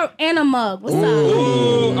t-shirt and a mug. What's up?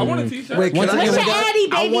 Ooh, I want a t-shirt. Wait, can Once I again, get What's your one? Addy,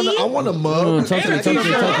 baby? I want a mug. Talk to me.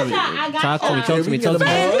 I got Once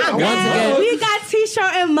again, we got t-shirt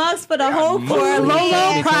and mugs for the whole crew. For a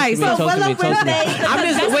low price. For Willa Talk to me. Wednesdays. I'm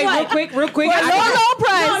just wait real quick. For a low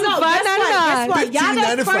price. No, Guess what?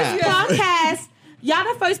 Y'all the first $15.95. podcast. Y'all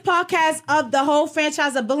the first podcast of the whole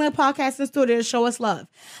franchise of Billion Podcasting Studio to show us love.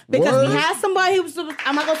 Because Word. we had somebody who was,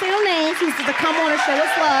 I'm not going to say no names, who was to come on and show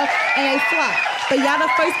us love, and they flopped. But y'all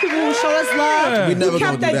the first people who showed us love, We never who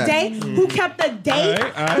kept gonna do the that. date, who kept the date,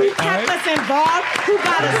 Aight, who kept us involved, who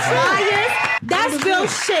got us flyers. That's real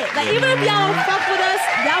shit. Like, even if y'all don't fuck with us,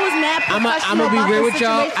 y'all was mad professional I'ma be about real the with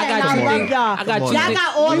y'all. situation, I got and you. I love y'all. I got you. Y'all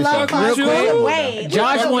got all We love fuck for us. with you. All the way.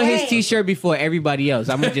 Josh All won the his way. t-shirt before everybody else.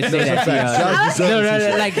 I'm gonna just say that to Josh y'all. deserves No, a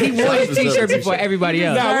t-shirt. like he won his t-shirt before everybody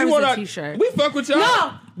else. Nah, we Deserves want a our t-shirt. We fuck with y'all.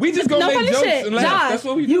 No. We just gonna No make funny jokes shit. and laugh. Josh, That's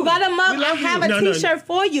what we do. you got a mug. We I love have you. a No. t-shirt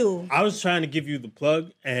for you. I was trying to give you the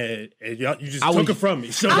plug, and y'all, you just I took was- it from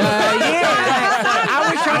me. So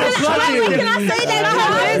I was trying to plug you. Can I say that?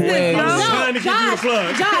 Oh, No, wait. I was trying to give you the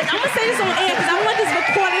plug. Josh, I'm gonna say this on air because I want this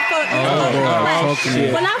recorded for. talk to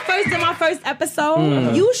me. When I first did my first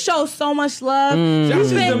episode, you show so much love. Josh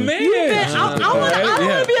is the man. I don't want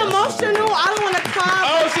to be emotional. I don't want to cry.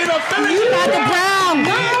 Oh, she don't feel it. You got the brown.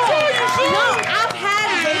 No, No, I've had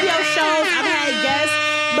radio shows. I've had guests.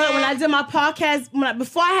 But when I did my podcast,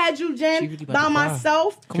 before I had you, Jen, really about by to cry.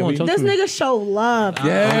 myself, Come on, talk this to me. nigga show love.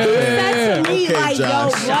 Yeah. He said to me, Okay, like,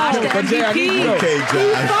 Josh. yo, But Jay, I need to know. Okay, he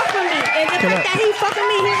Josh. fuck with me. And the fact that he fucking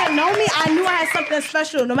me, he didn't know me, I knew I had something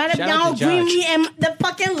special. No matter if Shout y'all out don't to agree Josh. me in the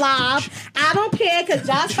fucking live, I don't care because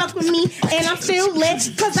Josh fuck with me and I'm still lit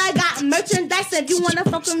because I got merchandise. If you want to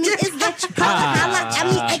fuck with me, it's lit. Holla at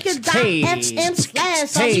me, Hey. FM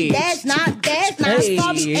slash. Hey. Dash, not Hey.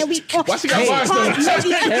 sorry, and we on. Why she got bars though?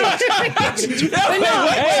 But no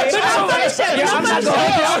funny shit. I'm not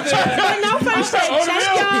But no funny shit. On the Thank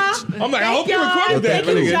real. y'all. I'm like, I hope you Thank recorded that.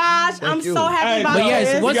 Thank you, nigga. Josh. I'm you. so happy Hey, about But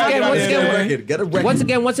yes, this. once Get again, out once of there, again, man. Get a record. once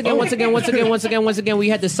again, we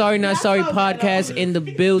had the Sorry Not Sorry podcast in the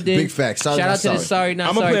building. Big facts. Sorry Shout Not out to the Sorry. Sorry Not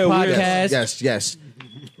I'ma Sorry play a weird- podcast. Yes.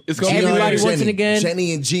 It's gonna be Everybody like- once and again.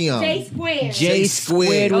 Jenni and Jionne. J Square. J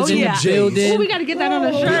Squared was Oh, in yeah. the building. Oh, we got to get that on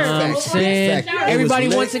a shirt. I'm saying, It was everybody,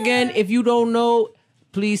 lit. once again, if you don't know,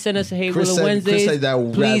 please send us a Hey Chris Willa said, Wednesdays. Chris said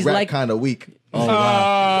that Please rap like kind of weak.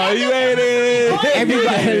 Oh, you ain't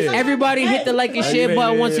it. everybody hit the like and share made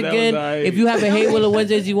button it. once That was again. alright. If you have a Hey Willa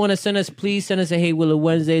Wednesdays you want to send us, please send us a Hey Willa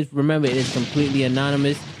Wednesdays. Remember, it is completely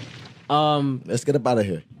anonymous. Let's get up out of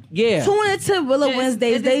here. Yeah. Tune into Willa Yes,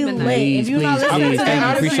 Wednesdays. it They has been lit. nice. Please, If you're not please, listening please. to Thank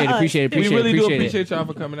them, you. listen to us. Appreciate We really do it. appreciate y'all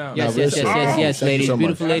for coming out. Yes, Nah, yes, real yes, shit. yes, yes, Thank you ladies. so much.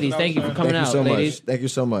 Beautiful ladies. Thank you for coming Thank you out, so ladies. much. Thank you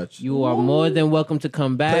so much. You are more than welcome to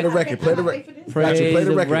come back. Play the record. Play the record. Praise Play the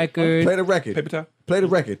the record. record. Play the record. Paper towel. Play the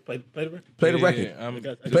record. Play the record. Play the Yeah, record. I'm-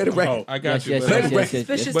 Play the record. I got Yes, you. yes, but- yes, the yes, record. yes, yes.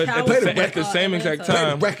 Suspicious But towels. at the same exact Play the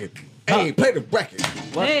time, record. Hey, play the record.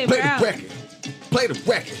 Hey, Play Brown. the record. Play the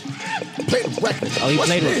record. Play the record. Oh, he What's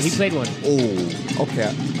played one. this? He played one. Oh,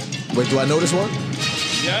 okay. Wait, do I know this one?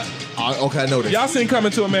 yeah. Okay, I know this. Y'all seen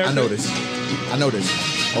Coming to America? I know this. I know this.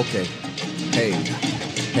 Okay. Hey.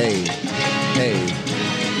 Hey. Hey.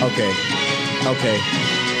 Okay. Okay.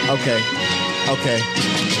 Okay. Okay.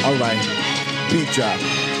 All right. Beat drop.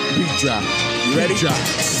 Beat drop. You ready? Beat drop.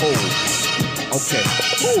 Oh. Okay.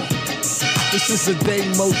 Ooh. This is a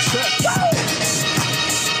demo track.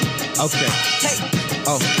 Okay.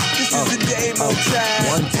 Oh. This is a demo track.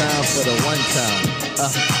 One time for the one time.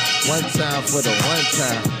 One time for the one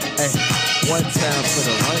time. Hey. One time for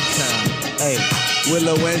the one time. Hey.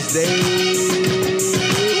 Willa Wednesday.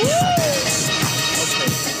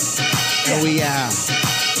 Okay. And we out.